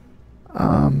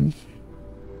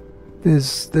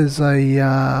 There's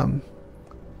a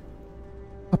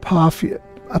path,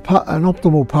 an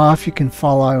optimal path you can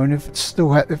follow, and if it's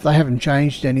still if they haven't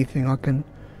changed anything,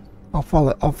 I'll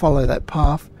follow that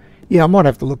path. Yeah, I might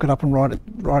have to look it up and write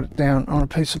it down on a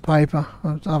piece of paper.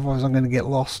 Otherwise, I'm going to get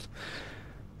lost.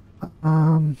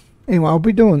 Anyway, I'll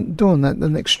be doing that the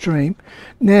next stream.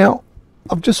 Now,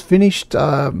 I've just finished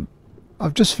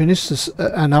this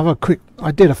another quick.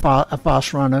 I did a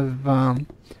fast run of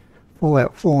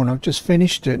Fallout 4, and I've just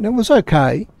finished it, and it was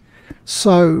okay.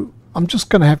 So I'm just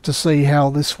going to have to see how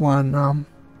this one,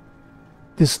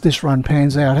 this run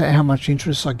pans out, how much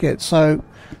interest I get. So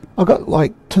I got,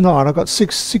 like tonight, I got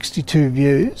 62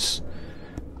 views.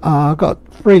 I got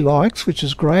 3 likes, which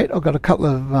is great. I got a couple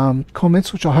of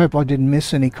comments, which I hope I didn't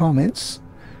miss any comments.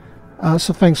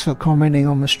 So thanks for commenting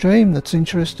on the stream. That's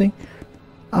interesting.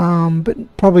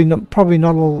 But probably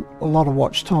not a lot of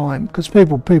watch time, because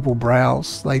people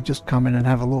browse. They just come in and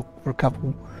have a look for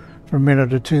a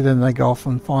minute or two, then they go off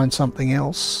and find something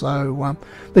else. So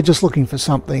they're just looking for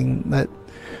something that,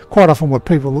 quite often what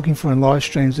people are looking for in live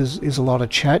streams is a lot of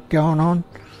chat going on,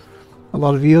 a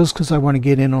lot of viewers, because they want to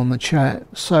get in on the chat.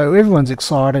 So everyone's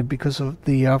excited because of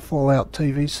the Fallout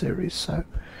TV series. So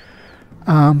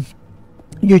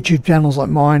YouTube channels like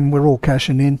mine, we're all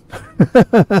cashing in.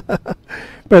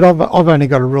 But I've only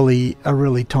got a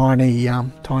really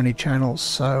tiny channel.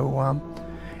 So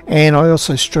and I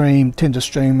also tend to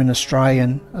stream in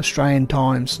Australian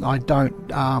times. I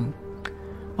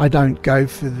I don't go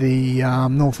for the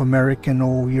North American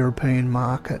or European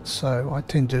market, so I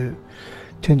tend to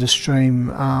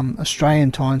stream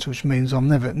Australian times, which means I'm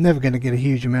never going to get a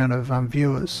huge amount of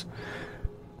viewers.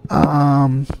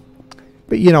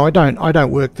 But you know, I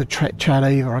don't work the chat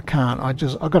either. I can't.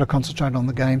 I've got to concentrate on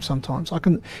the game sometimes.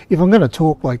 If I'm going to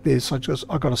talk like this, I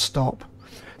got to stop.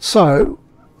 So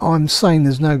I'm saying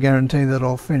there's no guarantee that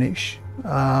I'll finish.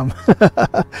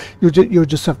 You'll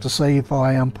just have to see if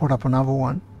I put up another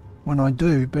one when I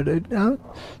do. But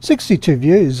 62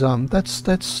 views.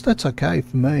 That's okay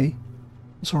for me.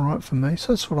 It's all right for me.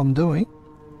 So that's what I'm doing.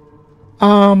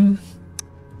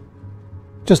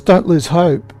 Just don't lose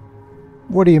hope.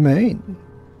 What do you mean?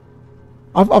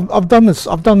 I've done this.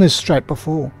 I've done this straight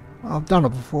before. I've done it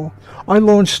before. I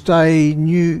launched a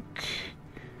nuke.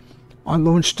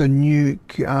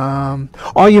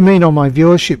 Oh, you mean on my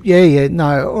viewership? Yeah.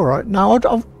 No, all right. No,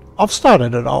 I've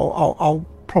started it. I'll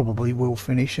probably will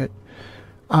finish it.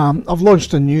 I've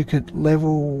launched a nuke at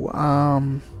level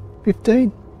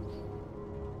 15.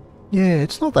 Yeah,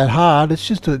 it's not that hard. It's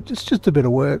just a bit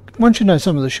of work once you know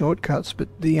some of the shortcuts. But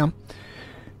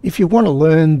if you want to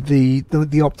learn the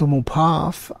optimal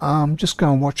path, just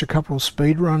go and watch a couple of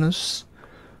speedrunners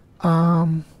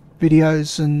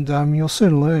videos, and you'll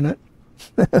soon learn it.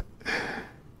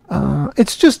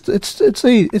 It's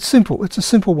simple. It's a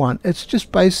simple one. It's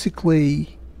just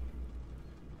basically,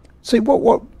 see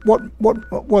what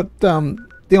the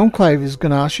Enclave is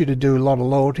going to ask you to do a lot of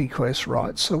loyalty quests,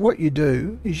 right? So what you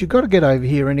do is you've got to get over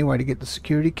here anyway to get the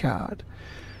security card.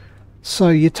 So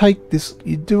you take this,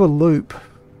 you do a loop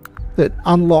that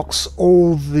unlocks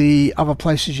all the other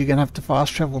places you're going to have to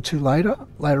fast travel to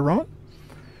later on.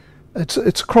 It's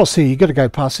across here. You've got to go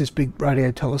past this big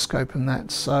radio telescope and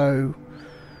that. So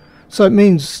it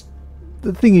means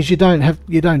the thing is you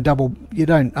don't double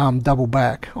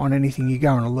back on anything. You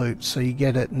go in a loop, so you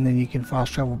get it, and then you can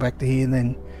fast travel back to here,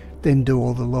 and then do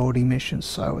all the loyalty missions.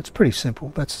 So it's pretty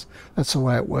simple. That's the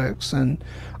way it works, and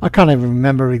I can't even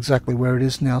remember exactly where it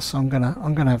is now, so I'm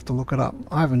gonna have to look it up.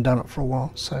 I haven't done it for a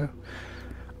while, so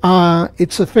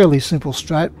it's a fairly simple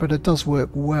strat, but it does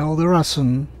work well. There are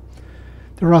some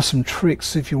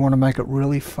tricks if you want to make it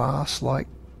really fast, like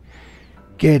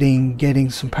getting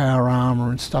some power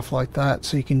armor and stuff like that,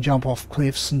 so you can jump off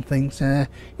cliffs and things. You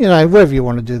know, wherever you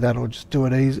want to do that, or just do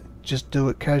it easy, just do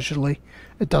it casually.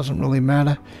 It doesn't really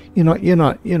matter. You're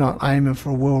not aiming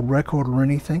for a world record or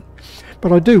anything.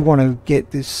 But I do want to get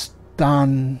this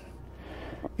done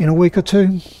in a week or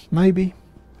two, maybe,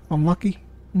 if I'm lucky.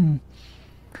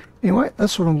 Anyway,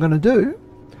 that's what I'm going to do.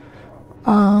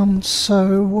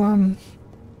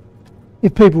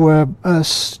 If people are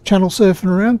channel surfing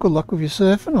around, good luck with your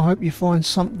surfing. I hope you find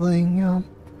something,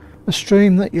 a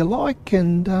stream that you like.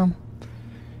 And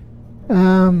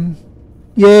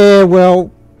yeah,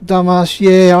 well, dumbass.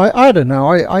 Yeah, I don't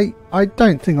know. I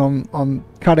don't think I'm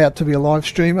cut out to be a live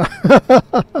streamer.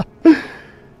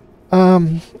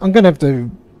 I'm gonna have to.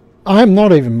 I am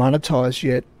not even monetized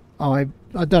yet. I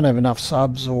don't have enough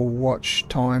subs or watch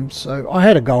time, so I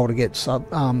had a goal to get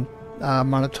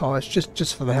monetized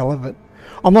just for the hell of it.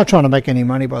 I'm not trying to make any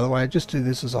money, by the way. I just do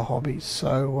this as a hobby.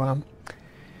 So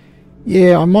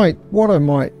yeah, what I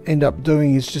might end up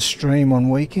doing is just stream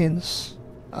on weekends.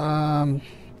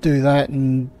 Do that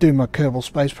and do my Kerbal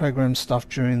Space Program stuff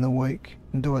during the week,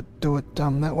 and do it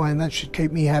that way, and that should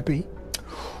keep me happy.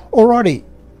 Alrighty.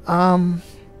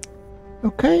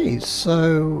 Okay,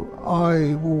 so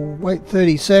I will wait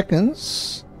 30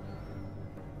 seconds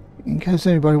in case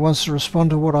anybody wants to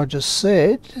respond to what I just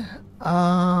said.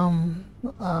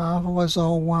 Otherwise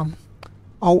I'll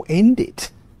end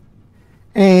it.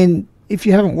 And if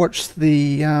you haven't watched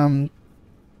the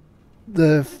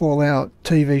Fallout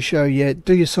TV show yet,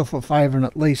 do yourself a favour and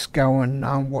at least go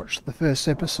and watch the first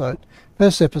episode.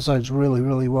 First episode's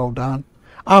really well done.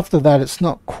 After that, it's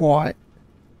not quite.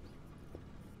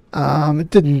 It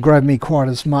didn't grab me quite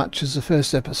as much as the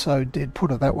first episode did,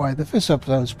 put it that way. The first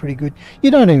episode was pretty good.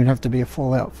 You don't even have to be a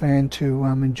Fallout fan to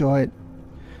enjoy it.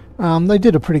 They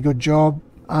did a pretty good job.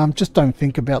 Just don't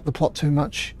think about the plot too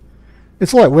much.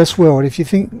 It's like Westworld. If you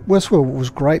think Westworld was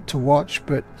great to watch,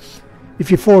 but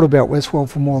if you thought about Westworld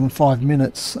for more than 5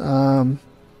 minutes, you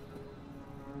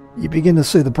begin to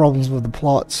see the problems with the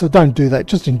plot. So don't do that.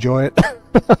 Just enjoy it.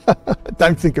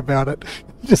 Don't think about it.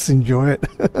 Just enjoy it.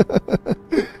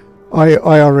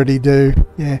 I already do.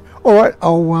 Yeah. All right.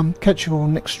 I'll catch you all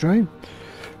next stream.